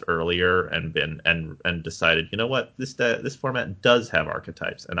process earlier and been and decided, you know what, this format does have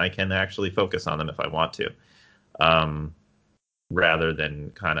archetypes and I can actually focus on them if I want to, um, rather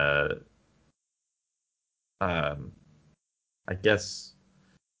than kind of um, I guess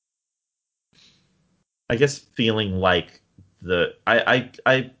I guess feeling like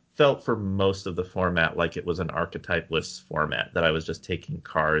I felt for most of the format like it was an archetypeless format that I was just taking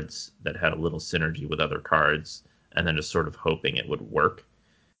cards that had a little synergy with other cards and then just sort of hoping it would work.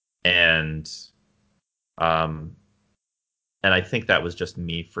 And um and I think that was just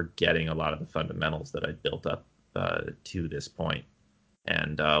me forgetting a lot of the fundamentals that I built up to this point.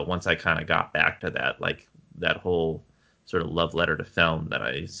 And once I kind of got back to that, like that whole sort of love letter to film that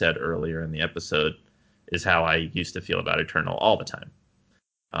I said earlier in the episode is how I used to feel about Eternal all the time.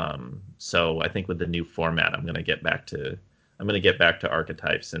 So I think with the new format, I'm gonna get back to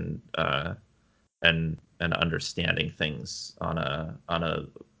archetypes and understanding things uh, on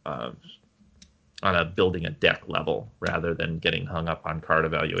a building a deck level rather than getting hung up on card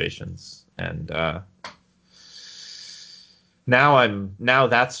evaluations. And now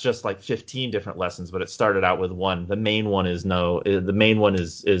that's just like 15 different lessons, but it started out with one. The main one is the main one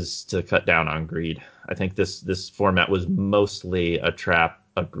is to cut down on greed. I think this format was mostly a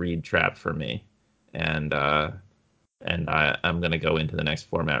greed trap for me, and I'm gonna go into the next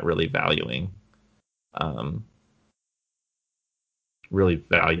format um, really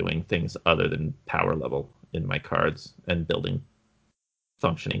valuing things other than power level in my cards and building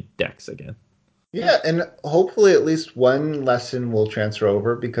functioning decks again. Yeah, and hopefully at least one lesson will transfer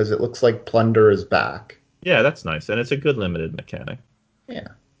over because it looks like Plunder is back. Yeah, that's nice, and it's a good limited mechanic. Yeah.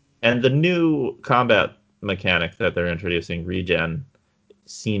 And the new combat mechanic that they're introducing, regen,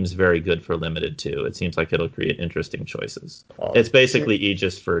 seems very good for limited too. It seems like it'll create interesting choices. Well, It's basically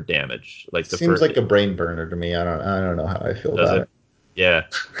Aegis for damage. Like the seems first, like a brain burner to me. I don't know how I feel does about it? Yeah,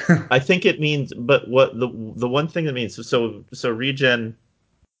 I think it means. But what the one thing that means so regen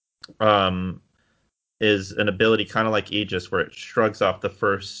um is an ability kind of like Aegis where it shrugs off the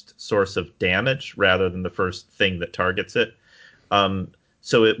first source of damage rather than the first thing that targets it. Um,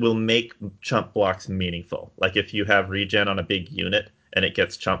 so it will make chump blocks meaningful. Like if you have regen on a big unit and it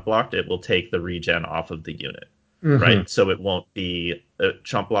gets chump blocked, it will take the regen off of the unit, it. right? So it won't be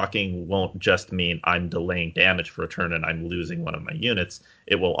chump blocking won't just mean I'm delaying damage for a turn and I'm losing one of my units.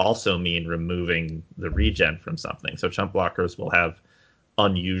 It will also mean removing the regen from something. So chump blockers will have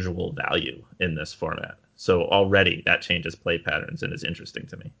unusual value in this format. So already that changes play patterns and is interesting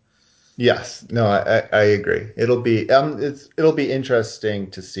to me. Yes, no, I agree. It'll be interesting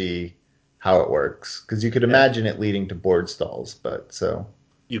to see how it works because you could Yeah, imagine it leading to board stalls, but so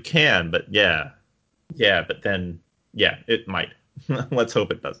you can, but yeah, but then yeah, it might. Let's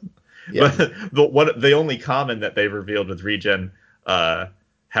hope it doesn't. yeah, But the only common that they revealed with regen uh,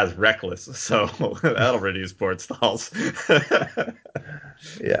 has reckless, so that'll reduce board stalls.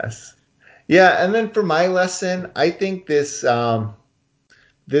 yes, yeah. And then for my lesson, I think this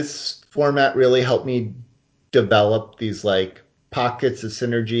format really helped me develop these like pockets of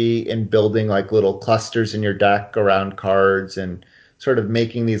synergy in building like little clusters in your deck around cards and sort of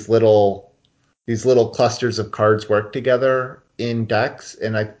making these little clusters of cards work together in decks.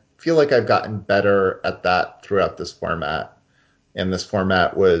 And I feel like I've gotten better at that throughout this format. And this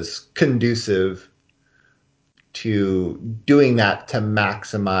format was conducive to doing that to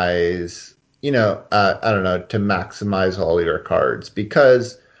maximize, I don't know, to maximize all your cards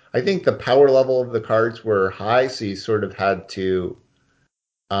because I think the power level of the cards were high. So you sort of had to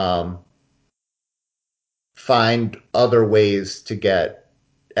um, find other ways to get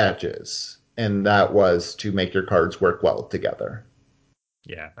edges. And that was to make your cards work well together.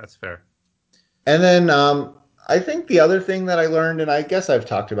 Yeah, that's fair. And then I think the other thing that I learned, and I guess I've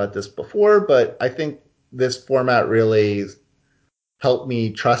talked about this before, but I think this format really helped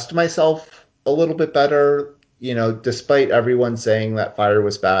me trust myself a little bit better. Despite everyone saying that fire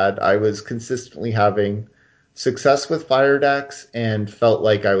was bad, I was consistently having success with fire decks and felt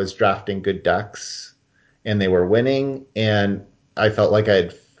like I was drafting good decks and they were winning. And I felt like I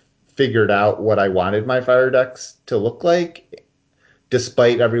had figured out what I wanted my fire decks to look like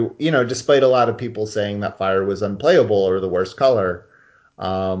despite a lot of people saying that fire was unplayable or the worst color.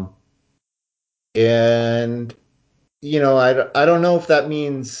 Um, and I don't know if that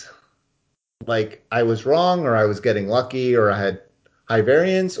means like I was wrong or I was getting lucky or I had high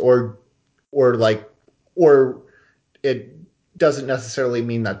variance or like or it doesn't necessarily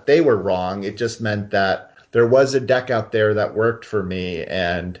mean that they were wrong. It just meant that there was a deck out there that worked for me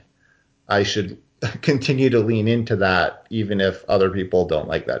and I should continue to lean into that even if other people don't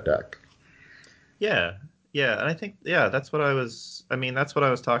like that deck. Yeah, yeah, and I think yeah, that's what I was. I mean, that's what I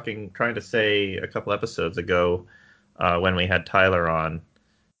was trying to say a couple episodes ago when we had Tyler on,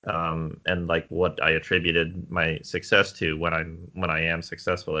 and like what I attributed my success to when I am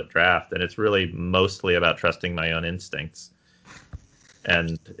successful at draft, and it's really mostly about trusting my own instincts.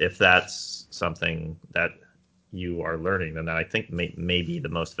 And if that's something that you are learning, then I think maybe the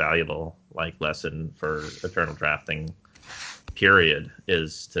most valuable like lesson for eternal drafting period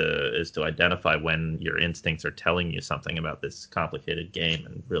is to identify when your instincts are telling you something about this complicated game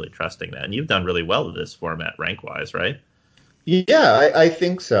and really trusting that. And you've done really well with this format rank wise, right? Yeah, I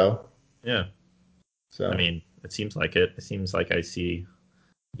think so. Yeah. I So mean, it seems like it. It seems like I see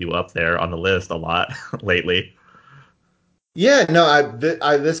you up there on the list a lot lately. yeah, no,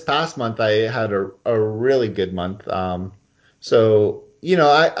 I this past month I had a really good month. So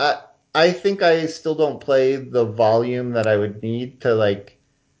I think I still don't play the volume that I would need to like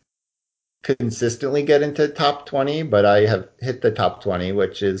consistently get into top 20, but I have hit the top 20,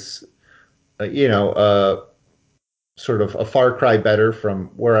 which is sort of a far cry better from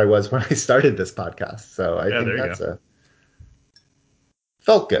where I was when I started this podcast. So I Yeah, think there you go. that's a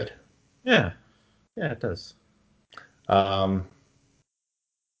felt good. Yeah. Yeah, it does. Um,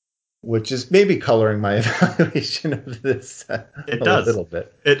 which is maybe coloring my evaluation of this a It does. little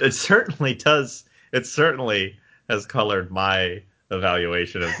bit. It certainly does. It certainly has colored my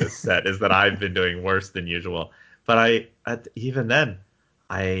evaluation of this set is that I've been doing worse than usual. But even then,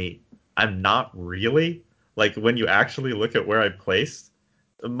 I I'm not really like when you actually look at where I placed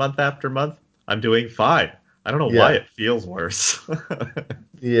month after month, I'm doing fine. I don't know why Yeah. it feels worse.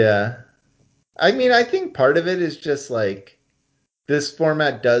 Yeah. I mean, I think part of it is just like this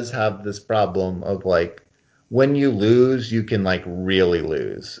format does have this problem of like when you lose, you can like really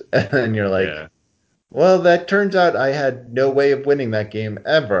lose. And you're like, Yeah. well, that turns out I had no way of winning that game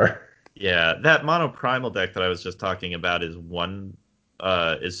ever. Yeah, that monoprimal deck that I was just talking about is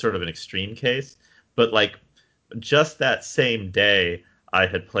sort of an extreme case, but like just that same day I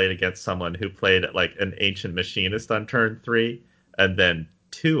had played against someone who played like an ancient machinist on turn 3 and then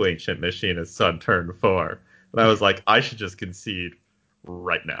two ancient machinists on turn 4. And I was like, I should just concede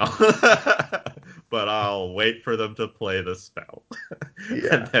right now. But I'll wait for them to play the spell. And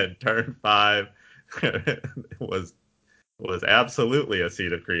Yeah. then turn 5 was was absolutely a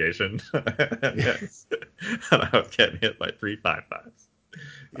seed of creation. Yes. And I was getting hit by 3/5/5s.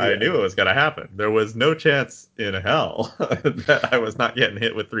 I Yeah. knew it was going to happen. There was no chance in hell that I was not getting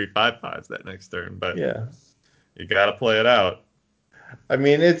hit with 3/5/5s that next turn, but Yeah. you got to play it out. I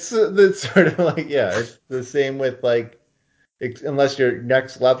mean, it's sort of like, yeah, it's the same with like, unless you're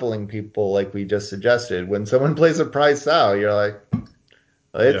next leveling people like we just suggested. When someone plays a prize Sal, you're like,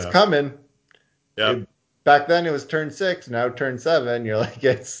 well, it's Yeah. coming. Yep. Back then it was turn 6, now turn 7. You're like,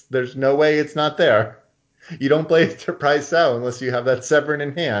 there's no way it's not there. You don't play Surprise Sal unless you have that Severin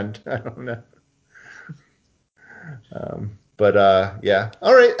in hand. I don't know. But yeah.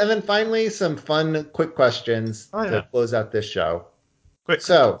 All right. And then finally, some fun, quick questions Oh, to yeah. close out this show. Quick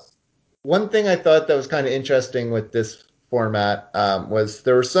So, questions. one thing I thought that was kind of interesting with this format was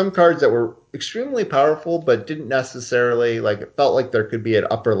there were some cards that were extremely powerful, but didn't necessarily like it felt like there could be an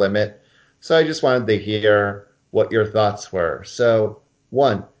upper limit. So I just wanted to hear what your thoughts were. So,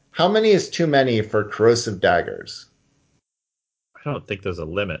 one, how many is too many for corrosive daggers? I don't think there's a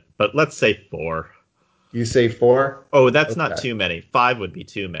limit, but let's say 4. You say four? Oh, that's not Okay. too many. 5 would be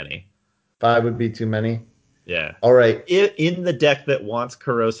too many. Five would be too many. Yeah. All right. In the deck that wants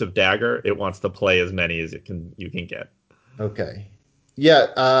corrosive dagger, it wants to play as many as you can get. Okay. Yeah,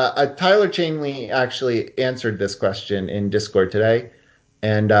 Tyler Chainley actually answered this question in Discord today,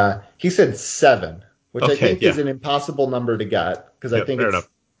 and he said seven, which I Okay, think is yeah. an impossible number to get because I Yeah, think fair enough.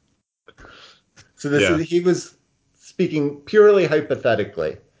 it's so. This Yeah, is he was speaking purely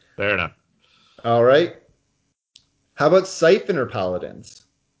hypothetically. fair enough. All right. How about Siphoner Paladins?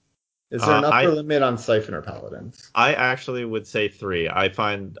 Is there Uh, an upper I limit on Siphoner Paladins? I actually would say 3. I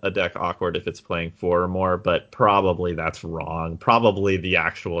find a deck awkward if it's playing 4 or more, but probably that's wrong. Probably the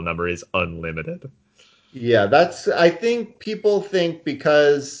actual number is unlimited. Yeah, that's. I think people think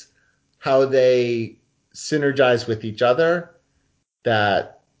because how they synergize with each other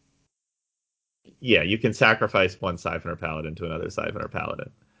that Yeah, you can sacrifice one Siphoner Paladin to another Siphoner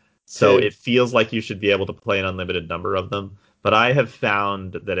Paladin. So to it feels like you should be able to play an unlimited number of them. But I have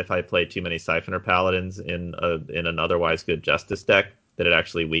found that if I play too many Siphoner Paladins in an otherwise good Justice deck, that it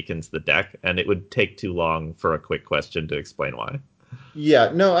actually weakens the deck, and it would take too long for a quick question to explain why.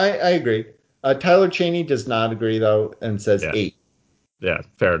 Yeah, no, I agree. Tyler Cheney does not agree though and says Yeah, eight. yeah,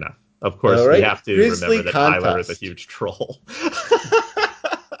 fair enough. Of All course, we right, have to remember Grizzly that Tyler is a contest. huge troll.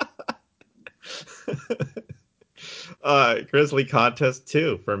 Grizzly Contest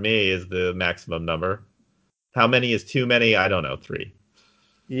 2 for me is the maximum number. How many is too many? I don't know. 3.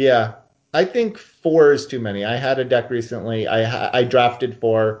 Yeah, I think four is too many. I had a deck recently. I drafted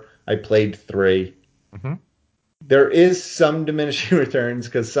four. I played three. Mm-hmm. There is some diminishing returns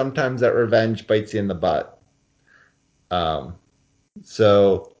because sometimes that revenge bites you in the butt. Um,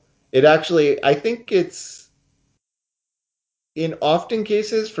 so it actually, I think it's in often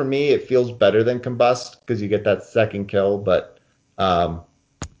cases for me, it feels better than combust because you get that second kill, um,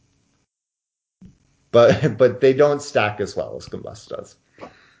 but they don't stack as well as combust does.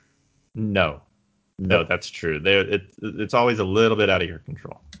 No, no, Nope. that's true. It's always a little bit out of your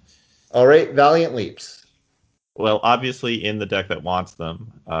control. All right, Valiant Leaps. Well, obviously in the deck that wants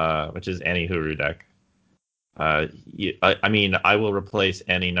them, which is any Huru deck. I mean, I will replace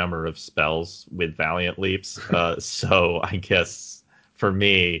any number of spells with Valiant Leaps. So I guess for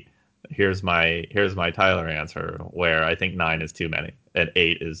me, here's my Tyler answer, where I think 9 is too many and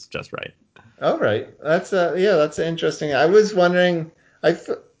 8 is just right. All right, that's interesting. I was wondering,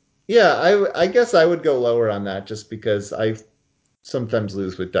 yeah, I guess I would go lower on that just because I sometimes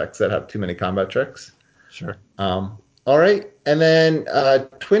lose with decks that have too many combat tricks. Sure. All right, and then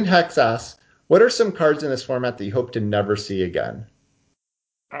Twin Hex asks, what are some cards in this format that you hope to never see again?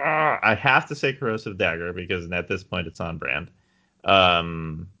 I have to say Corrosive Dagger because at this point it's on brand.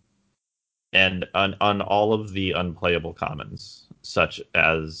 Um, and on all of the unplayable commons, such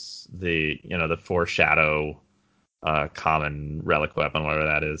as the foreshadow common relic weapon, whatever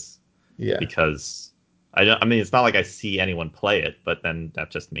that is, Yeah. because I mean it's not like I see anyone play it, but then that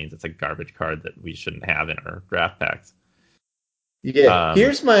just means it's a garbage card that we shouldn't have in our draft packs. Yeah. Um,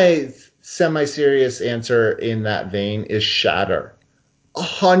 Here's my semi-serious answer in that vein is Shatter. yeah,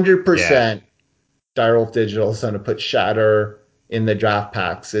 100% Direwolf Digital is going to put Shatter in the draft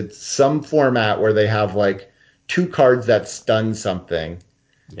packs. It's some format where they have like two cards that stun something,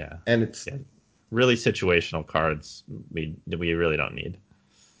 yeah, and it's yeah. Really situational cards we really don't need.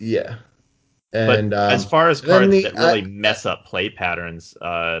 yeah. But And as far as then cards the that really mess up play patterns,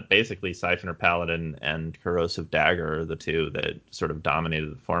 basically Siphoner Paladin and Corrosive Dagger are the two that sort of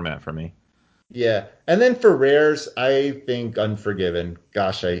dominated the format for me. yeah, and then for rares, I think Unforgiven.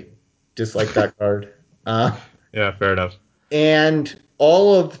 Gosh, I dislike that card. Uh, Yeah, fair enough. and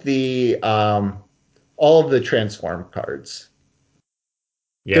all of the transform cards.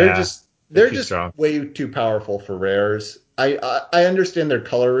 Yeah, they're They're too just strong. way too powerful for rares. I understand they're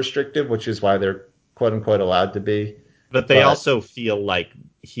color restrictive, which is why they're quote unquote allowed to be. But they But also feel like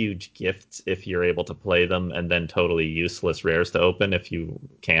huge gifts if you're able to play them, and then totally useless rares to open if you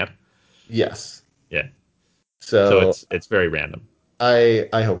can't. yes, Yeah. So so it's very random. I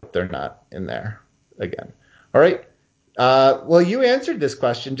hope they're not in there again. All right. Well, you answered this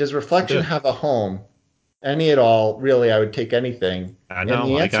question. Does I reflection did. have a home? Any at all? Really, I would take anything. I And know.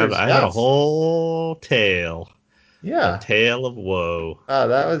 the answer is I had a yes. whole Yeah. tale of woe.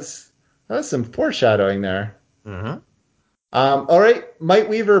 That was some foreshadowing there. Uh-huh. All right, Might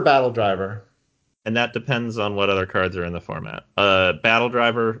Weaver Battle Driver. And that depends on what other cards are in the format. Battle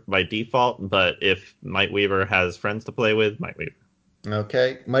Driver by default, but if Might Weaver has friends to play with, Might Weaver,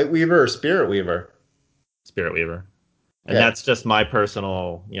 Okay, Might Weaver or Spirit Weaver. Spirit Weaver. And Okay. that's just my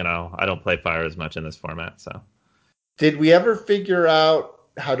personal, I don't play fire as much in this format, so Did we ever figure out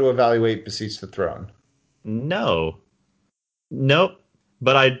how to evaluate Beseech the Throne? no. Nope.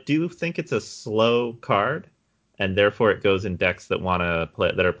 But I do think it's a slow card, and therefore it goes in decks that want to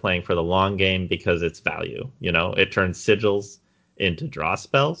play that are playing for the long game because it's value. It turns sigils into draw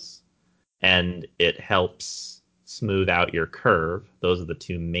spells, and it helps smooth out your curve. Those are the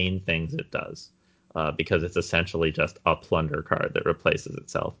two main things it does, because it's essentially just a plunder card that replaces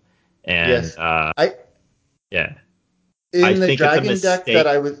itself. And Yes. I yeah, I in the think it's a dragon deck that mistake.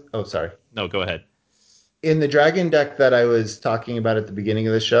 I was oh sorry. No, go ahead. In the dragon deck that I was talking about at the beginning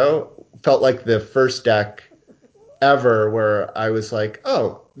of the show, felt like the first deck ever where I was like,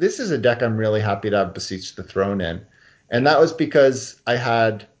 "Oh, this is a deck I'm really happy to have Beseech the Throne in." And Yeah, that was because I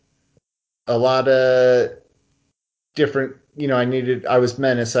had a lot of different, I was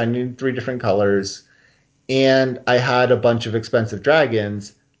Menace, I needed three different colors, and I had a bunch of expensive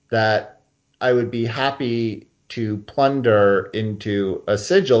dragons that I would be happy to plunder into a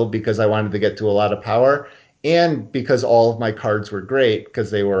sigil because I wanted to get to a lot of power, and because all of my cards were great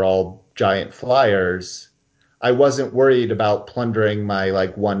because they were all giant flyers. I wasn't worried about plundering my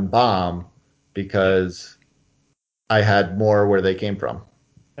like one bomb yeah. because I had more where they came from.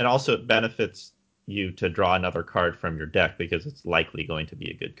 And also, it benefits you to draw another card from your deck because it's likely going to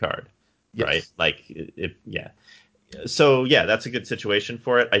be a good card, right? Yes. Like, yeah. So, yeah, that's a good situation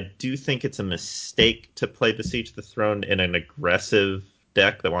for it. I do think it's a mistake to play Besiege the Throne in an aggressive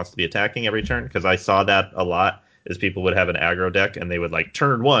deck that wants to be attacking every turn because I saw that a lot. Is people would have an aggro deck and they would like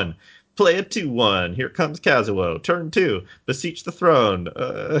turn one, play a 2-1. Here comes Kazuo. Turn two, Beseech the Throne.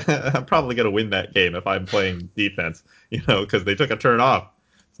 I'm probably going to win that game if I'm playing defense, because they took a turn off.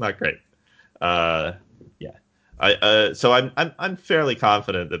 It's not great. Uh, yeah. So I'm fairly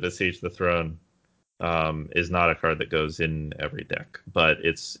confident that Besiege the Throne is not a card that goes in every deck, but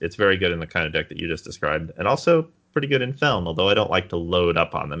it's very good in the kind of deck that you just described, and also pretty good in Feln. Although I don't like to load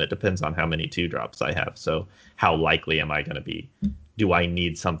up on them. It depends on how many 2-drops I have. So how likely am I going to be? Do I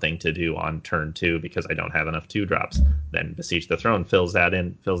need something to do on turn two because I don't have enough 2-drops? Then Besiege the Throne fills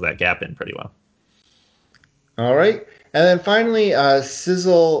that gap in pretty well. All right. And then finally,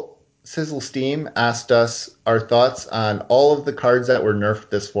 Sizzle Steam asked us our thoughts on all of the cards that were nerfed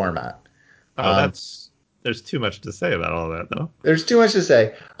this format. Oh, Um, there's too much to say about all that though. there's too much to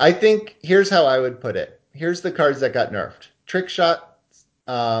say. I think here's how I would put it. Here's the cards that got nerfed. Trick Shot,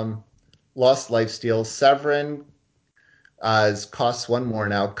 um, lost Lifesteal. Severin costs one more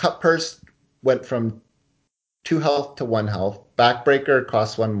now. Cut Purse went from 2 health to 1 health. Backbreaker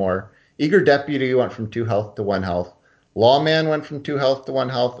costs one more. Eager Deputy went from 2 health to 1 health. Lawman went from 2 health to 1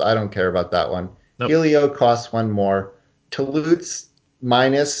 health. I don't care about that one. Nope. Helio costs one more. Toulouse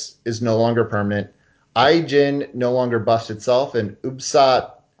minus is no longer permanent. Aijin no longer buffs itself, and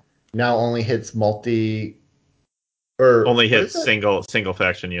Ubsat now only hits multi or Only what hits is it? single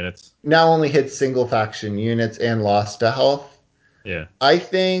faction units. Now only hits single faction units and lost to health. Yeah. I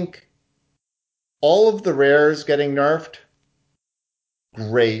think all of the rares getting nerfed,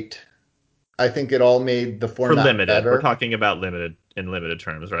 great. I think it all made the For format limited, we're better. talking about limited in limited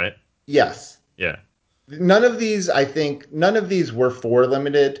terms, right? Yes. Yeah. None of these were for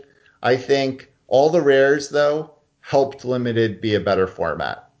limited. I think all the rares though helped limited be a better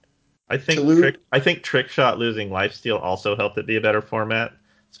format. To lose, I think Trick Shot losing Lifesteal also helped it be a better format,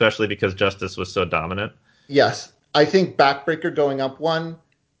 especially because Justice was so dominant. yes, I think Backbreaker going up one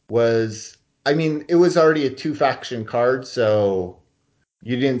was. I mean, it was already a two faction card, so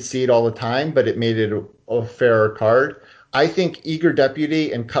you didn't see it all the time, but it made it a fairer card. I think Eager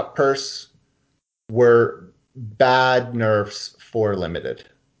Deputy and Cut Purse were bad nerfs for limited.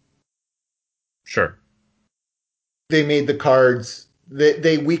 Sure. They made the cards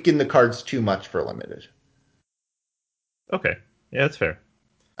they weakened the cards too much for limited. Okay. Yeah, that's fair.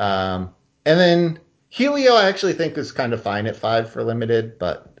 And then Helio, I actually think is kind of fine at 5 for limited,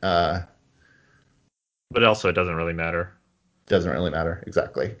 but But also, it doesn't really matter. doesn't really matter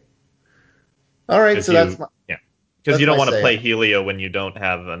exactly. All right, Because so yeah. Because you that's don't my want to say. play Helio when you don't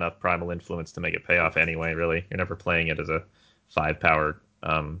have enough primal influence to make it pay off anyway, really. You're never playing it as a 5 power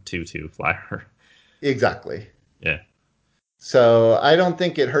 2/2 flyer. Exactly. Yeah. So I don't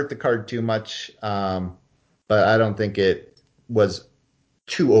think it hurt the card too much, but I don't think it was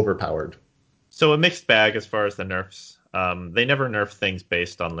too overpowered. So a mixed bag as far as the nerfs. They never nerf things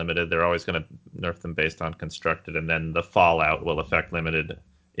based on limited. They're always going to nerf them based on constructed, and then the fallout will affect limited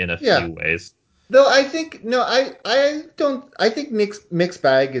in a Yeah. few ways. Though I think no, I don't. I think mixed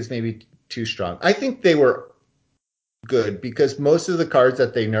bag is maybe too strong. I think they were good because most of the cards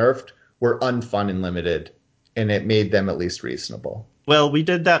that they nerfed were unfun and limited, and it made them at least reasonable. Well, we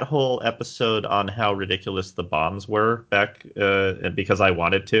did that whole episode on how ridiculous the bombs were back because I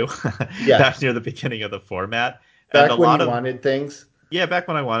wanted to, Yeah, back near the beginning of the format, and a back when lot you of wanted things. yeah, back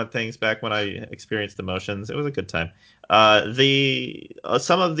when I wanted things, back when I experienced emotions, it was a good time. The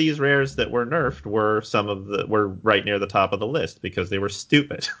some of these rares that were nerfed were right near the top of the list because they were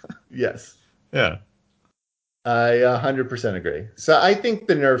stupid. Yes, Yeah. I 100% agree. So I think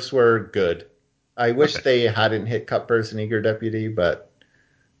the nerfs were good. I wish Okay. they hadn't hit Cut Person Eager Deputy, but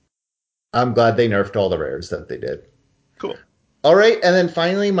I'm glad they nerfed all the rares that they did. Cool. All right, and then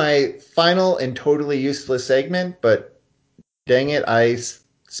finally, my final and totally useless segment, but dang it,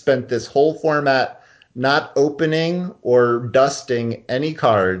 spent this whole format not opening or dusting any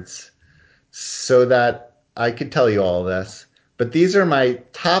cards so that I could tell you all of this. But these are my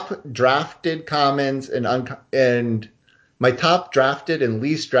top drafted commons and my top drafted and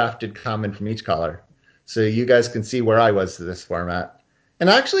least drafted common from each color. So you guys can see where I was to this format. And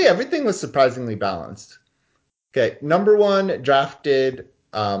actually, everything was surprisingly balanced. Okay, number one drafted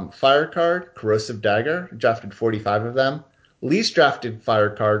fire card, Corrosive Dagger, drafted 45 of them. Least drafted fire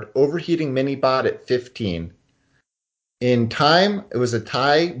card, Overheating Minibot at 15. In time, it was a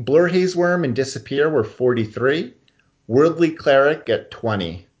tie. Blur Haze Worm and Disappear were 43. Worldly Cleric at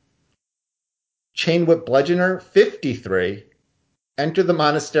 20. Chain Whip Bludgeoner, 53. Enter the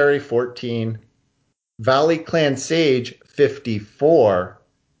Monastery, 14. Valley Clan Sage, 54.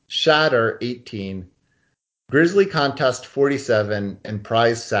 Shatter, 18. Grizzly Contest, 47. And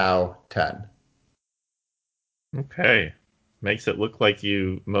Prize Sow, 10. Okay. Makes it look like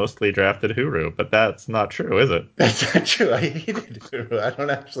you mostly drafted Huru, but that's not true, is it? That's not true. I hated Huru. I don't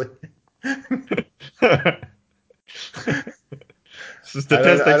actually. I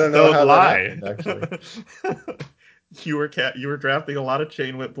Statistics don't know don't how that lie. happened, actually. You were drafting a lot of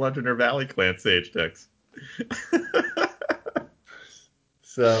Chain Whip Bludgeoner Valley Clan Sage decks.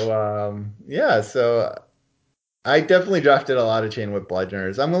 So, yeah, so I definitely drafted a lot of Chain Whip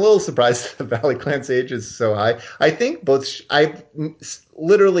Bludgeoners. I'm a little surprised the Valley Clan Sage is so high. I think I've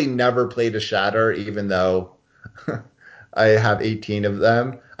literally never played a Shatter, even though I have 18 of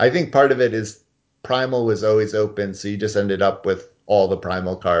them. I think part of it is Primal was always open, so you just ended up with all the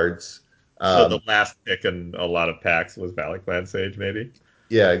Primal cards. So the last pick in a lot of packs was Valley Clan Sage, maybe.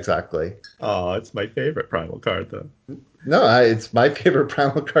 Yeah, exactly. Oh, it's my favorite Primal card, though. No, it's my favorite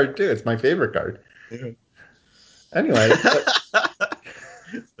Primal card too. It's my favorite card. Yeah. Anyway,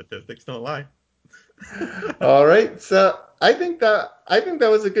 Statistics don't lie. all right. So I think that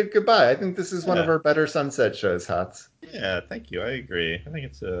was a good goodbye. I think this is one of Yeah. our better sunset shows, Hats. Yeah, thank you. I agree. I think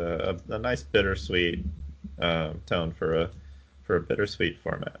it's a nice bittersweet tone for a bittersweet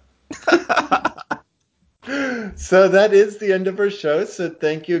format. So that is the end of our show. So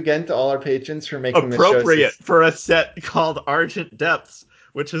thank you again to all our patrons for making the show. Appropriate for a set called Argent Depths,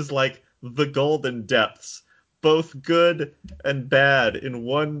 which is like the golden depths, both good and bad in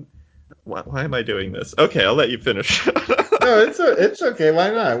one. Why am I doing this? Okay, I'll let you finish. No, it's okay. Why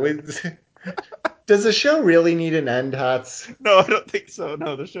not? Does the show really need an end, Hats? No, I don't think so.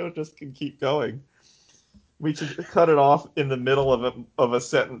 No, the show just can keep going. We should cut it off in the middle of a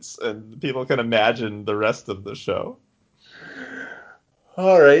sentence, and people can imagine the rest of the show.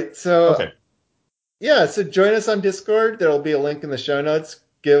 All right, so Okay. yeah, so join us on Discord. There will be a link in the show notes.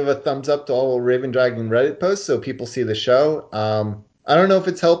 Give a thumbs up to all Raven Dragon Reddit posts so people see the show. I don't know if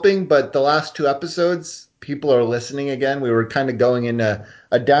it's helping, but the last 2 episodes, people are listening again. We were kind of going in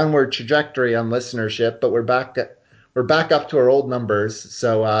a downward trajectory on listenership, but we're back up to our old numbers.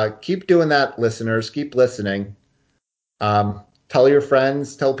 So keep doing that, listeners. Keep listening. Tell your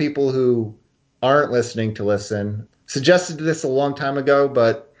friends. Tell people who aren't listening to listen. Suggested this a long time ago,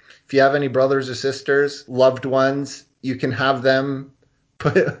 but if you have any brothers or sisters, loved ones, you can have them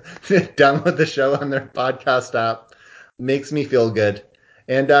download the show on their podcast app. Makes me feel good.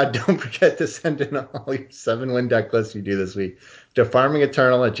 And don't forget to send in all your 7-win deck lists you do this week to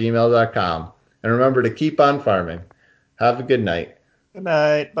farmingeternal@gmail.com. And remember to keep on farming. Have a good night. Good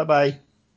night. Bye-bye.